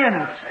not even in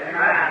us.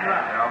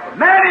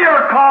 Many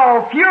are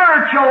called, few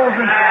are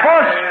chosen, for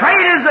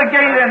straight is the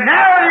gate, and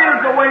narrow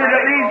is the way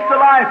that leads to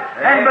life,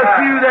 and but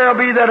few there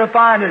will be that will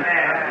find it.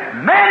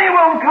 Many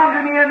will come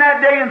to me in that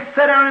day and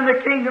sit down in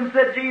the kingdom,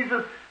 said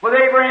Jesus, with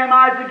Abraham,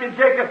 Isaac, and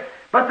Jacob.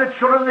 But the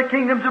children of the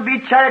kingdoms will be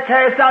cast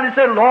out and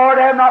say, Lord,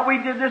 have not we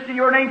did this in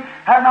your name?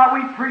 Have not we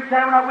preached?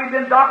 Have not we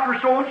been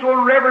Dr. So-and-so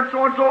and Reverend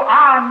so-and-so?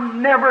 I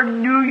never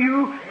knew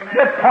you.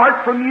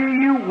 Depart from you,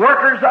 you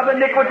workers of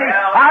iniquity.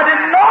 I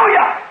didn't know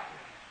you.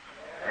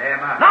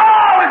 Amen. No,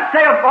 it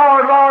saith,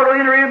 Lord, Lord, will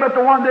enter in, but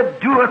the one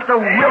that doeth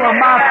the will of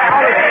my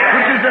Father,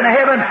 which is in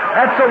heaven,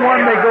 that's the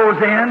one that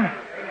goes in.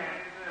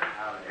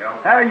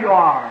 There you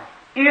are.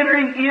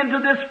 Entering into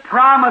this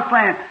promised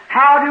land.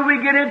 How do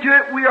we get into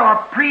it? We are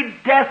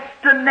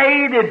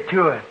predestinated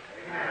to it.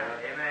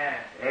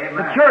 Amen.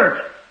 The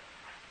church,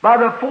 by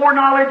the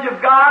foreknowledge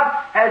of God,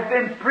 has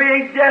been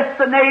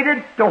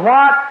predestinated to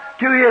what?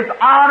 To His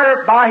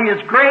honor, by His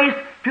grace,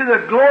 to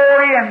the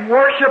glory and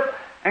worship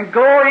and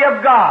glory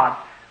of God.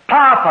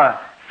 Papa,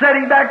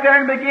 sitting back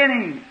there in the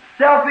beginning,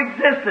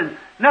 self-existent,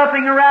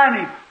 nothing around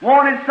Him,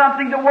 wanted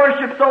something to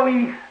worship, so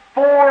He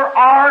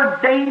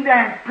foreordained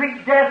and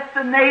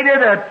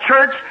predestinated a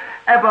church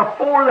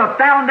before the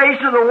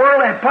foundation of the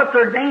world and put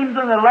their names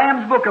in the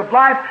Lamb's Book of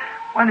Life.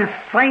 When it's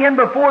saying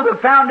before the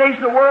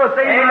foundation of the world,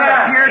 they will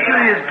appear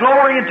to His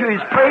glory and to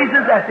His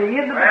praises at the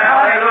end of the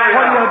time,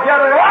 when He'll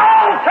gather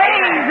all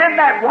things in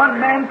that one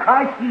man,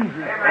 Christ Jesus.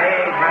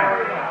 Amen.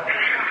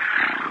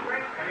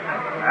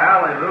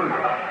 Hallelujah.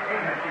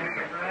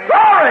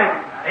 Glory!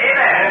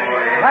 Amen.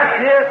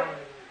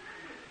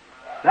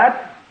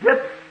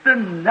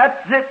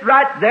 That's it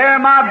right there,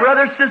 my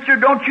brother, sister.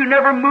 Don't you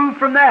never move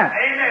from that.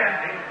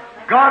 Amen.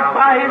 God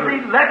by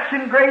His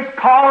election grace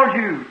called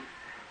you.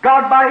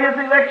 God by His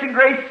election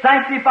grace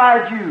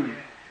sanctified you.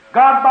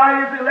 God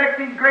by His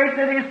electing grace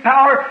and His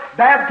power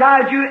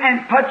baptized you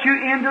and put you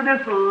into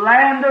this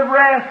land of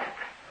rest.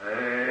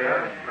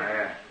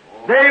 Amen.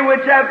 They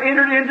which have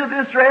entered into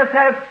this rest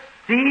have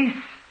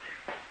ceased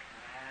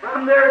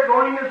from their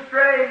going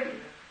astray.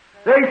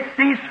 They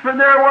cease from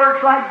their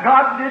works like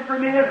God did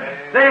from His.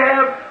 They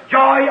have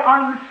joy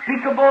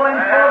unspeakable and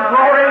full of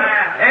glory.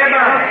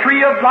 The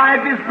tree of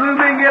life is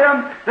blooming in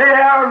them. They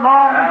are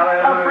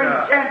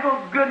long-suffering, gentle,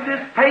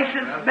 goodness,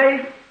 patience,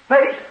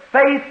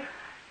 faith,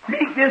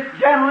 meekness,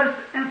 gentleness,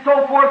 and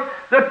so forth.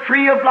 The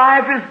tree of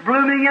life is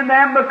blooming in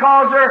them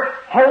because their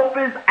hope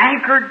is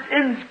anchored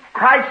in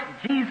Christ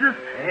Jesus.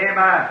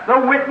 Amen. The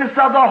witness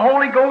of the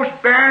Holy Ghost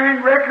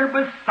bearing record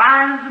with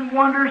signs and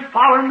wonders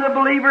following the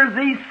believers.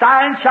 These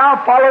signs shall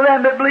follow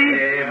them that believe.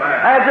 Amen.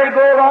 As they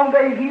go along,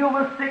 they heal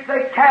the sick,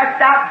 they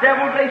cast out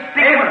devils, they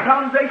speak with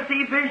tongues, they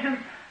see visions.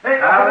 They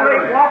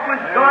walk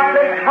with God.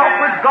 They talk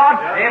with God.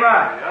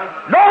 Amen.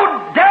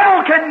 No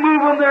devil can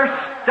move them. They're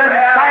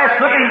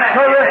steadfast looking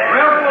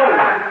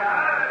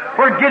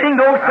forgetting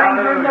those things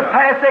that are in the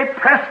past. They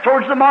press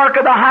towards the mark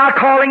of the high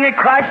calling in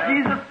Christ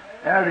Jesus.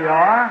 There they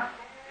are.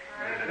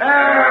 There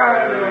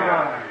they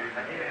are.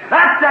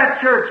 That's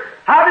that church.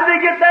 How did they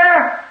get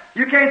there?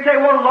 You can't say,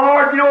 well,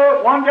 Lord, you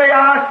know, one day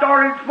I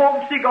started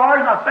smoking cigars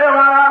and I fell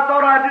out. I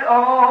thought I did.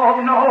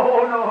 Oh,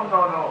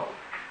 no.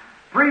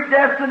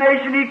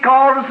 Predestination, He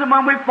called us, and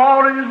when we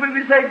fall in His way,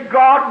 we say,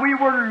 God, we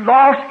were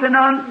lost and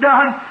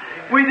undone.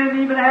 We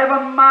didn't even have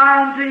a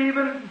mind to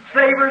even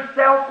save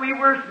ourselves. We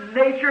were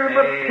nature of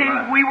a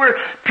pig. We were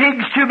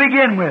pigs to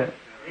begin with.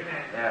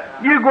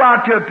 You go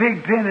out to a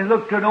pig pen and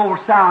look to an old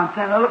sow and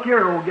say, now look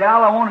here, old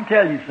gal, I want to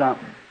tell you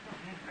something.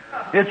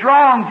 It's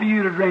wrong for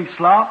you to drink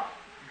slop.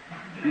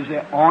 You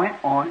say, oink,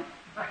 oink.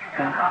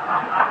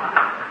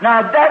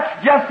 Now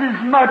that's just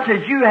as much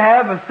as you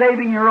have of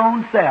saving your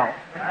own self.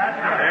 That's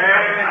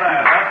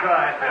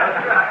right.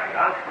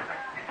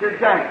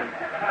 Exactly.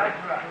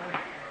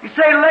 You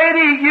say,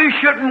 lady, you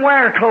shouldn't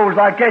wear clothes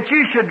like that.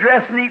 You should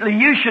dress neatly.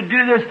 You should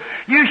do this.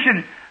 You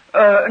should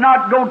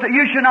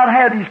you should not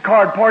have these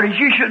card parties.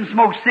 You shouldn't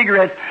smoke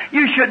cigarettes.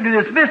 You shouldn't do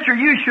this. Mister,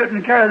 you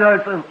shouldn't carry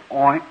those.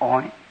 Oink,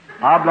 oink.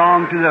 I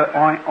belong to the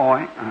oink,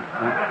 oink,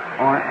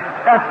 oink.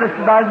 That's just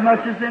about as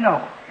much as they know.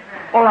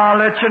 Well, I'll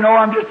let you know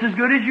I'm just as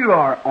good as you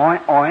are.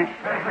 Oink, oink.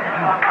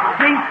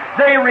 See,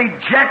 they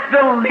reject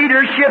the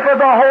leadership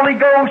of the Holy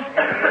Ghost.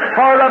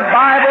 For the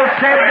Bible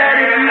said that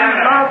if you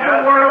love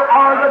the world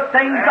or the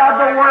things of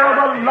the world,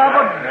 the love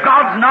of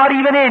God's not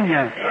even in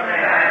you.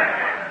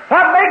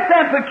 What makes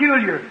them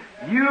peculiar?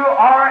 You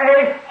are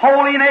a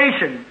holy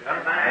nation.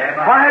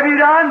 What have you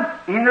done?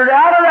 Entered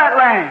out of that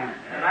land.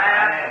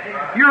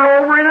 You're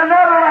over in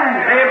another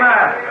land.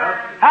 Amen.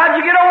 How'd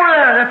you get over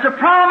there? That's a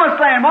promised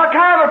land. What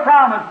kind of a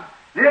promise?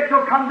 It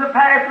shall come to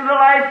pass in the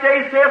last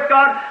days, saith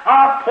God,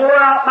 I'll pour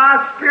out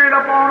my Spirit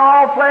upon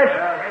all flesh.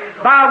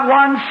 By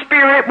one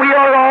Spirit we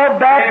are all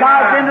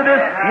baptized into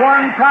this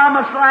one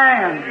promised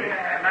land.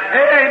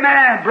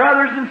 Amen.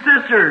 Brothers and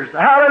sisters,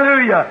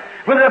 hallelujah.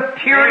 With a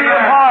purity of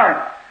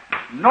heart,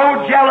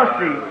 no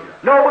jealousy,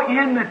 no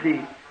enmity,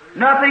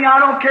 nothing. I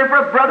don't care if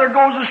a brother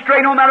goes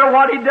astray, no matter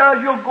what he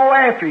does, you'll go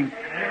after him.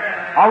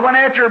 I went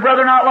after a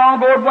brother not long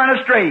ago and went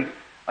astray.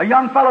 A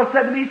young fellow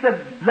said to me, he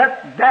said,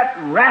 let that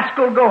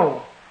rascal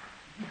go.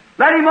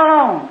 Let him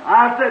alone.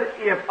 I said,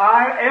 if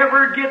I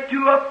ever get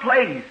to a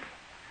place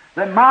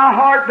that my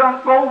heart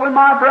don't go with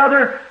my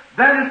brother,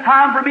 then it's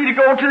time for me to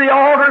go to the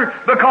altar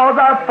because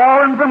I've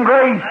fallen from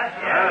grace.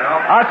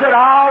 I said,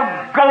 I'll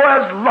go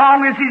as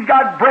long as he's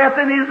got breath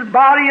in his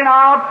body and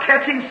I'll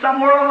catch him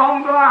somewhere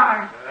along the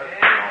line.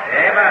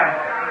 Amen.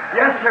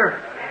 Yes, sir.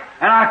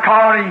 And I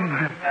caught him.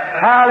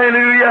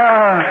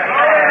 Hallelujah.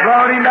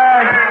 Brought him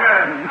back.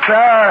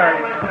 Sir,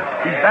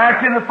 he's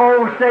back in the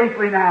fold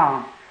safely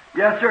now.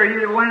 Yes, sir.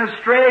 He went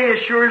astray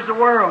as sure as the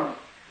world.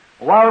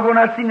 A while ago, when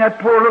I seen that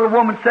poor little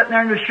woman sitting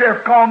there, and the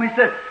sheriff called me and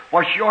said,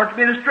 well, she ought to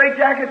be in a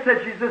straitjacket.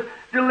 Said she's just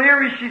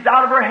delirious. She's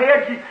out of her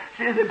head.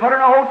 They put her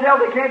in a hotel.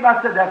 They came.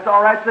 I said, that's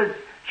all right. Said,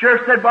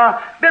 sheriff said, well,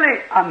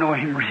 Billy, I know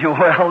him real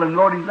well and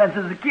known him since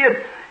as a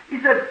kid.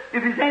 He said,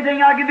 if there's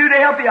anything I can do to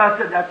help you, I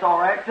said, that's all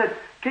right. He said,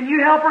 can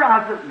you help her?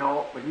 I said,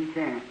 no, but he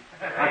can.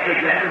 I said,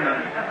 just a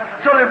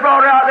minute. So they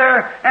brought her out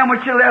there, and when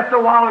she left a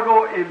while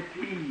ago, in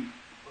peace.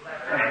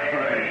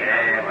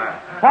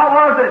 What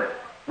was it?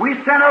 We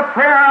sent a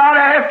prayer out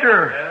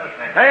after her.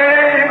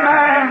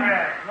 Amen.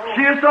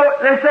 She was so,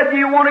 they said, do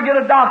you want to get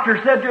a doctor?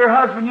 Said to her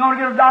husband, you want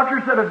to get a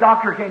doctor? Said, a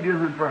doctor can't do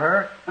nothing for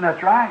her. And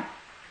that's right.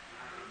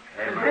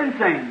 It's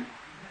insane.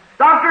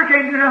 Doctor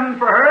can't do nothing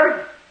for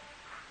her.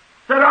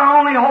 Said, our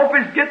only hope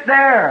is get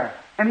there.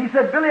 And he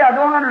said, Billy, I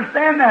don't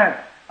understand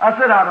that. I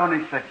said, I don't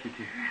expect you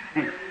to.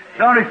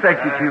 Don't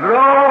expect you to. But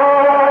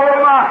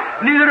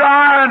oh, neither do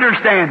I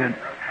understand it.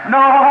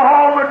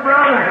 No, but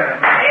brother.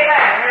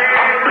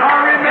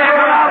 I remember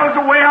when I was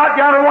away out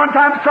yonder one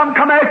time, some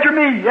come after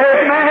me.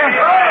 Amen.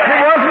 It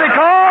wasn't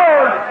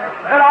because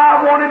that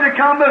I wanted to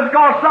come, but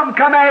because something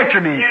come after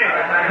me.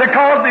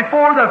 Because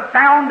before the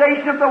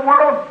foundation of the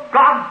world,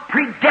 God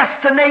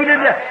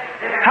predestinated,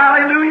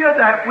 hallelujah,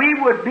 that we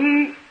would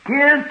be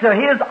His to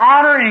His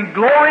honor and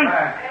glory.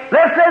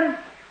 Listen,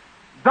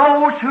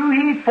 those who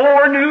He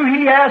foreknew,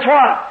 He has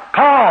what?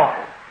 Called.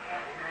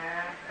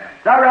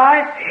 Is that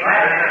right?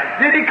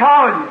 Did He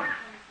call you?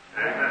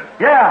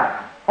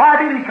 Yeah. Why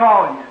did He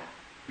call you?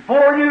 He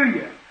foreknew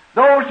you.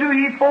 Those who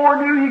He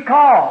foreknew, He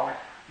called.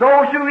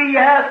 Those who He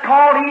has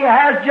called, He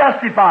has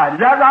justified. Is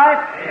that right?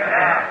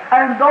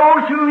 And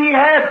those who He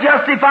has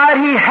justified,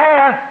 He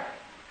hath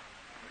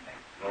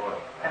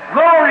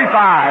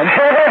glorified.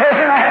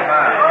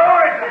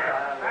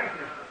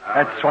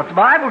 That's what the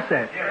Bible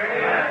says.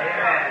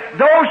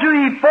 Those who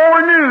He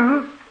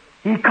foreknew,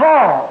 He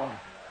called.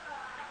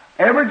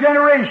 Every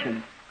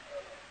generation.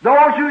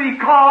 Those who He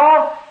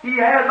called, He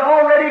has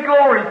already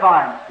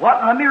glorified.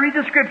 What? Let me read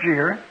the scripture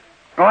here.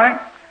 All right?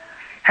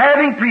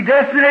 Having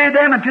predestinated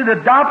them unto the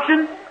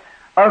adoption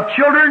of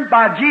children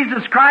by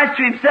Jesus Christ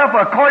to Himself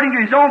according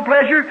to His own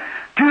pleasure,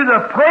 to the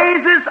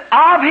praises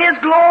of His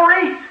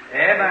glory.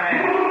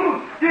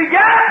 Amen. Do you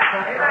get it?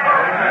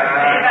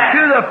 Amen.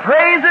 To the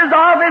praises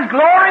of His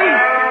glory,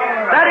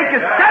 that He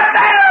could sit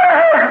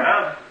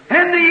there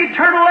in the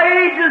eternal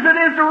ages and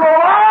is to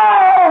roll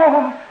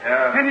on.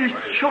 And His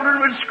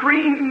children would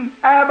scream,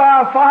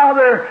 Abba,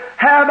 Father,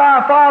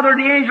 Abba, Father. And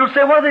the angels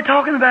say, what are they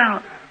talking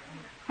about?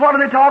 What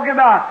are they talking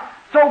about?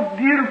 So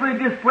beautifully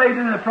displayed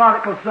in the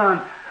prodigal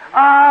son.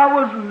 I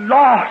was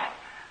lost.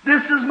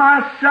 This is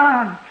my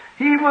son.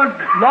 He was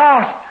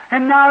lost,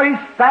 and now he's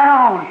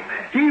found.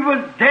 He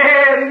was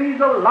dead, and he's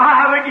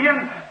alive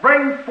again.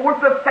 Bring forth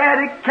the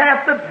fatted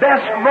calf, the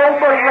best robe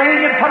of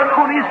rain, and put it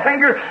on his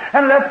finger,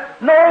 and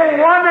left. No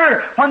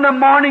wonder when the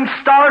morning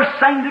stars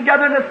sang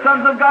together, and the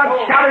sons of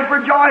God shouted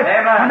for joy,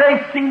 and they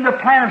seen the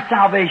plan of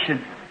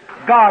salvation.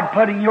 God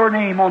putting your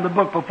name on the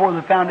book before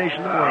the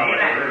foundation of the world.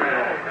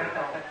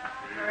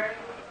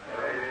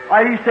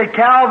 I used to say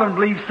Calvin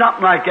believed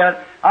something like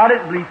that. I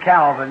didn't believe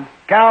Calvin.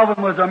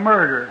 Calvin was a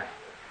murderer.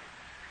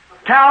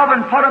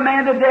 Calvin put a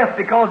man to death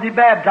because he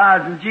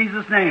baptized in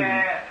Jesus' name.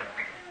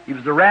 He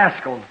was a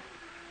rascal.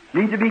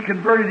 Need to be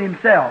converted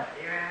himself.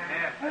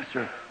 Yes,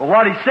 sir. Well,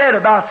 what he said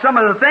about some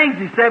of the things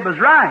he said was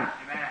right.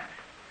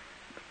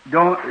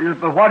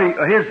 But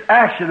his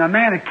action, a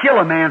man to kill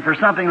a man for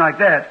something like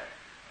that,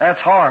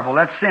 that's horrible.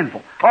 That's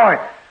sinful. All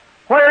right.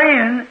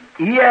 Wherein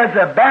He has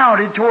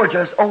abounded towards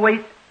us. Oh,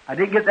 wait. I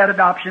didn't get that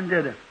adoption,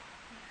 did I?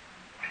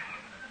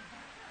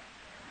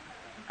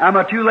 Am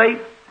I too late?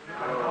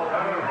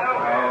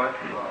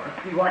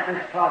 Let's see what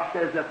this clock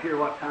says up here,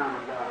 what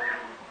time we got.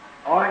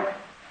 All right.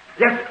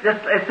 Just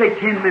let's say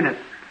 10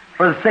 minutes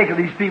for the sake of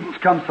these people's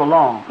come so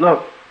long.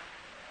 Look.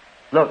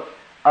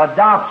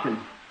 Adoption.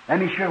 Let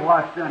me show you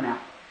what it's done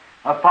now.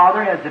 A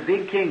father has a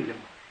big kingdom.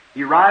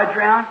 He rides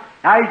around.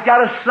 Now he's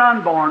got a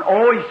son born.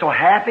 Oh, he's so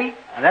happy.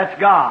 Now, that's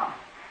God.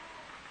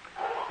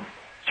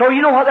 So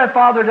you know what that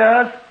father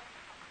does?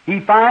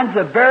 He finds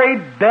the very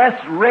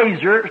best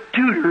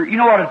tutor. You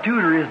know what a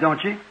tutor is,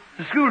 don't you?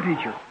 It's a school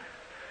teacher.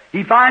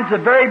 He finds the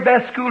very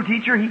best school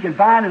teacher he can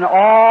find in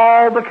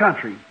all the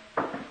country.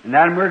 And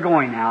that's where we're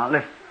going now.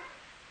 Listen.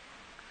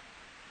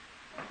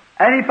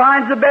 And he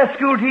finds the best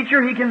school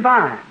teacher he can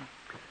find.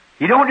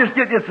 He don't just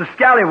get this a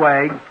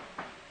scallywag.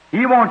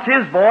 He wants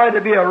his boy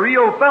to be a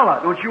real fella.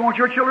 Don't you want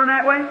your children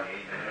that way?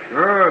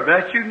 Sure,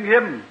 best you can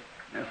give them.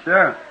 Yes,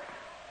 sir.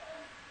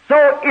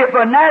 So if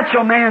a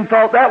natural man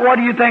thought that, what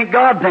do you think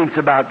God thinks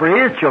about for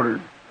his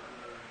children?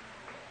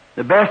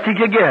 The best he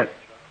could get.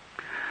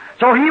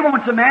 So he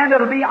wants a man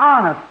that'll be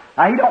honest.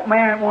 Now he don't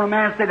want a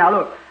man to say, now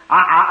look,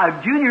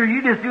 Junior,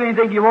 you just do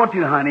anything you want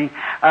to, honey.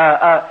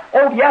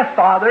 Oh yes,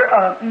 Father.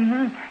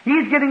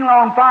 He's getting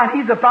along fine.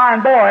 He's a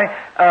fine boy.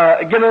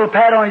 Get a little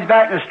pat on his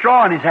back and a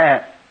straw in his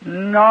hat.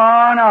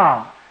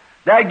 No.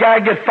 That guy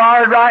gets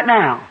fired right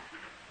now.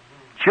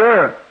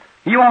 Sure.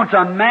 He wants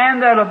a man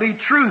that'll be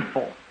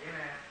truthful.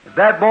 If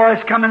that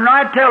boy's coming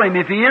right, tell him.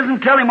 If he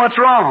isn't, tell him what's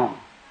wrong.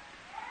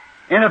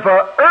 And if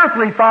an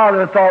earthly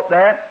father thought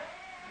that,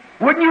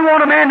 wouldn't you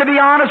want a man to be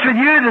honest with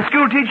you, the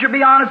school teacher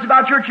be honest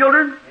about your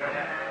children?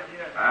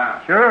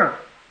 Sure.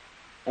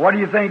 What do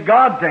you think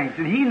God thinks?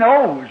 And He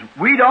knows.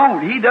 We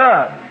don't. He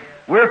does.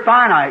 We're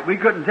finite. We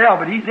couldn't tell,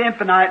 but He's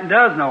infinite and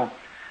does know.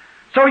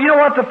 So you know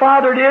what the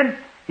father did?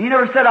 He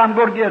never said, I'm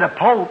going to get a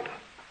pope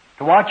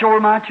to watch over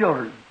my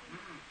children.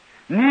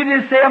 Neither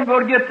did he say, I'm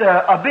going to get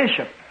a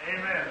bishop.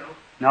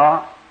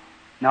 No.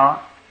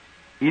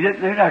 He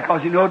didn't do that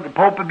because, the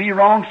Pope would be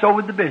wrong, so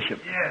would the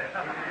bishop.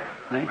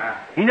 See?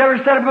 He never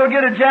said, I'm going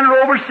to get a general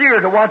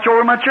overseer to watch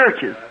over my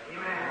churches.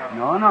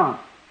 No.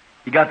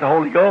 He got the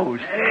Holy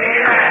Ghost.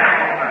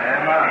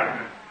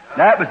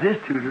 That was his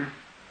tutor.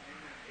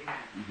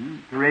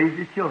 To raise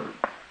his children.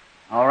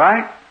 All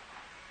right?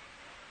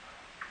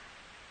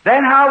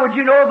 Then how would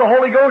you know the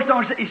Holy Ghost?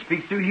 He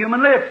speaks through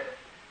human lips.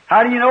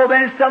 How do you know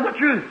then it's telling the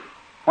truth?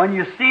 When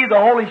you see the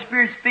Holy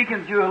Spirit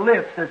speaking through a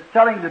lips that's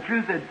telling the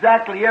truth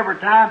exactly every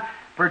time,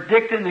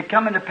 predicting it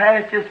coming to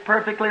pass just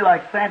perfectly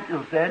like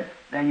Samuel said,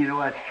 then you know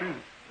that's true.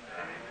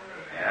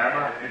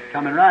 It's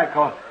coming right,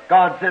 because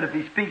God said if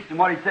He speaks and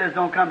what He says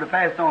don't come to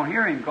pass, don't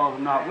hear Him because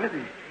I'm not with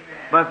Him.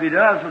 But if He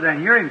does, well then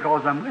hear Him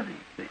because I'm with Him.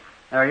 See?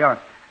 There you are.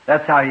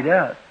 That's how He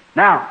does.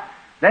 Now,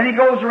 then He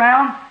goes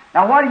around.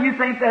 Now what do you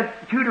think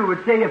that tutor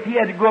would say if he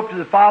had to go up to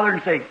the father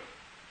and say,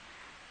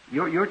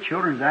 your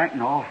children's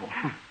acting awful.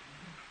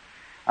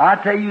 I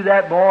tell you,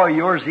 that boy of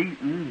yours,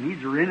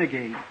 he's a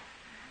renegade.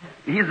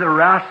 He's a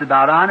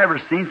roustabout. I never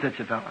seen such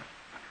a fellow.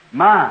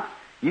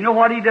 You know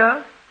what he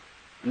does?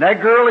 And that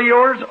girl of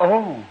yours,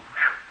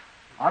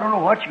 I don't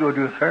know what you're going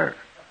to do with her.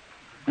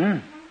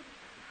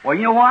 Well,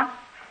 you know what?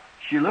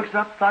 She looks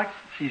up like,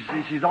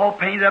 she's all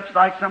painted up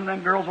like some of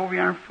them girls over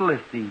here in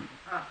Philistine.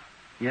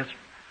 Yes, sir.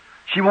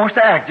 She wants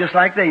to act just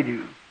like they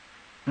do.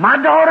 My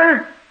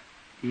daughter?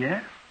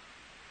 Yes,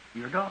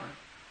 your daughter.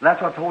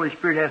 That's what the Holy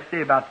Spirit has to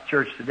say about the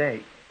church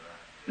today.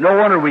 No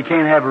wonder we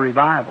can't have a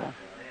revival.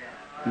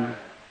 Now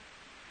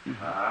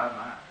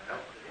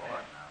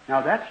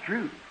that's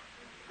true.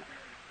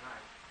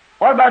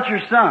 What about your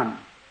son?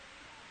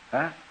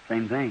 Huh?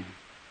 Same thing.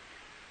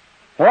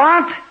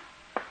 What?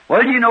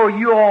 Well, you know,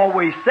 you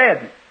always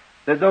said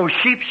that those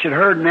sheep should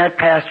herd in that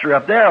pasture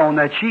up there, on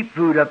that sheep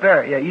food up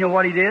there. Yeah, you know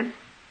what he did?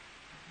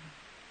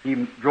 He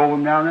drove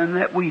them down in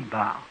that weed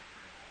pile.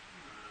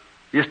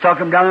 Just took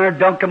them down there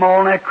and dunked them all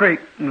in that creek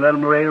and let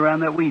them lay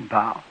around that weed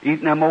pile.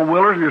 Eating them old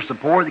willers, and they're so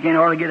poor they can't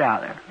hardly get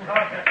out of there.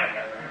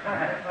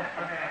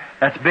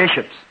 That's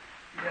bishops,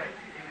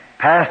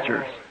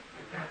 pastors,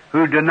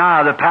 who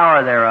deny the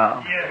power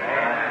thereof.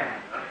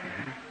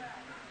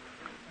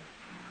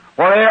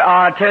 Well,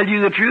 I'll tell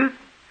you the truth.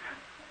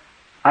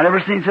 I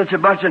never seen such a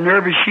bunch of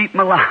nervous sheep in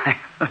my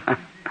life.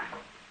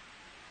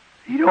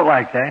 You don't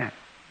like that.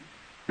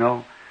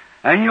 No.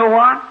 And you know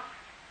what?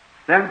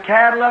 Them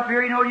cattle up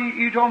here, you know,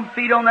 you told them to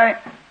feed on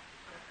that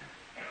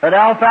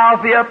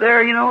alfalfa up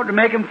there, you know, to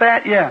make them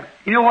fat. Yeah.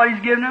 You know what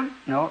he's giving them?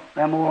 No,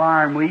 them old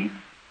iron weeds.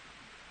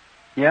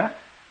 Yeah.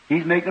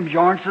 He's making them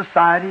join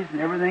societies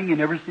and everything. You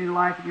never seen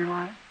life in your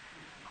life.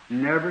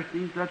 Never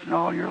seen such in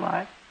all your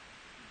life.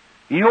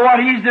 You know what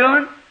he's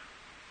doing?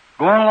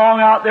 Going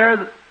along out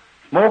there,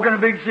 smoking a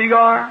big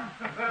cigar,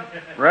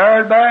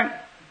 reared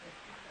back.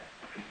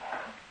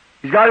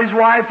 He's got his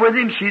wife with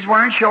him. She's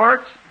wearing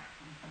shorts.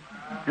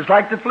 Just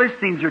like the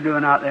Philistines are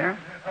doing out there.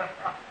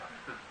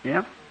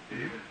 Yeah.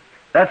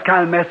 That's the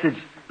kind of message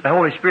the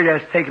Holy Spirit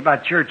has to take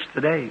about church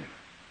today.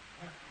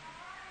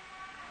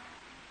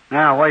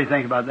 Now, what do you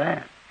think about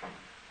that?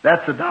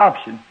 That's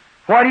adoption.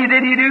 What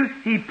did he do?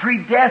 He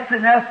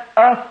predestined us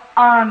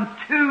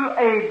unto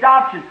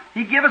adoption.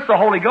 He gave us the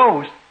Holy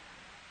Ghost.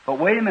 But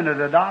wait a minute,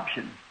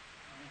 adoption.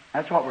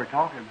 That's what we're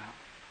talking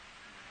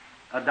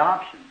about.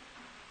 Adoption.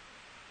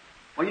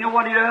 Well, you know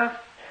what he does?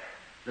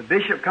 The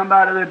bishop come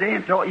by the other day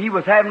and told, he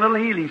was having a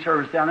little healing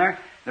service down there.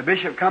 The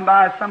bishop come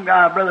by, some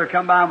guy, a brother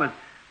come by and was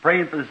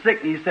praying for the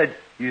sick, and he said,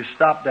 "You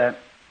stop that."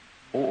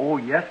 Oh,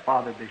 yes,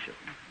 Father Bishop.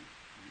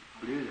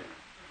 I'll do that.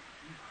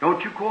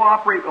 Don't you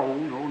cooperate? Oh,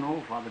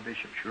 no, Father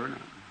Bishop, sure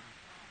not.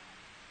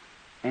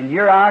 And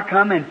here I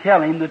come and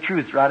tell him the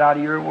truth right out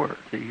of your word.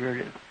 See, here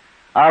it is.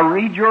 I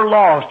read your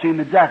laws to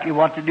him exactly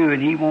what to do,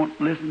 and he won't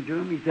listen to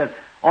him. He said,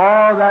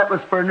 "Oh, that was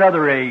for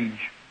another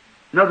age,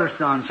 another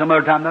son, some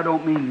other time. That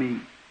don't mean me."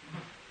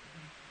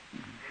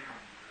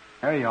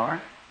 There you are.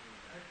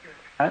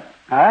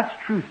 That's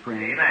truth,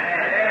 friend.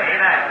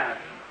 Amen.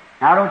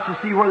 Now don't you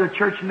see where the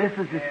church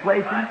misses its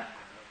placing?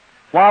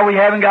 Why we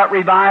haven't got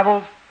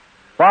revivals?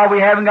 Why we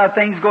haven't got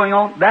things going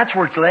on? That's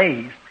where it's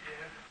lays.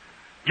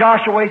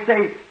 Joshua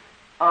say,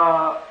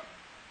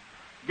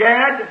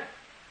 "Gad,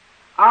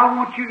 I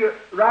want you to,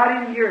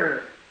 right in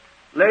here,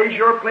 lays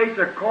your place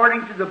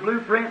according to the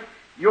blueprint.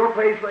 Your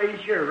place lays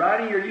here. Right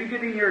in here. You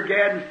get in here,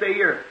 Gad, and stay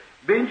here.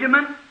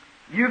 Benjamin,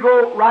 you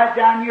go right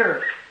down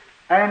here.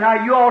 And now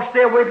you all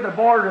stay away from the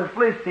border of the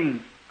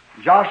Philistines."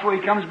 Joshua,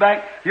 he comes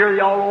back. Here they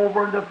all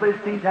over, and the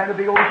Philistines had a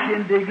big old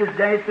shindig, just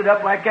dancing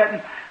up like that,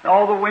 and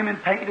all the women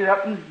painted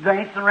up and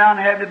dancing around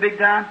and having a big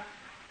time.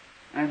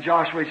 And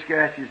Joshua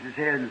scratches his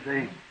head and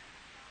says,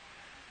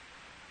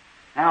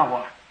 "Now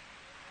what?"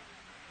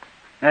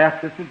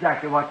 That's just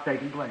exactly what's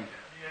taking place.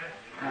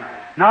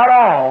 Not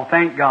all,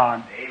 thank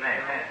God.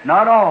 Amen.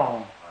 Not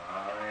all,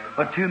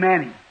 but too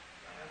many.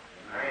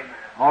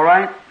 All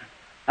right?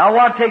 Now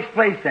what takes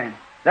place then?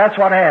 That's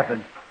what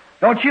happens.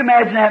 Don't you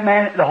imagine that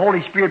man, the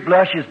Holy Spirit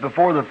blushes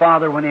before the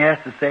Father when he has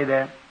to say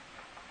that?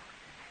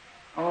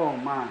 Oh,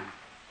 my.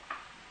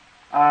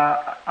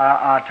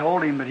 I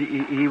told him, but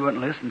he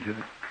wouldn't listen to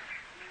it.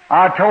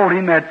 I told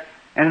him that,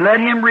 and let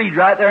him read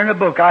right there in the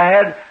book. I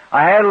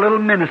had a little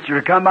minister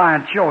to come by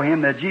and show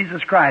him that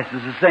Jesus Christ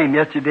is the same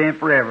yesterday and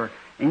forever.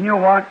 And you know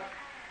what?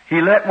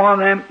 He let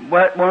one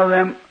of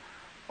them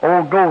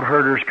old goat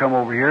herders come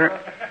over here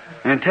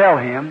and tell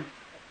him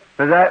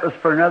that was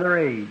for another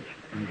age.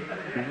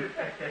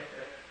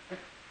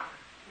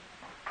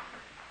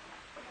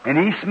 And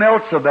he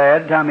smelled so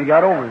bad the time he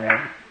got over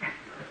there.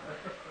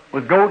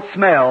 With goat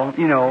smell,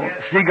 you know,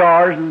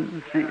 cigars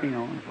and, you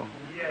know, and so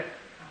forth.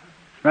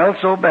 Smelled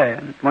so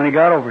bad when he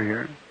got over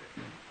here.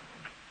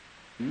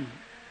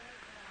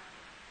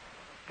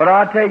 But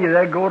I'll tell you,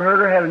 that goat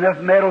herder had enough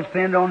medals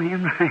pinned on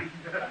him.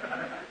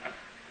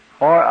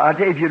 Or I'll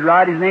tell you, if you'd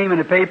write his name in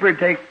the paper, it'd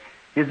take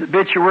his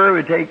obituary, it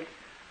would take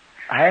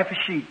half a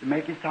sheet to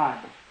make his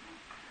title.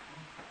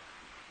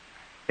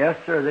 Yes,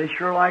 sir, they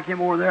sure like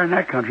him over there in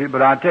that country,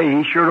 but I tell you,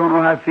 he sure don't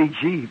know how to feed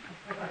sheep.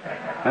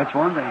 That's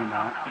one thing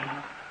about it.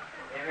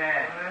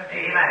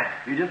 Amen.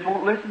 You just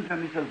won't listen to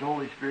him, he says, the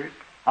Holy Spirit.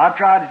 I've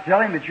tried to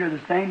tell him that you're the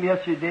same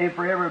yesterday, today,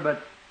 forever,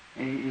 but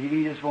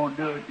he just won't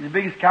do it. He's the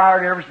biggest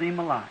coward I ever seen in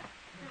my life.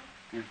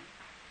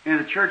 And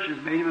the church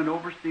has made him an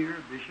overseer,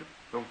 a bishop,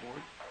 so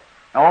forth.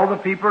 All the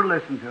people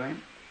listen to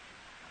him.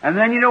 And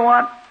then you know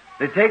what?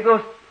 They take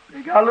those,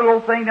 they got a little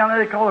old thing down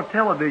there they call a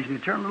television.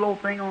 They turn a little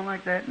old thing on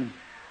like that, and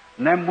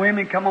them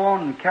women come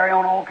on and carry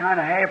on all kind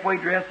of halfway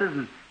dresses,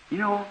 and, you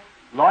know,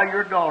 a lot of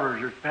your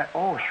daughters are,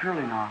 oh,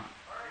 surely not.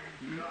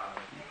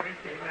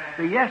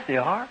 So yes, they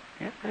are.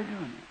 Yes, they're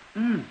doing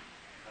it.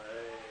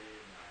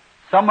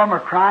 Some of them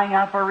are crying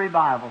out for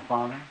revival,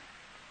 Father.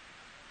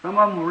 Some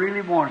of them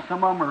really want it.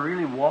 Some of them are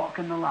really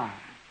walking the line.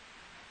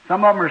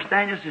 Some of them are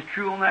standing just as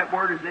true on that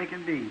word as they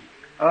can be.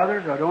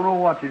 Others, I don't know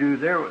what to do.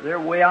 They're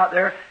way out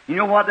there. You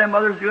know what them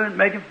others doing?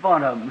 Making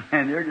fun of them.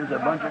 And they're just a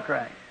bunch of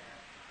cracks.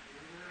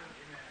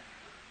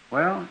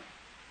 Well,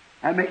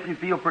 that makes me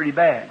feel pretty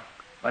bad.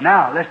 But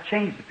now, let's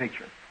change the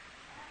picture.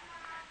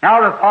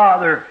 Now the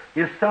Father,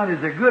 His Son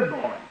is a good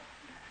boy.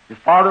 His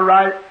Father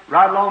right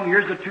along,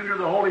 here's the tutor of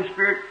the Holy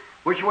Spirit.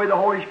 Which way the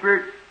Holy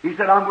Spirit? He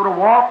said, I'm going to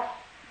walk.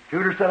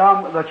 Tutor said,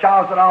 the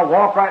child said, I'll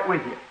walk right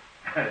with you.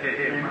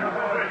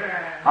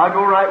 I'll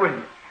go right with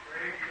you.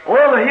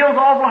 Oh, the hill's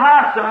awful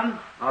high, son.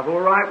 I'll go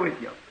right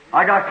with you.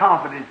 I got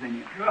confidence in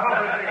you.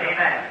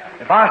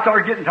 If I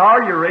start getting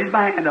tired, you raise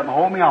my hand up and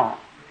hold me on.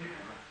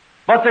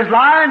 But there's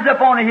lions up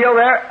on the hill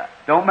there.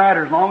 Don't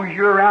matter. As long as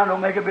you're around,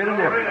 don't make a bit of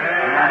difference.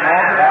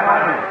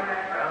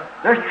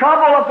 There's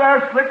trouble up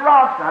there, slick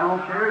rocks. I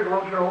don't care. As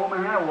long as you hold my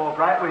hand, I'll walk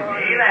right with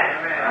you.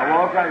 I'll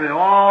walk right with you.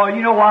 Oh,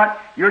 you know what?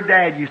 Your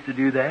dad used to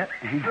do that.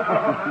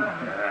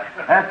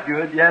 That's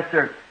good. Yes,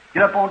 sir.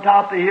 Get up on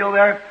top of the hill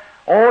there.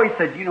 Oh, he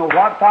said, you know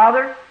what,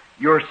 Father?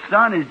 Your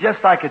son is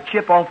just like a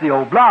chip off the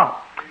old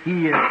block.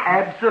 He is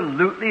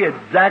absolutely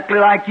exactly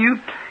like you.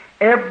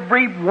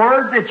 Every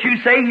word that you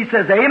say, he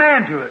says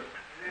amen to it.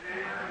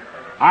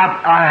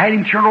 I had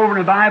him turn over in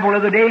the Bible the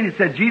other day, and it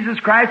said, Jesus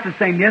Christ the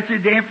same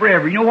yesterday, today, and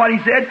forever. You know what he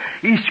said?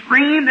 He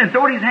screamed and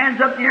threw his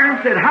hands up in the air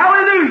and said,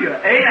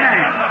 Hallelujah!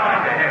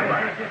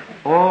 Amen!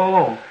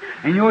 Oh,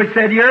 and you know what he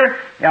said here?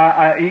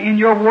 In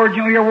your word,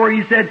 you know your word,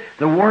 he said,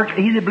 the works,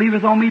 he that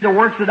believeth on me, the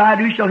works that I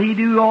do shall he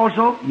do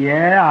also.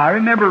 Yeah, I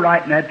remember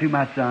writing that to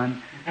my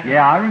son.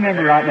 Yeah, I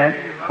remember writing that.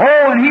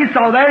 Oh, and he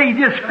saw that, he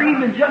just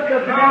screamed and jumped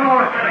up and down,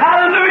 Lord,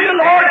 Hallelujah,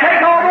 Lord,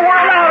 take all the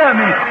world out of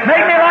me.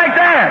 Make me like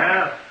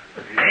that.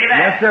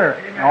 Yes,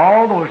 sir.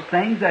 All those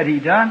things that he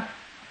done.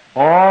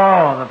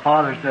 Oh, the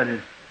Father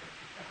said,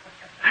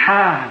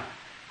 I'm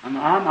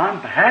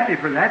happy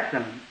for that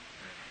son.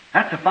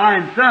 That's a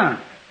fine son.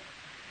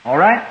 All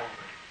right?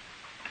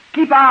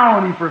 Keep eye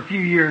on him for a few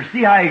years.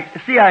 See how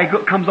he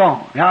comes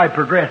on, how he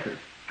progresses.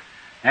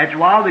 After a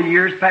while, the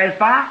years pass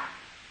by.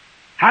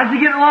 How's he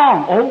getting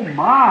along? Oh,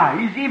 my.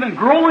 He's even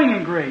growing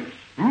in grace.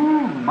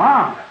 Ooh,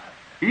 my.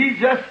 He's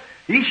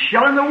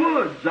shelling the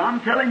woods.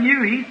 I'm telling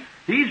you,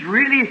 He's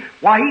really,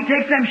 he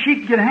takes them sheep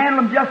and can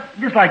handle them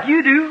just like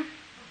you do.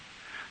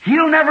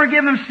 He'll never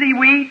give them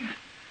seaweeds.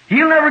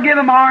 He'll never give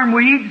them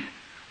armweeds.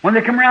 When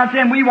they come around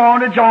saying, we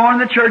want to join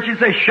the church, and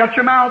say, shut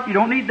your mouth. You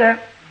don't need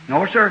that.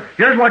 No, sir.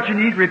 Here's what you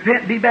need. Repent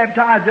and be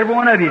baptized, every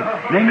one of you. In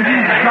the name of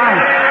Jesus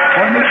Christ.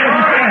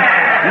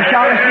 You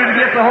shall receive the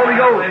gift of the Holy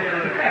Ghost.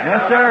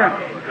 Yes, sir.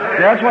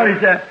 That's what he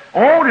said.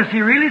 Oh, does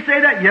he really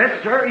say that?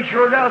 Yes, sir. He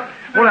sure does.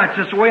 Well, that's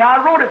just the way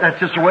I wrote it. That's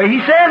just the way he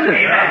says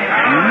it.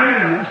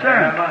 Yes,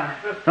 sir.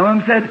 Some of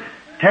them said,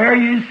 tarry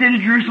you in the city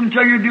of Jerusalem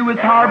till you're due with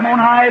power from on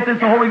high. If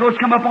the Holy Ghost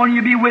come upon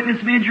you, be witness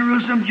to me in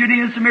Jerusalem,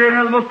 Judea, and Samaria, and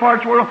other most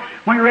parts of the world.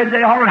 When you're ready to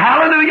say,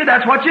 hallelujah,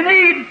 that's what you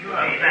need.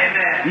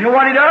 Amen. You know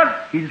what he does?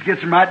 He just gets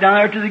them right down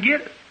there to the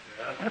get it.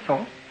 That's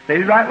all.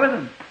 Stays right with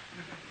them.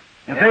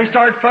 If they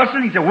start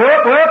fussing, he said,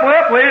 whoop, whoop,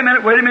 whoop, wait a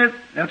minute.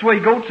 That's the way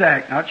goats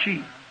act, not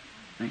sheep.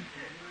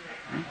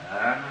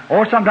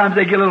 Or sometimes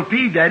they get a little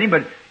peeved at him,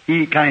 but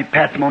he kind of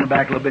pats them on the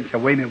back a little bit and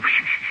says, wait a minute.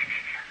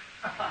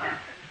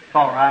 It's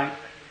all right.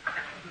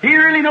 He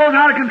really knows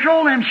how to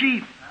control them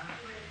sheep.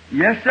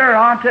 Yes, sir,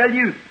 I'll tell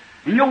you.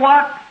 And you know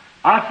what?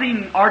 I've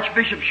seen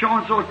Archbishop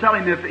so-and-so tell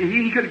him if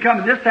he could come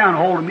to this town and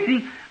hold a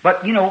meeting,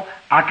 but, you know,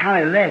 I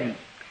kind of let him.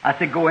 I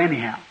said, go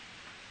anyhow.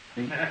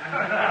 See?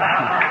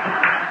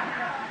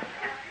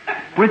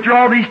 Went through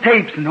all these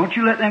tapes, and don't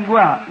you let them go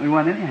out. We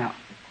went anyhow.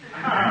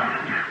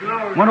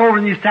 Went over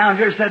in these towns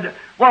here and said,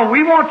 well,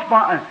 we want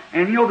spot.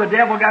 And you know, the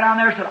devil got down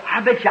there and said,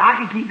 I bet you I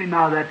can keep him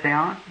out of that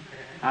town.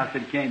 I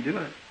said, can't do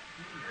it.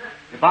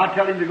 If I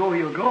tell him to go,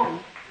 he'll go.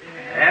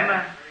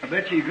 Amen. I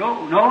bet you he'll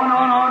go. No.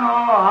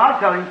 I'll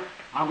tell him.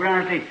 I'll go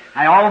down there and say,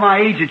 hey, all my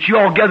agents, you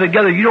all gather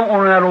together. You don't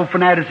want that old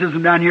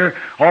fanaticism down here,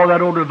 all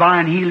that old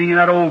divine healing and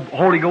that old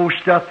Holy Ghost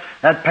stuff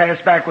that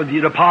passed back with the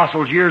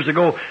apostles years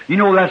ago. You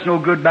know that's no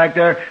good back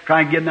there,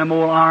 trying to get them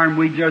old iron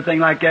weeds and everything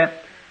like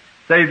that.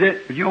 Saved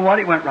it. But you know what?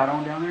 He went right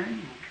on down there.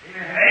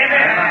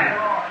 Amen.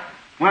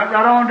 Went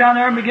right on down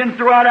there and began to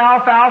throw out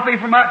alfalfa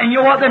from out, and you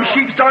know what? Them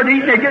sheep started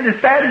eating. They're getting as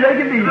fat as they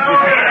can be.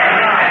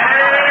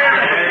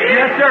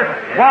 Yes,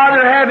 sir. While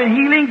they're having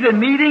healings and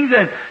meetings,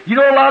 and you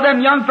know, a lot of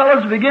them young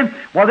fellows begin,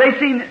 they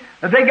seen,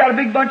 if they got a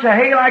big bunch of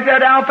hay like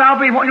that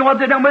alfalfa, you know what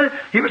they done with it?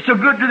 It was so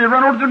good that they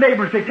run over to their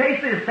neighbors. Say,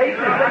 taste this, taste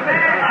this.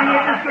 See,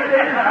 it's good,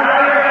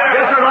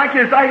 yes, sir, like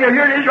this. Right here.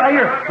 Here it is, right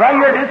here. Right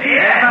here it is.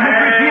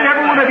 Repeat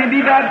every one of you.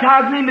 Be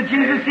baptized in the name of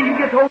Jesus. See, you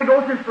get the Holy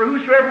Ghost, and for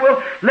whosoever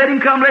will, let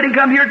him come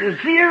here.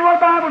 See, here's what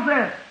the Bible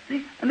says.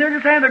 See? And they're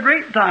just having a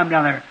great time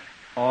down there.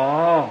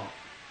 Oh,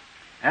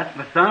 that's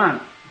my son.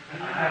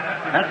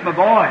 That's my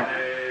boy.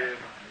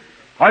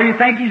 Oh, you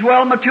think he's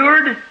well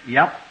matured?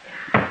 Yep.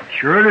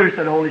 Sure do,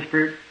 said the Holy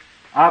Spirit.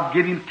 I'll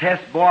give him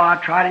tests, boy. I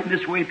tried him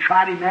this way,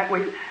 tried him that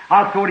way.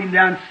 I threw him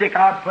down sick.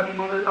 I put him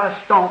on.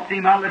 I stomped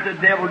him. I let the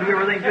devil do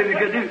everything he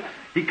could do.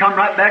 He come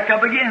right back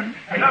up again.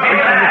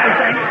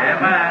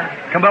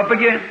 Come up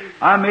again.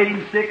 I made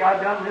him sick.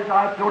 I done this.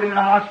 I threw him in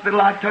the hospital.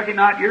 I took him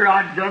out here.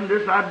 I done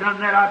this. I done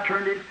that. I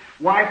turned his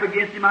wife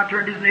against him. I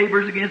turned his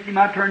neighbors against him.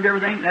 I turned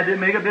everything. That didn't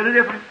make a bit of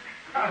difference.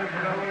 He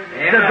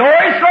said, though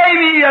he slay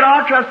me, yet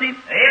I'll trust him.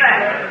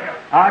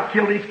 I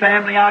killed his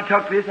family. I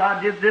took this.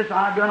 I did this.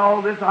 I done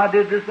all this. I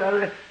did this.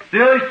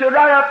 Still he stood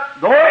right up.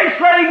 Though he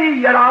slay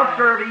me, yet I'll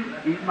serve him.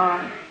 He's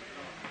mine.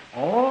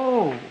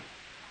 Oh.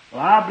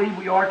 Well, I believe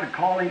we ought to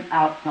call him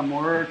out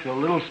somewhere to a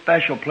little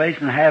special place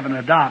and have an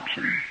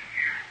adoption.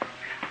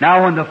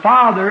 Now, when the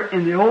Father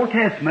in the Old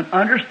Testament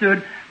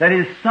understood that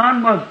His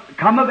Son was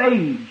come of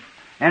age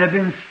and had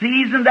been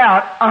seasoned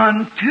out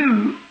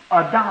unto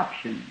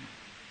adoption,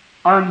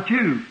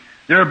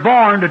 they're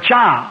born a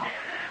child,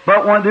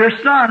 but when they're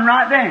son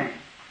right then.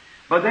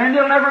 But then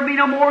they'll never be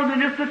no more than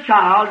just a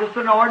child, just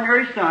an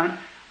ordinary son,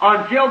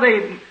 until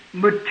they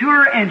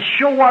mature and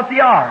show what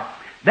they are.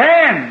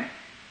 Then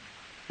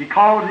He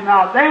calls him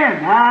out.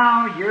 Then,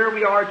 now, here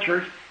we are,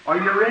 church. Are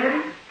you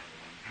ready?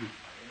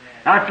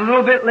 Now, it's a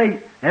little bit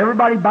late.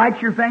 Everybody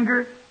bite your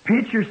finger,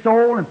 pinch your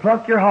soul, and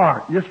pluck your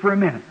heart, just for a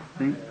minute.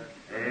 See?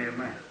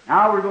 Amen.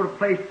 Now we're going to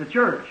place the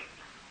church.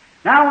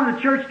 Now, when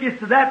the church gets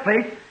to that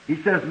place, he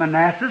says,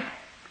 Manasseh,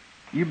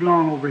 you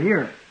belong over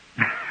here.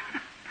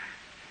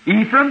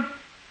 Ephraim,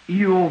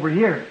 you over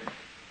here.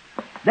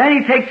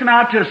 Then he takes them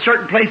out to a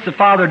certain place, the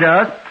Father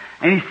does,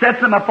 and he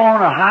sets them up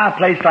on a high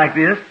place like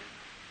this.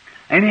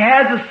 And he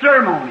has a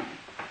ceremony.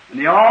 And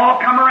they all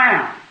come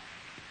around.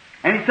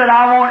 And he said,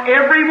 I want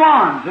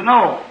everyone to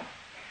know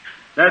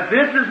that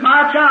this is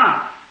my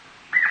child.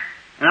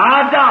 And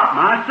I adopt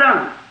my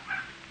son.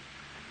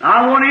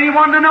 I want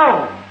anyone to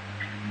know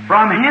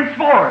from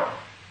henceforth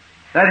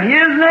that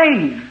his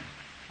name,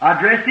 I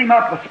dressed him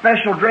up a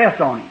special dress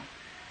on him.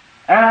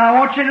 And I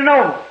want you to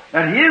know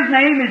that his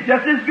name is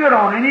just as good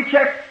on any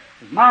check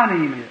as my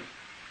name is.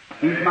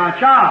 He's my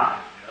child.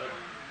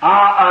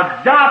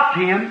 I adopt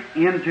him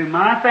into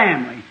my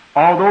family.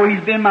 Although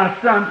he's been my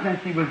son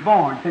since he was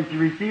born, since he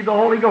received the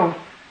Holy Ghost,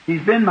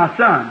 he's been my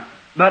son.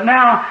 But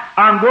now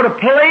I'm going to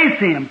place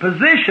him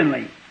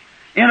positionally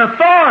in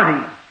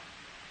authority.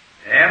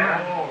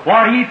 Amen.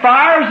 What he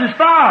fires is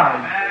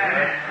fired.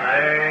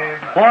 Amen.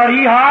 What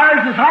he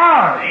hires is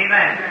hired.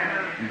 Amen.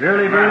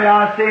 Verily, verily,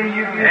 I say to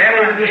you,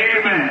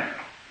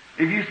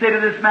 if you say to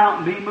this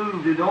mountain, be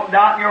moved, and don't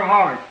doubt in your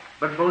heart,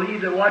 but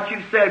believe that what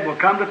you've said will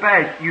come to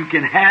pass, you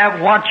can have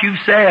what you've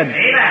said.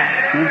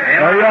 Amen.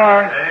 There you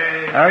are.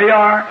 There you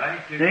are.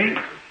 See?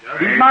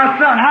 He's my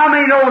son. How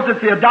many knows that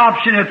the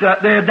adoption,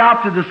 they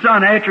adopted the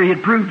son after he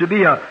had proved to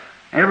be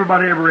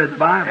everybody ever read the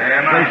Bible,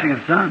 placing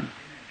a son.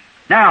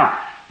 Now,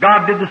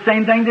 God did the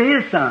same thing to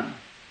His son.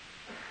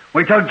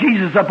 We took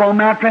Jesus up on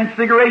Mount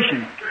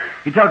Transfiguration.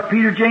 He took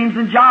Peter, James,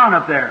 and John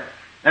up there.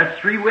 That's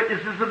three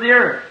witnesses of the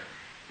earth.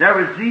 There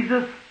was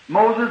Jesus,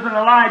 Moses, and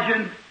Elijah,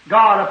 and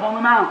God up on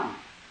the mountain.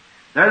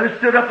 There they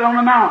stood up on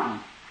the mountain.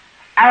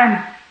 And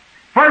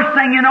first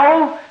thing you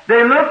know,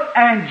 they looked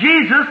and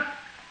Jesus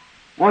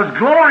was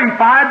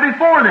glorified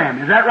before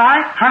them. Is that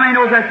right? How many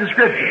knows that's the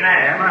Scripture?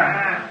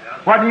 Amen.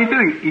 What did He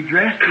do? He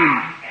dressed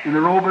him in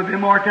the robe of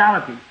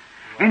immortality.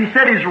 And He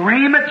said His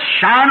raiment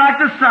shine like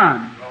the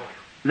sun.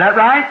 Is that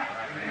right?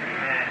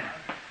 Amen.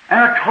 And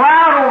a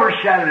cloud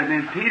overshadowed Him,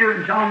 and Peter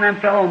and John then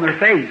fell on their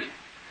face.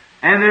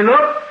 And they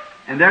looked,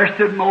 and there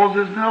stood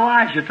Moses and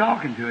Elijah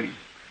talking to Him.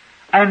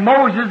 And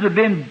Moses had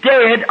been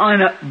dead,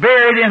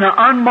 buried in an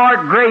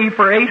unmarked grave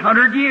for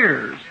 800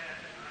 years.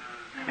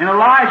 And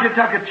Elijah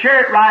took a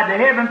chariot ride to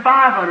heaven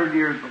 500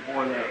 years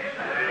before that.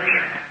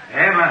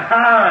 Amen.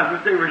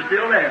 But they were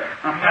still there.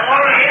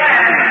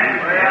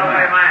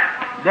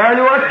 There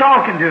they was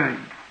talking to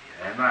Him.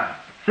 Amen.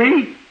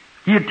 See?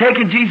 He had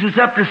taken Jesus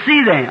up to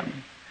see them,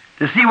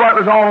 to see what it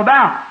was all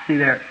about. See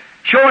there.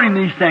 Showing Him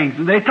these things.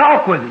 And they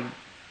talked with Him.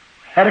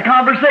 Had a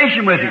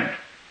conversation with Him.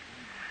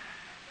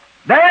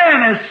 Then,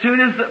 as soon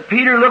as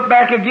Peter looked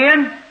back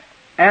again,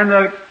 and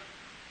the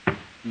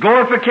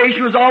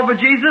glorification was all for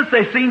Jesus,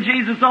 they seen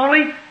Jesus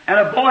only, and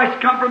a voice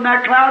come from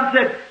that cloud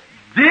and said,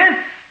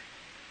 This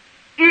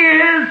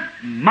is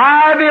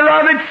my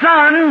beloved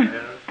Son.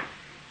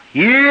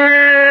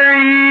 Hear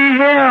ye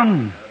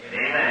Him.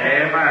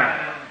 Amen.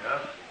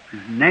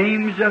 His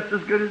name's just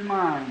as good as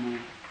mine.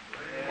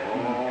 Oh,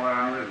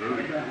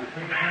 hallelujah.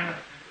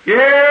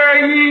 Hear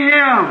ye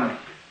Him.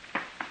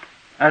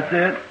 That's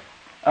it.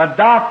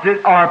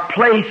 Adopted or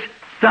placed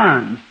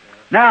sons.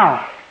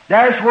 Now,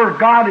 that's where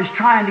God is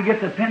trying to get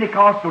the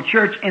Pentecostal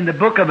church in the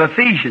book of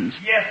Ephesians.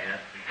 Yes.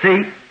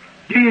 See?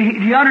 Do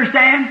you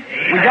understand?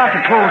 We got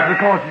to close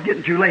because it's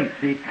getting too late.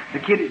 See? The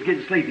kid is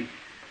getting sleepy.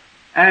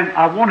 And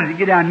I wanted to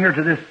get down here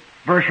to this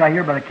verse right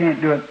here, but I can't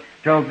do it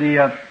till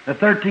the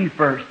 13th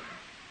verse.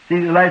 See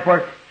the last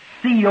part?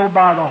 Sealed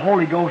by the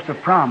Holy Ghost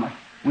of promise.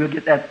 We'll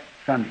get that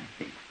Sunday.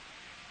 See?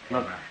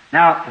 Look.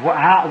 Now,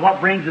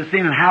 what brings us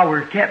in and how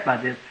we're kept by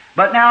this.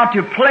 But now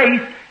to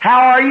place, how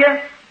are you?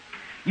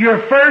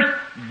 You're first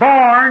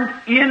born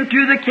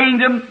into the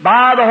kingdom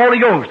by the Holy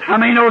Ghost. How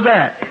many knows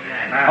that?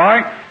 Amen. All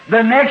right.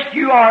 The next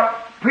you are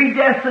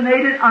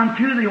predestinated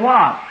unto the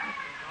what?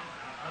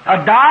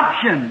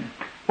 Adoption.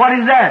 What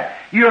is that?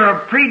 You're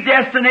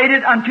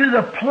predestinated unto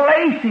the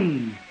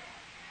placing.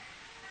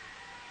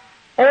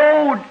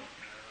 Old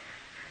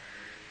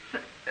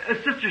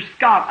Sister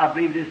Scott, I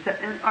believe it is,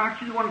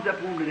 aren't you the one who's up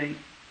home today?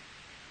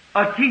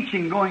 A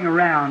teaching going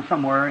around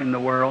somewhere in the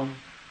world,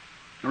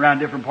 around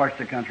different parts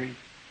of the country.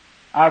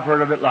 I've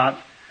heard of it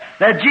lots.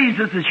 That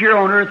Jesus is here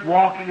on earth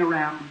walking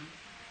around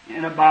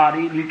in a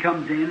body, and He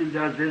comes in and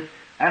does this.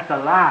 That's a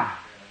lie.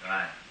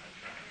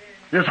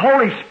 There's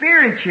Holy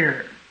Spirit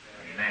here.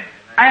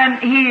 And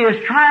He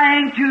is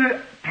trying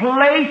to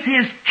place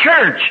His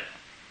church,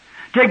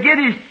 to get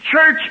His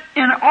church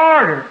in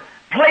order,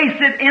 place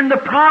it in the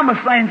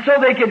promised land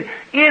so they can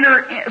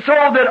enter,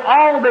 so that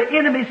all the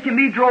enemies can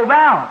be drove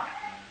out.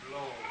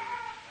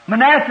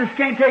 Manasseh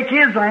can't take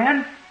his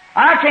land.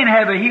 I can't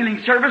have a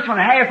healing service when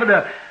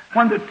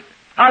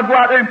I'll go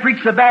out there and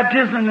preach the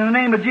baptism in the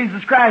name of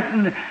Jesus Christ,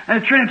 and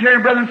the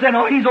Trinitarian brethren said,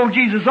 "Oh, he's old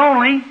Jesus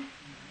only."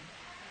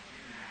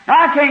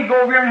 I can't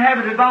go over here and have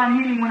a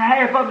divine healing when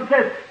half of them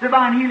says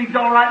divine healing's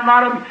all right, and a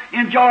lot of them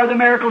enjoy the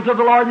miracles of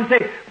the Lord and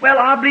say, "Well,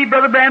 I believe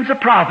Brother Branham's a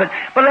prophet."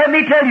 But let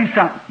me tell you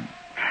something.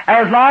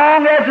 As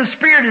long as the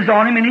Spirit is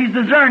on him and he's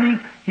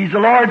discerning, he's the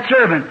Lord's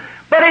servant.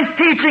 But his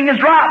teaching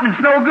is rotten,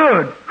 it's no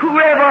good. Who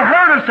ever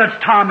heard of such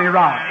Tommy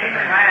Rot?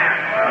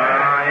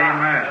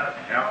 Amen.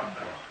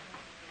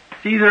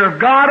 It's either of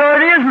God or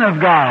it isn't of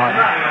God.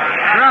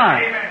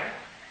 Right.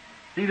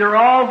 It's either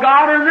all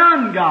God or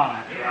none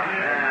God.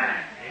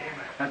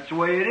 That's the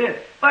way it is.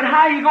 But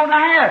how are you going to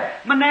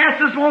have?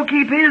 Manasseh won't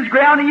keep his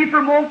ground.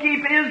 Ephraim won't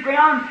keep his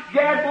ground.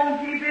 Gad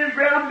won't keep his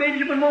ground.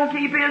 Benjamin won't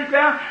keep his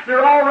ground.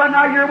 They're all running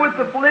out here with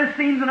the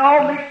Philistines and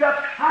all mixed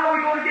up. How are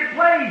we going to get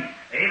placed?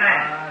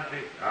 Amen.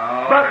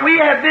 But we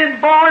have been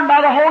born by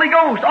the Holy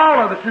Ghost,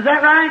 all of us. Is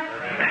that right?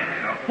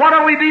 What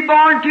are we be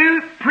born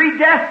to?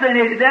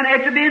 Predestinated. Then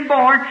after being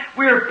born,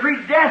 we are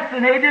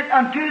predestinated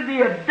unto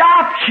the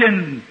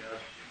adoption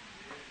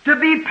to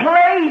be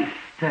placed.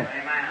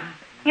 Amen.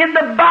 In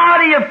the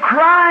body of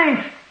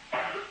Christ.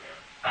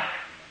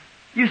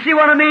 You see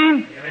what I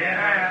mean?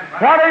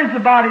 What is the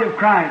body of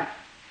Christ?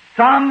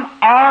 Some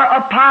are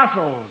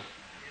apostles.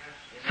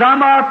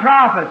 Some are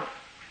prophets.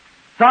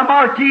 Some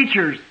are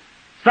teachers.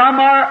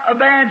 Some are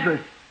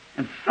evangelists.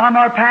 And some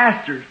are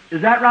pastors.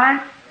 Is that right?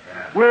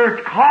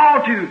 We're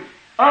called to.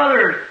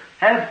 Others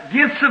have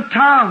gifts of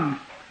tongues,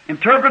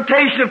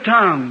 interpretation of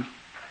tongues,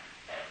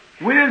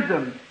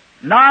 wisdom,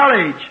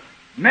 knowledge,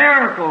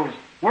 miracles,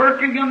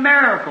 working of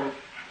miracles.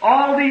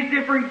 All these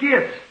different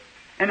gifts.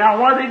 And now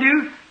what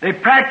do? They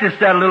practice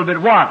that a little bit.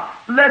 What?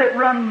 Let it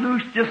run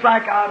loose just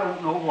like I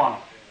don't know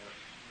what.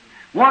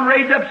 One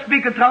raised up,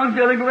 speak of tongues,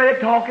 the other go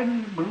ahead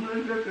talking.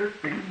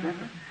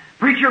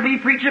 Preacher be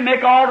preaching,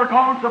 make altar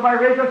call, and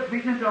somebody raise up,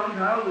 speaking in tongues.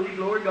 Hallelujah,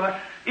 glory to God.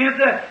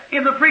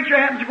 If the preacher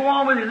happens to go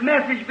on with his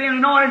message being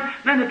anointed,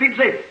 then the people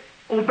say,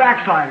 "Oh,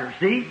 backsliders,"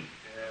 see?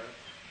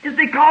 It's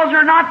because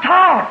they're not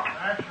taught.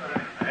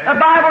 The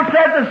Bible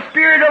says the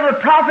spirit of the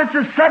prophets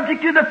is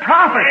subject to the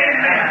prophet.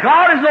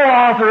 God is no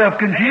author of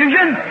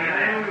confusion.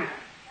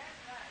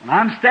 When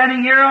I'm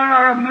standing here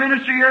or a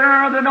minister here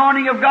under the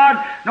anointing of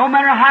God, no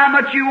matter how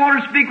much you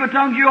want to speak with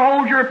tongues, you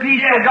hold your peace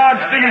till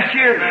God's finished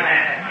here.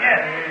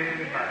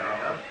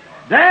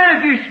 Then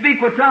if you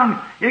speak with tongues,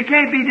 it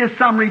can't be just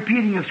some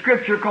repeating of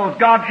Scripture, because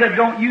God said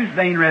don't use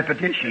vain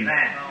repetition.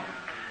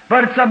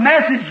 But it's a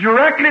message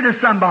directly to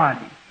somebody.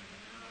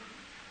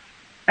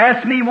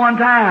 Ask me one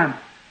time.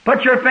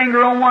 Put your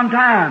finger on one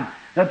time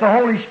that the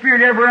Holy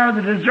Spirit ever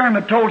under the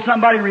discernment told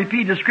somebody to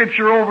repeat the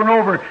Scripture over and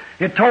over.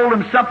 It told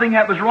them something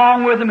that was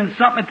wrong with them and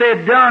something that they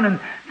had done and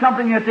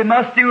something that they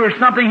must do or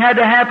something had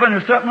to happen or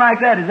something like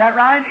that. Is that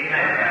right?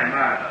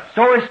 Amen.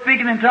 So is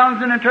speaking in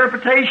tongues and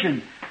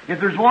interpretation.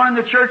 If there's one in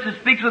the church that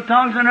speaks with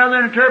tongues and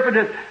another interprets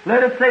it,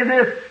 let us say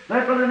this.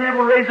 Let Brother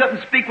Neville raise up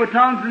and speak with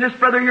tongues, and this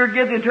brother here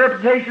give the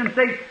interpretation and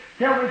say,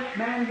 "Tell this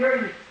man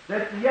here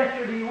that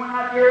yesterday he went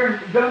out there and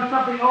done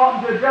something he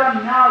oughtn't to have done,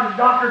 and now the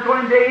doctor told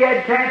him that he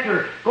had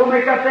cancer. Go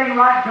make that thing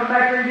right and come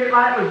back here and get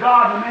right with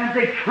God." And the man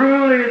say,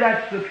 "Truly,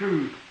 that's the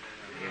truth."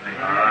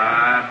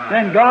 Amen.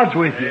 Then God's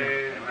with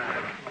you.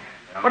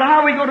 But how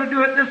are we going to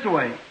do it this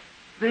way?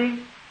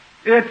 See?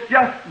 It's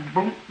just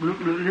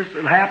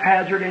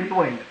haphazard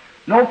anyway.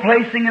 No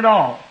placing at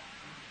all.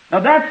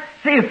 Now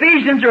see,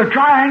 Ephesians are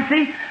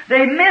trying,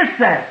 they miss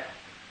that.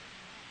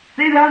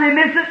 See how they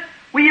miss it?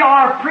 We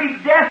are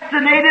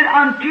predestinated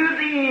unto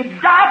the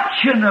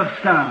adoption of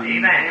sons.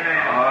 Amen.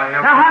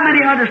 Now how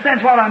many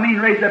understands what I mean?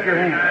 Raise up your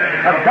hand.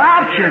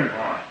 Adoption.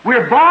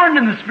 We're born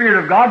in the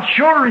Spirit of God,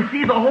 sure to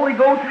receive the Holy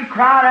Ghost. We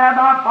cry out,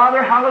 "Our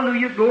Father,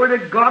 hallelujah, glory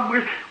to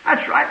God."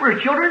 That's right, we're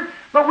children,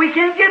 but we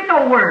can't get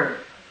nowhere.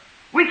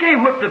 We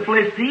can't whip the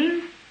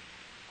Philistines.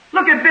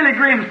 Look at Billy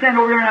Graham stand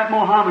over here in that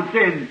Mohammed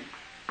saying,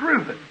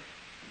 "Prove it."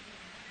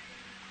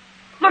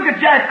 Look at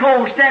Jack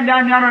Cole stand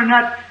down yonder in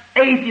that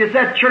atheist,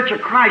 that Church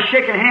of Christ,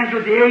 shaking hands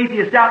with the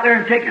atheist out there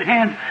and taking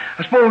hands,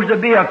 supposed to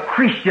be a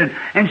Christian,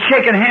 and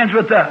shaking hands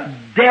with the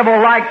devil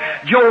like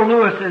Joe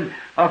Lewis and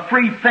a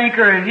free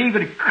thinker, and he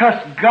would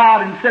cuss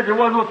God and said there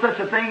was no such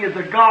a thing as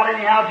a God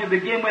anyhow to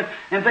begin with,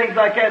 and things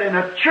like that. In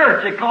a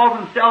church, they called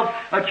themselves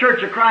a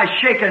Church of Christ,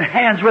 shaking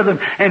hands with him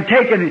and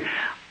taking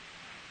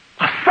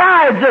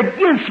sides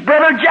against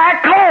Brother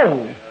Jack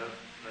Cole.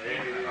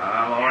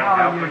 How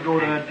are you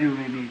going to do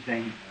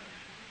anything?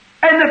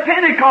 And the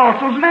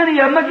Pentecostals, many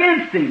of them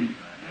against him.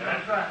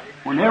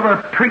 Whenever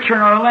a preacher in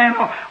our land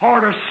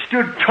ought to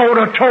stood toe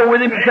to toe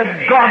with him and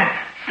said, God,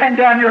 send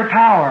down your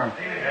power.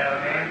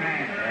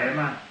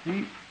 Amen.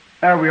 See,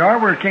 there we are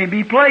where it can't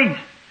be placed.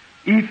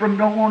 Ephraim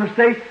don't want to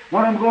stay.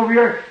 One of them go over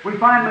here. We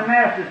find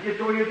Manasseh gets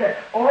over here and says,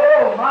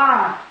 oh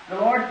my, the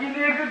Lord give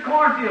me a good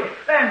cornfield.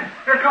 Then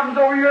here comes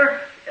over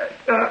here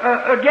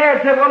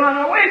Gad said, well,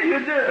 no, wait,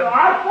 I'm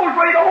supposed to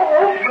wait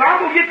oats, but I'm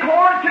going to get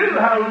corn too.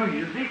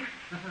 Hallelujah. See?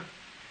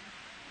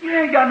 You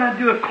ain't got nothing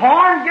to do with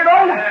corn. Get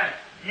oats.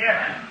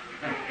 Yeah.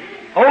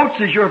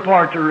 Oats is your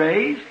part to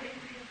raise.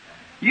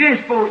 You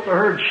ain't supposed to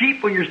herd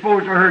sheep when you're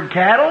supposed to herd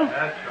cattle.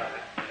 That's right.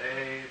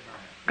 Amen.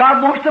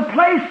 God wants to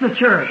place the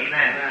church.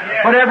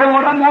 Amen. But every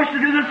one of them wants to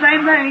do the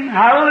same thing.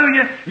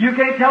 Hallelujah. You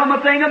can't tell them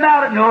a thing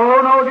about it.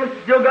 No,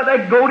 just still got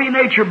that goaty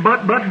nature.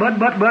 But.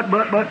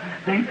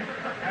 See?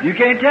 You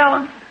can't tell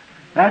them.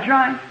 That's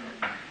right.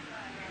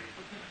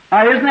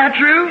 Now, isn't that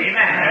true?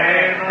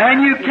 Amen.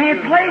 And you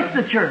can't place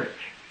the church.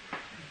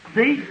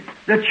 See?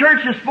 The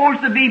church is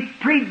supposed to be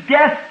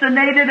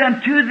predestinated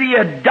unto the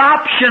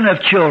adoption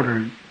of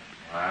children.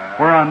 Wow.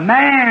 Where a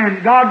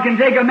man, God can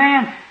take a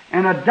man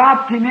and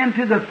adopt him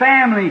into the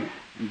family,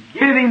 and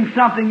give him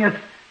something that's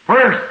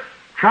first.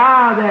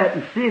 Try that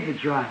and see if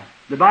it's right.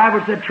 The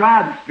Bible said,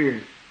 try the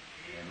Spirit.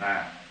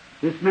 Amen.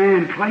 This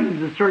man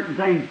claims a certain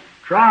thing.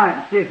 Try it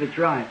and see if it's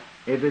right.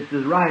 If it's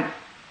right,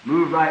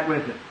 move right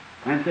with it.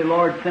 And say,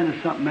 Lord, send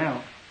us something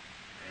else.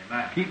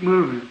 Amen. Keep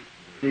moving.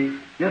 See,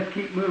 just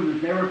keep moving.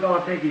 It's never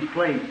going to take his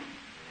place.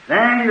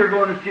 Then you're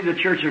going to see the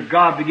church of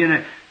God begin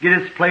to get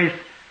its place.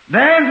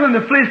 Then when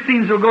the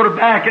Philistines will go to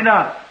backing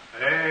up.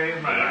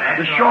 Amen.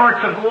 The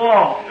shorts will go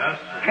off. Yes.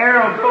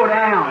 Hair will go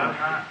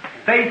down.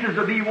 Faces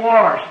will be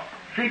washed.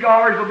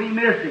 Cigars will be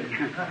missing.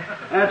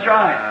 That's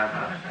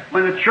right.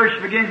 When the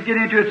church begins to get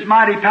into its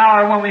mighty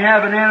power, when we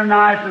have an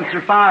Ananias and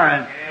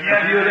Sapphira,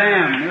 a few of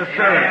them. Yes,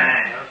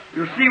 sir.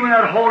 You'll see when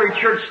that holy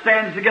church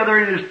stands together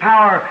in its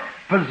power,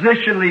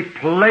 positionally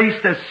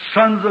placed as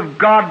sons of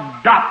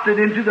God, adopted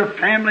into the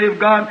family of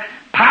God,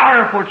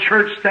 powerful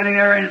church standing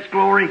there in its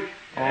glory.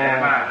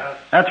 Amen.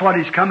 That's what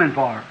He's coming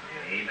for.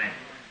 Amen.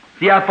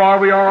 See how far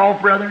we are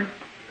off, brethren?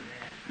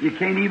 You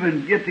can't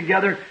even get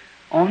together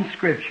on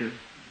Scripture.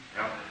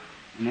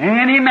 And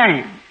any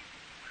man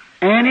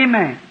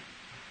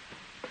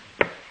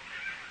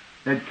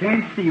that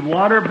can't see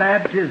water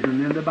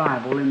baptism in the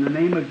Bible in the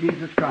name of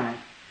Jesus Christ,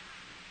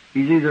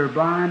 he's either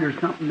blind or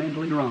something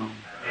mentally wrong.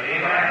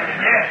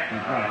 Amen.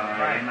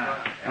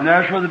 And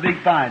that's where the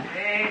big fight is.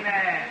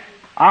 Amen.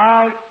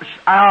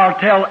 I'll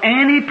tell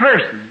any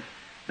person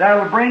that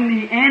will bring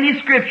me any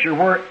Scripture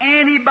where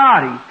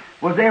anybody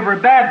was ever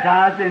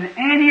baptized in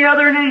any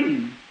other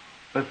name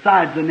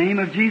besides the name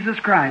of Jesus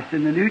Christ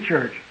in the new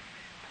church.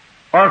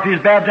 Or if he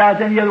was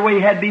baptized any other way,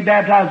 he had to be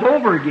baptized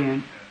over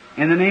again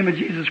in the name of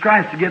Jesus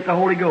Christ to get the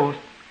Holy Ghost.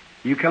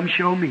 You come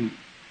show me.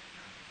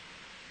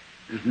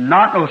 There's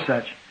not no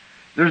such.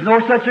 There's no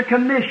such a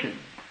commission.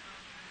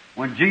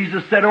 When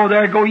Jesus said, oh,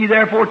 there go ye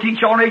therefore,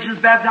 teach all nations,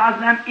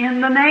 baptizing them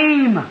in the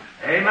name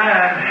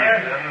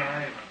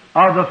Amen.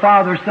 of the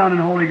Father, Son,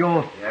 and Holy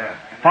Ghost. Yeah.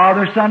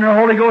 Father, Son, or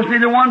Holy Ghost,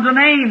 neither one's a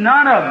name,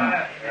 none of them.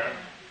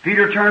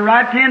 Peter turned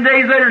right 10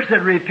 days later and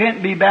said, repent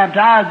and be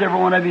baptized, every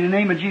one of you, in the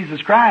name of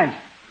Jesus Christ,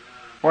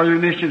 for the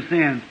remission of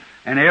sins.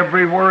 And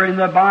everywhere in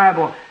the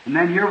Bible. And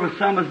then here was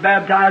some was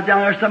baptized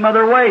down there some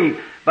other way.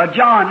 But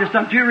John, just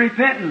unto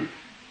repentance.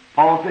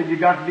 Paul said you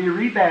got to be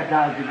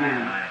rebaptized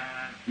again.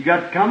 You got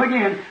to come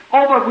again.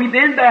 Oh, but we've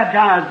been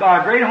baptized by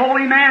a great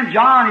holy man,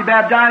 John. He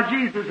baptized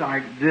Jesus. All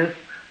right, this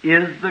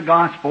is the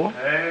gospel.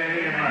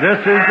 Amen. This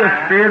is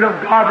the Spirit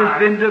of God that's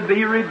been to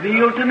be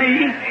revealed to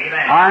me.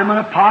 I'm an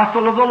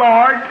apostle of the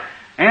Lord.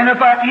 And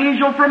if an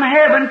angel from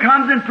heaven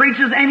comes and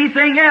preaches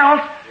anything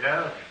else,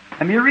 Yes.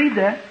 let me read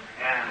that.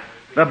 Yeah.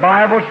 The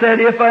Bible said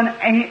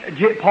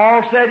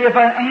Paul said if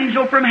an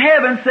angel from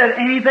heaven said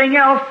anything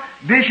else,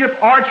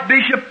 bishop,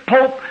 archbishop,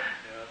 pope,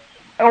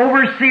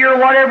 overseer,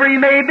 whatever he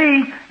may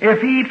be,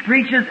 if he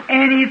preaches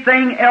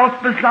anything else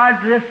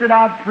besides this that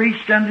I've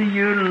preached unto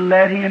you,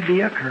 let him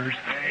be accursed.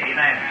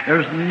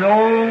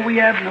 Amen. We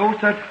have no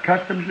such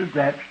customs as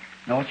that.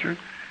 No, sir.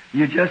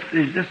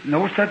 There's just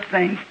no such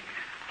thing.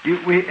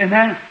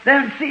 And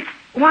then see,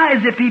 why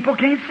is it people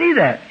can't see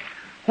that?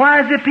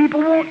 Why is it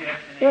people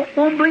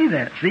won't believe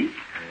that? See?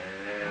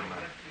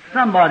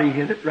 Somebody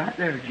hit it right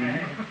there, Jim.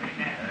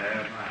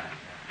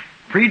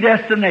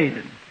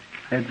 Predestinated.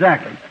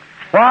 Exactly.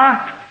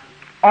 Why?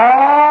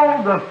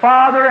 All the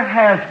Father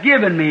has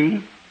given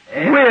me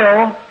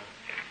will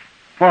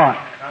what?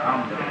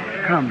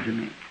 Come to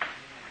me.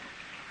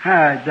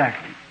 How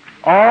exactly?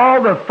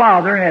 All the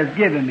Father has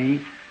given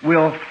me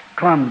will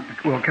come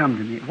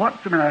to me.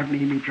 What's the matter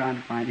with me trying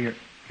to find here?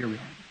 Here we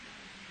are.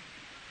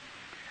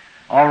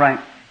 All right.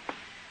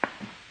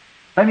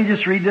 Let me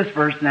just read this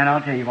verse and then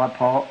I'll tell you what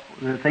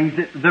the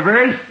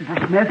very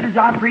message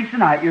I preached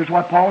tonight, here's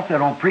what Paul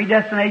said on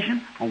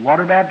predestination, on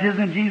water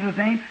baptism in Jesus'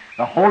 name,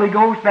 the Holy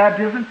Ghost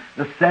baptism,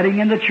 the setting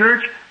in the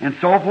church, and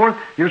so forth.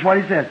 Here's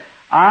what he said.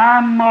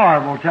 I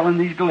marvel, telling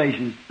these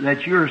Galatians,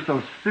 that you are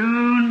so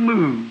soon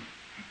moved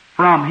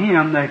from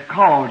Him that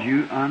called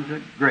you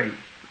unto grace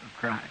of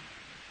Christ.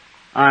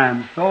 I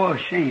am so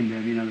ashamed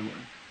of you, in other words,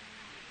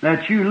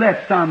 that you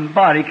let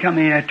somebody come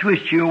in and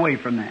twist you away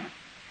from that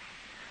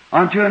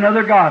unto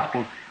another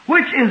gospel,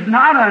 which is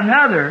not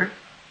another,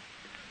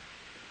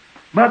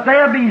 but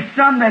there'll be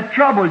some that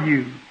trouble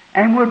you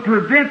and would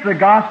prevent the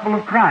gospel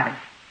of Christ.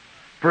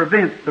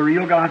 Prevent the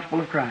real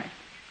gospel of Christ.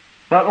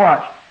 But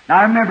watch.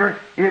 Now remember,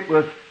 it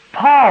was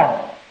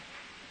Paul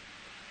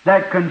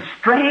that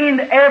constrained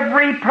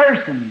every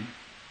person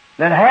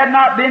that had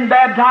not been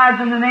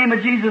baptized in the name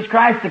of Jesus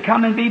Christ to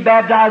come and be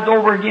baptized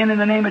over again in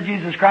the name of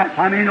Jesus Christ.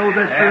 How many knows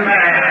that's true?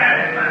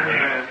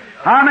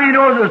 How many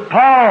knows it was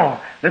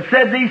Paul that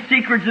said these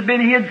secrets have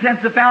been hid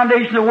since the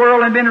foundation of the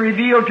world and been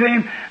revealed to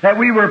him, that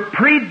we were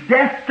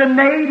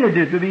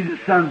predestinated to be the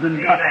sons of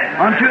God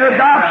unto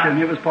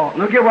adoption? It was Paul.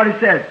 Look at what he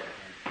said.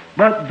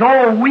 But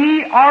though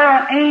we are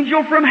an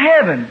angel from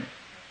heaven,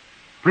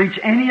 preach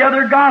any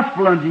other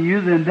gospel unto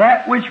you than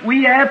that which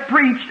we have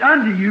preached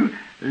unto you,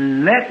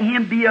 let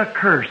him be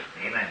accursed.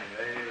 Amen.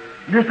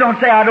 Just don't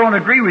say, I don't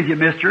agree with you,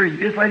 mister.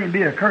 Just let him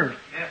be accursed.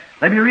 Yes.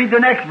 Let me read the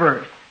next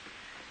verse.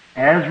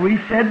 As we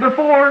said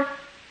before,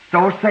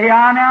 so say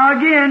I now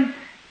again,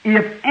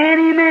 if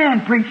any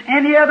man preach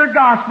any other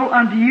gospel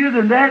unto you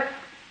than that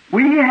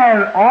we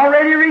have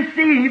already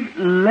received,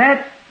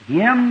 let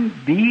him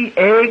be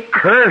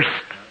accursed.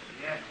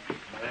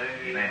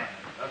 Amen.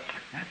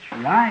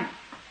 That's right.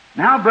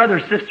 Now, brother,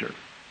 sister,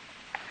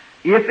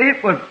 if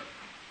it was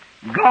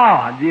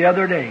God the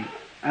other day,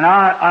 and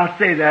I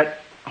say that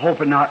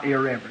hoping not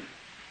irreverent,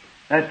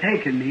 that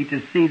taken me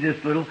to see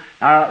this little,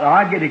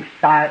 I get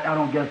excited, I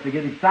don't guess to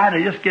get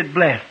excited, I just get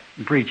blessed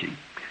in preaching.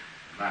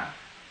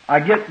 I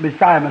get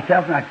beside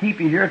myself and I keep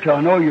you here till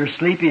I know you're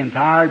sleepy and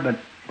tired, but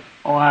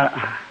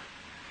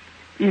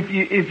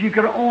if you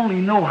could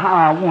only know how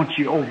I want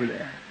you over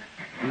there.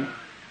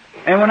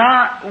 And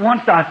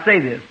once I say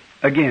this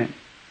again,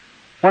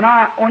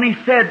 when he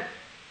said,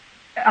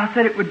 I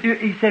said it would do,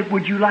 he said,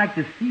 would you like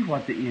to see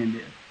what the end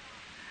is?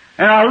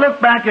 And I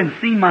look back and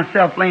see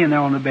myself laying there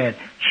on the bed.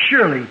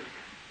 Surely,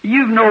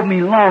 you've known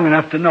me long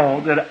enough to know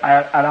that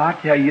I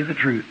tell you the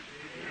truth.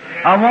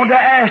 I want to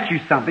ask you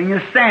something.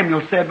 As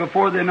Samuel said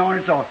before the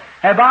anointed Saul,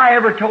 have I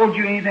ever told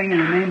you anything in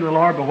the name of the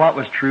Lord but what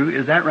was true?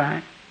 Is that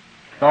right?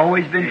 It's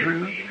always been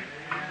true.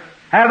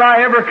 Have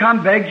I ever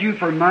come begged you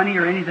for money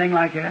or anything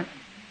like that?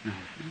 No,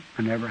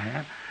 I never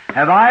have.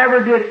 Have I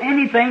ever did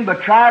anything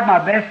but tried my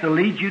best to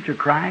lead you to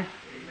Christ?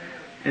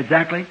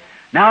 Exactly.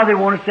 Now they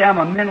want to say I'm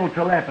a mental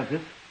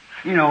telepathist,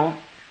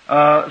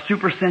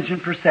 supersension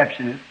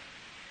perceptionist.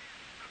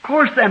 Of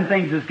course them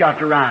things has got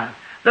to rise.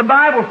 The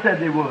Bible said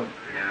they would.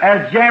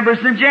 As Jambres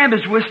and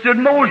Jambres withstood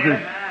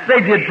Moses,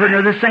 they did pretty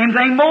much the same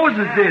thing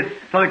Moses did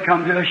till it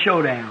come to a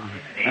showdown.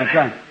 That's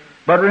right.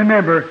 But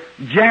remember,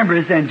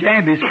 Jambres and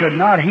Jambres could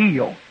not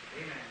heal.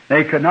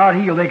 They could not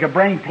heal. They could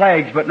bring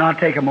plagues but not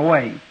take them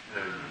away.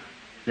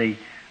 See?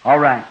 All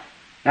right.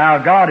 Now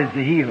God is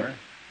the healer.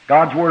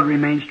 God's Word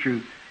remains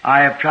true.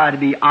 I have tried to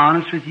be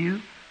honest with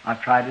you.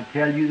 I've tried to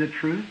tell you the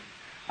truth.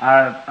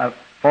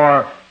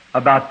 For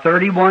about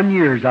 31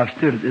 years I've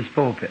stood at this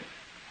pulpit.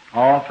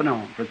 Off and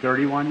on for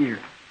 31 years.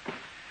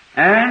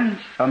 And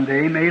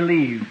someday may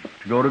leave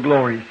to go to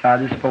glory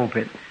inside this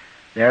pulpit.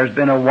 There's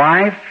been a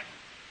wife,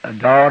 a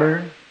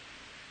daughter,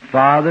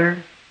 father,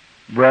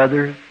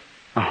 brothers,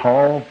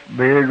 all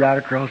buried right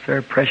across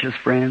there, precious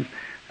friends.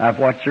 I've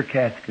watched their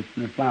caskets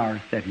and the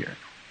flowers set here.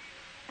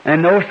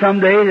 And know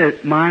someday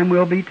that mine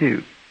will be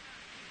too.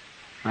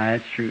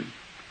 That's true.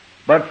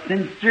 But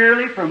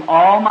sincerely from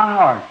all my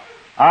heart,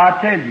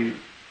 I tell you,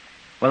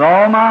 with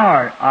all my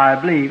heart, I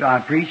believe I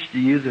preach to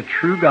you the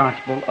true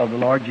gospel of the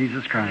Lord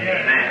Jesus Christ.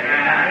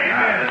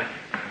 Amen.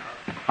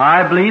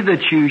 I believe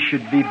that you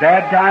should be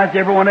baptized,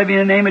 every one of you,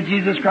 in the name of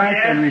Jesus Christ,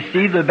 and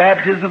receive the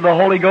baptism of the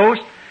Holy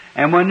Ghost.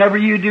 And whenever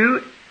you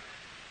do,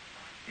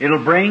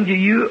 it'll bring to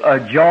you a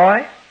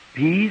joy,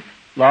 peace,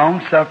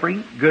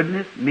 long-suffering,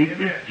 goodness,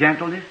 meekness,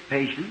 gentleness,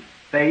 patience,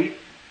 faith.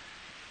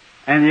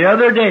 And the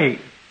other day,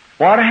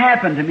 what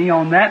happened to me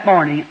on that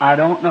morning, I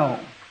don't know.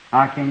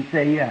 I can't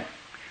say yet.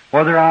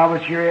 Whether I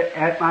was here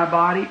at my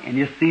body and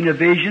just seen a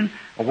vision,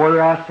 or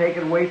whether I was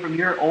taken away from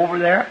here over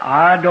there,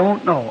 I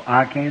don't know.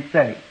 I can't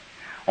say.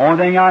 Only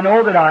thing I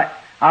know that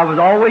I was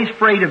always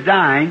afraid of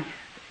dying,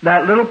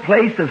 that little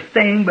place of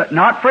staying, but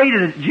not afraid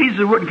that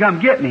Jesus wouldn't come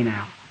get me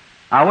now.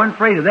 I wasn't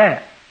afraid of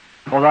that.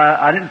 Because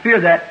I didn't fear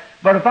that.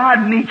 But if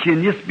I'd meet you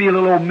and just be a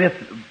little old myth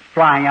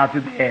flying out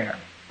through the air.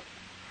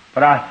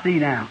 But I see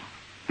now.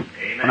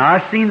 Amen. When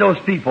I seen those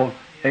people,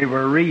 they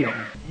were real.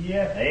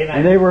 Yes. Amen.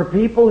 And they were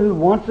people who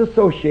once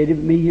associated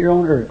with me here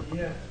on earth.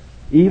 Yes.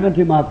 Even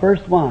to my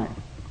first wife.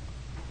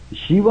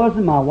 She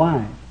wasn't my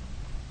wife.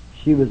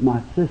 She was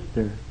my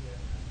sister.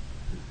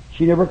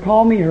 She never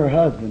called me her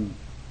husband.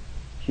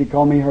 She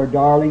called me her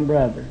darling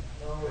brother.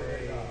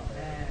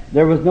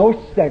 There was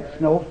no sex,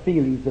 no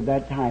feelings of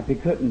that type.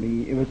 It couldn't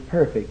be. It was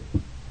perfect.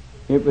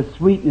 It was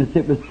sweetness.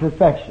 It was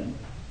perfection.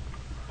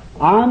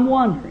 I'm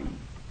wondering,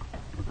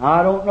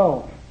 I don't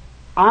know,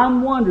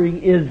 I'm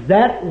wondering, is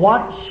that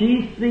what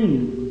she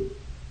seen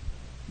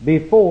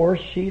before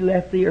she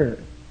left the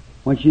earth?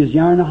 When she was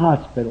young in the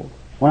hospital,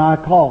 when I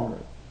called her.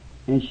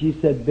 And she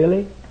said,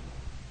 Billy,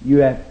 you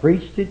have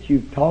preached it,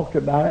 you've talked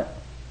about it,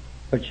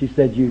 but she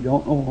said, you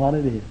don't know what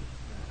it is.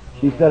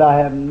 She said, I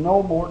have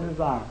no more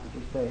desire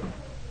to say it.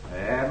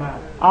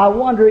 Amen. I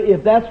wonder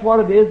if that's what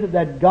it is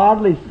that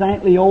godly,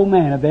 saintly old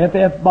man of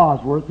F.F.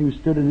 Bosworth, who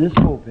stood in this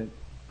pulpit,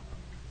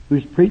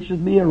 who's preached with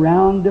me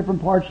around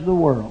different parts of the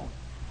world.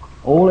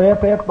 Old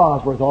F.F.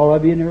 Bosworth, all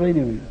of you nearly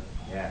knew him.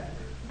 Yeah.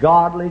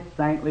 Godly,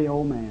 saintly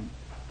old man.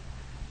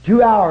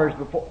 2 hours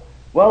before,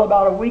 well,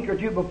 about a week or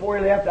two before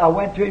he left, I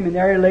went to him, and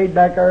there he laid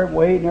back there,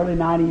 weighed nearly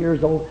 90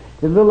 years old.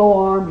 His little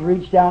old arms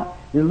reached out,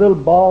 his little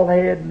bald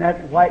head and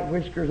that white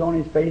whiskers on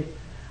his face.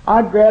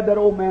 I grabbed that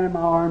old man in my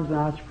arms and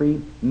I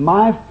screamed,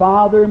 my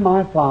Father,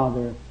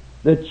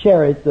 the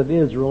chariots of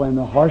Israel and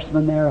the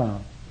horsemen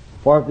thereof.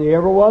 For if there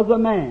ever was a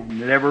man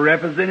that ever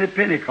represented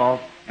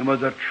Pentecost and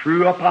was a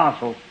true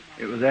apostle,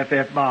 it was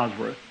F.F.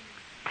 Bosworth.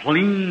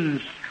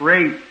 Clean,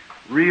 straight,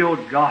 real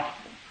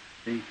gospel.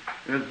 See,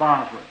 it was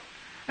Bosworth.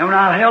 And when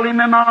I held him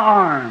in my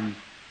arms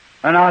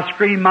and I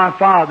screamed, my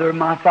Father,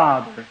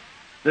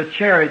 the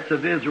chariots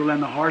of Israel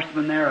and the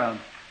horsemen thereof,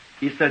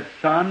 he said,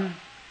 son,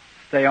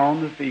 stay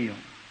on the field.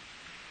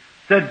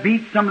 Said,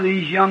 beat some of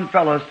these young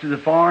fellows to the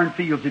foreign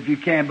fields if you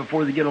can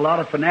before they get a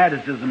lot of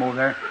fanaticism over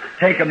there.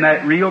 Take them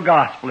that real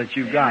gospel that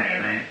you've got.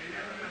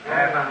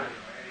 Amen.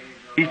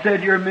 He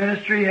said, your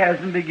ministry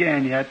hasn't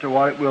begun yet to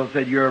what it will.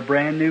 Said, you're a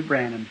brand new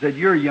Branham. Said,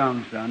 you're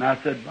young, son.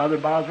 I said, Brother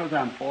Bosworth,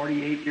 I'm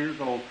 48 years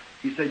old.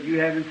 He said, you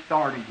haven't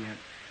started yet.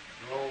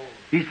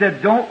 He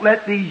said, don't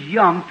let these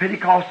young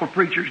Pentecostal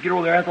preachers get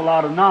over there with a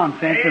lot of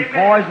nonsense and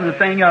poison the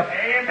thing up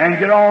and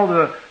get all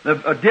the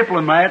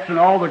diplomats and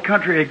all the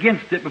country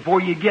against it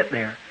before you get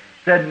there.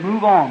 Said,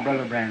 move on,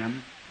 Brother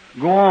Branham.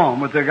 Go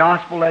on with the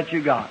gospel that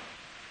you got.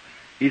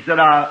 He said,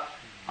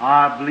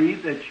 I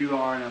believe that you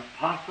are an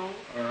apostle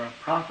or a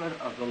prophet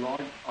of the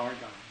Lord our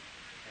God.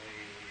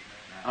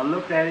 I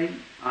looked at him.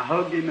 I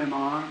hugged him in my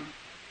arms.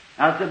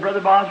 I said,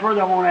 Brother Bosworth,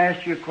 I want to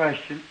ask you a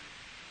question.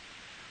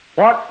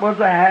 What was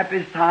the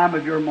happiest time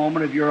of your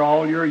moment of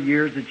all your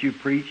years that you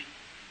preached?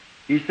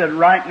 He said,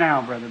 right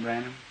now, Brother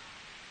Branham.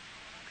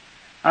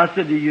 I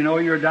said, do you know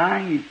you're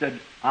dying? He said,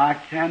 I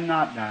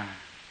cannot die.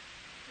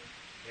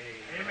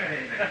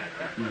 Amen.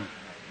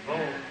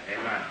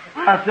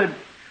 I said,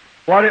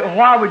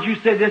 why would you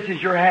say this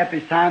is your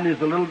happiest time?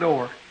 There's a little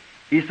door.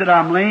 He said,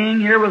 I'm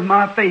laying here with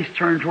my face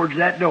turned towards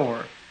that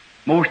door.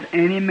 Most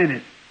any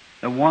minute,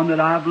 the one that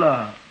I've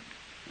loved,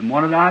 and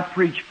one that I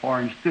preached for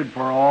and stood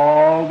for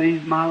all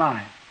these my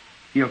life,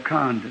 he'll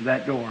come to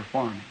that door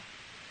for me.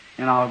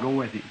 And I'll go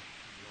with him.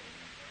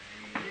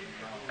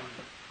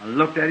 I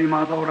looked at him,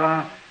 I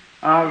thought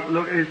I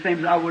looked at him the same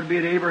as I would be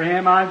at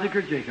Abraham, Isaac,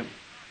 or Jacob.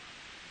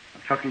 I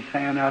took his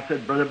hand and I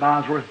said, Brother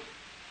Bosworth,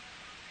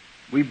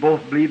 we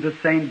both believe the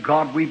same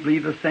God, we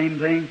believe the same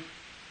thing.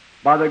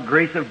 By the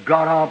grace of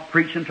God, I'll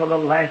preach until the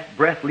last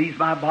breath leaves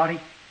my body.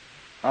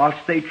 I'll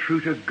stay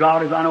true to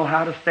God as I know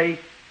how to stay.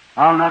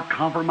 I'll not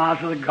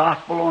compromise with the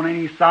gospel on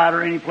any side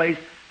or any place.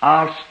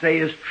 I'll stay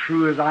as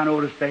true as I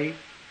know to stay.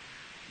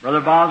 Brother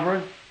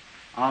Bosworth,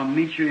 I'll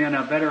meet you in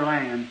a better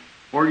land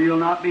where you'll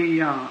not be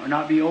young, or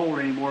not be old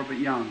anymore, but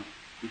young.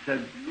 He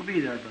said, you'll be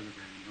there, Brother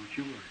Branham, don't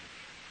you worry.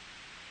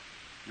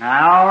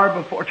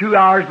 2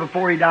 hours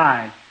before he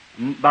died,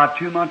 about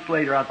 2 months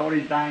later, I thought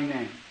he was dying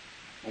then.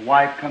 My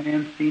wife come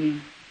in, seen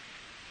him.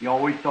 He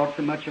always thought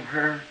so much of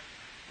her.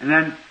 And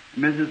then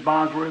Mrs.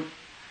 Bosworth,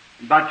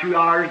 about 2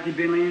 hours he'd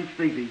been laying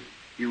sleeping.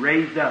 He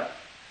raised up.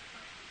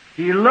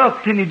 He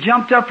looked and he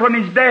jumped up from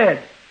his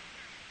bed.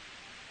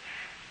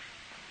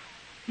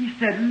 He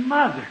said,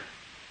 Mother,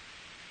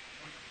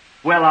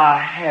 well,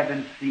 I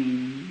haven't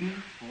seen you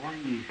for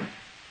years.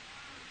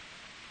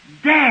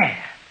 Dad,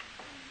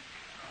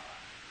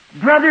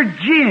 Brother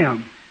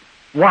Jim.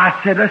 Why,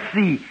 I said, let's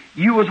see,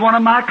 you was one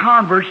of my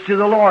converts to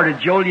the Lord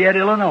at Joliet,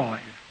 Illinois.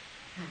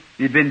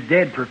 You'd been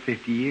dead for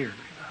 50 years.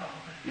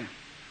 Yeah.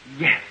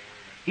 Yes.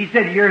 He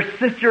said, your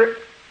sister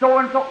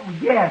so-and-so?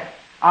 Yes.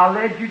 I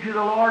led you to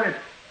the Lord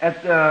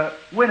at the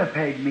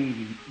Winnipeg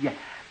meeting. Yeah.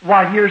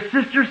 Why, your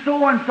sister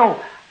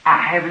so-and-so?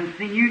 I haven't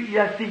seen you.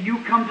 Yes, see,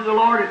 you come to the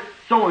Lord at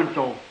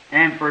so-and-so.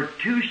 And for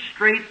 2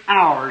 straight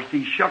hours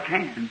he shook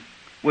hands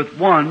with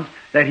ones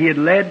that he had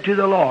led to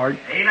the Lord.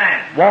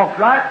 Amen. Walked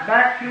right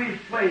back to his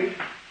place,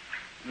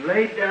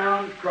 laid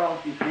down,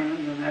 crossed his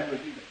hands, and that was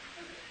it.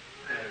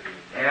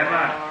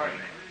 Amen.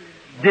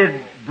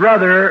 Did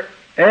Brother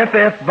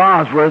F.F.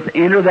 Bosworth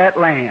enter that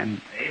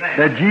land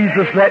that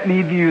Jesus let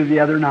me view the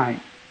other night?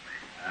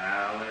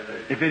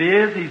 If it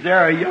is, he's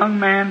there, a young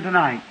man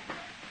tonight.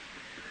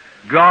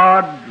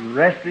 God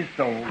rest his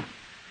soul.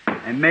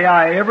 And may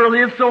I ever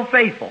live so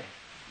faithful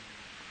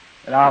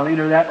that I'll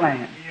enter that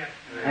land.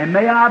 And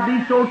may I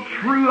be so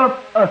true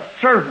a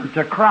servant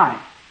to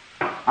Christ.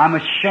 I'm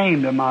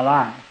ashamed of my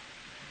life.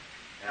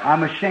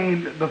 I'm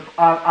ashamed if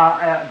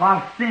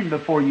I've sinned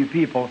before you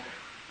people.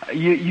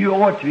 You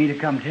owe it to me to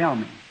come tell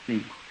me.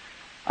 See,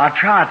 I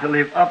try to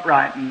live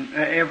upright in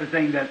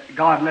everything that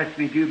God lets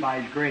me do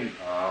by His grace.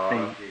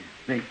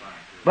 See.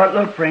 But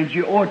look, friends,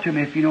 you owe it to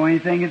me. If you know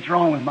anything that's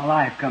wrong with my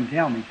life, come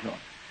tell me so.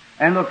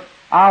 And look,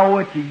 I owe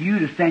it to you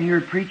to stand here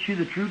and preach you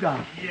the true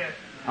gospel.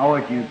 I owe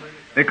it to you.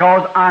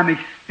 Because I'm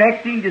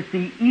expecting to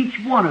see each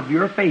one of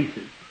your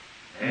faces,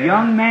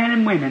 young men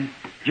and women,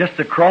 just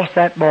across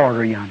that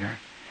border yonder.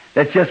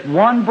 That's just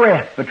one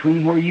breath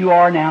between where you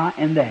are now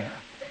and there.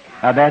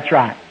 Now that's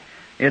right.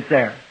 It's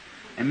there.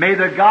 And may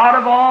the God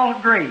of all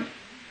grace,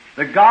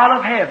 the God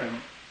of heaven,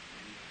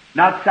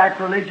 not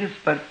sacrilegious,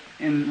 but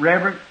in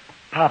reverent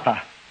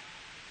Papa,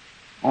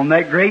 on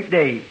that great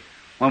day,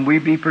 when we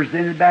be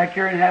presented back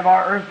here and have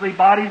our earthly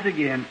bodies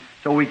again,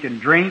 so we can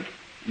drink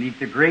and eat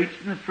the grapes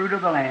and the fruit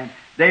of the land,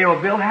 they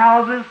will build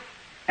houses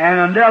and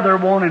another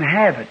won't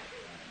inhabit.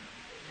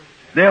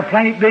 They'll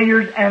plant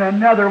vineyards and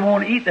another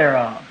won't eat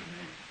thereof.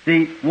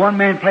 See, one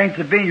man plants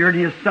a vineyard,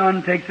 his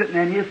son takes it, and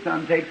then his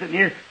son takes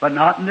it, but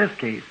not in this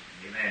case.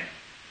 Amen.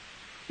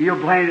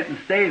 He'll plant it and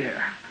stay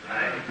there.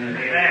 Amen.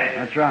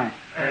 That's right.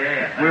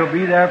 Amen. We'll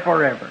be there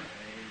forever.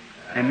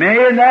 And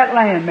may in that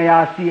land may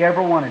I see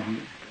every one of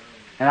you.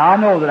 And I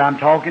know that I'm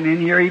talking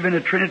in here even to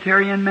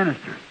Trinitarian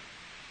ministers.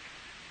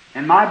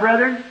 And my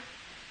brethren,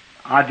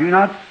 I do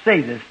not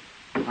say this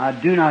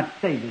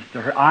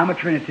to her. I'm a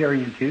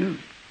Trinitarian too.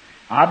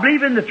 I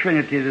believe in the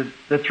Trinity,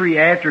 the three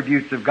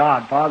attributes of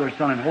God, Father,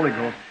 Son, and Holy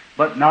Ghost,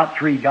 but not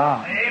three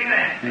gods.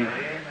 Amen.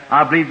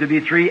 I believe to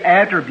be three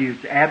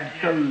attributes,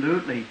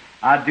 absolutely.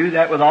 I do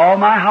that with all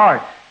my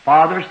heart,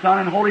 Father, Son,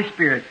 and Holy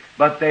Spirit,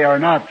 but they are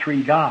not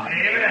three gods.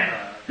 Amen.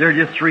 They're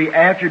just three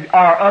attributes,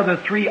 or other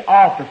three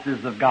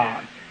offices of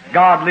God.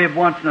 God lived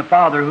once in the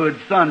fatherhood,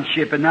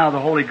 sonship, and now the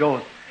Holy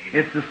Ghost.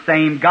 It's the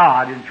same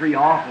God in three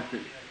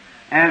offices.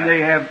 And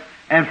they have,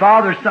 and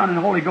Father, Son, and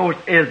Holy Ghost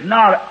is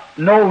not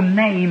no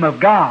name of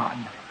God.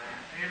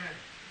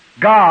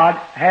 God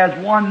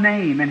has one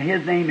name, and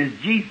His name is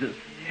Jesus.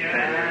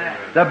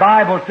 The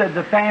Bible said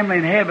the family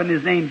in heaven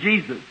is named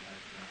Jesus,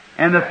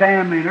 and the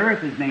family on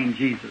earth is named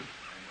Jesus.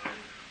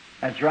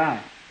 That's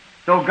right.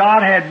 So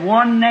God had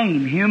one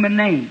name, human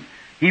name.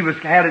 He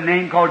had a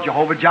name called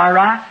Jehovah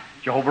Jireh,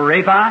 Jehovah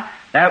Rapha.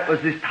 That was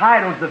His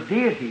titles of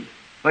deity.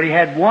 But He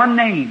had one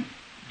name,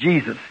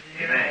 Jesus.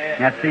 Amen.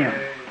 That's Him.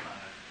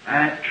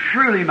 And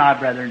truly, my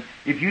brethren,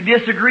 if you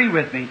disagree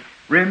with me,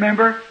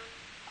 remember,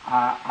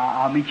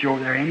 I'll meet you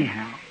over there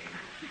anyhow.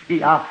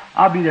 See,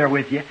 I'll be there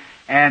with you.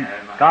 And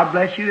God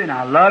bless you, and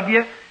I love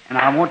you, and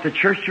I want the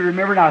church to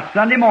remember. Now,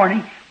 Sunday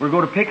morning, we're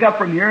going to pick up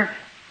from here,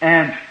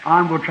 and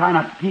I'm going to try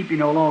not to keep you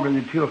no longer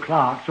than 2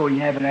 o'clock, so you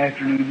have an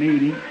afternoon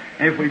meeting,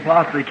 if we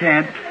possibly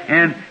can.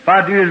 And if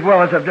I do as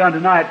well as I've done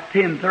tonight,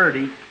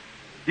 10:30.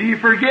 Do you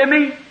forgive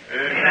me?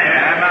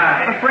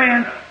 Amen.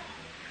 Friends,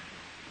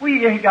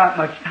 we ain't got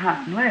much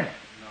time left,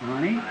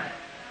 honey.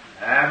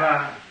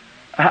 Amen.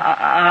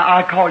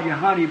 I call you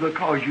honey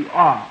because you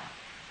are.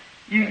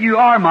 You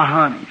are my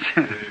honeys.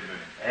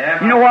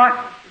 You know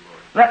what?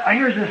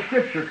 Here's the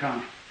scripture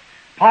comes.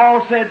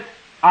 Paul said,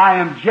 I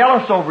am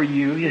jealous over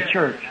you, his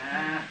church,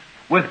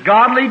 with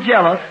godly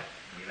jealous,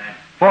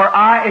 for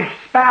I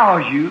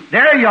espouse you.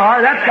 There you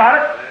are, that's got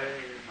it.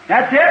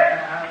 That's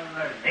it.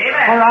 Amen.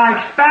 For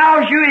I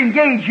espouse you,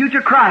 engage you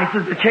to Christ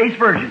as the chaste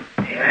virgin.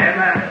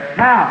 Amen.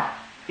 Now,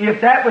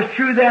 if that was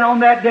true then on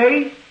that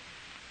day,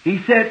 he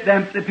said,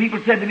 the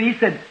people said to me, he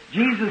said,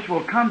 Jesus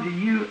will come to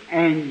you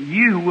and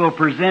you will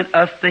present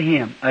us to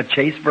Him, a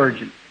chaste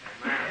virgin.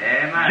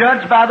 Amen.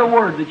 Judged by the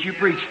word that you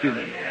preach to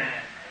them.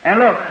 And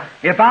look,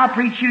 if I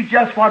preach you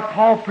just what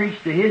Paul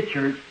preached to his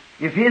church,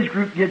 if his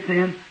group gets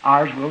in,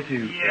 ours will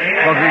too. Because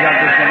we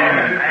got the same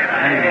word.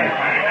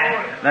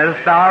 Amen. Let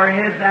us bow our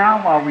heads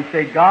now while we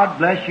say, God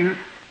bless you.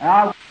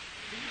 And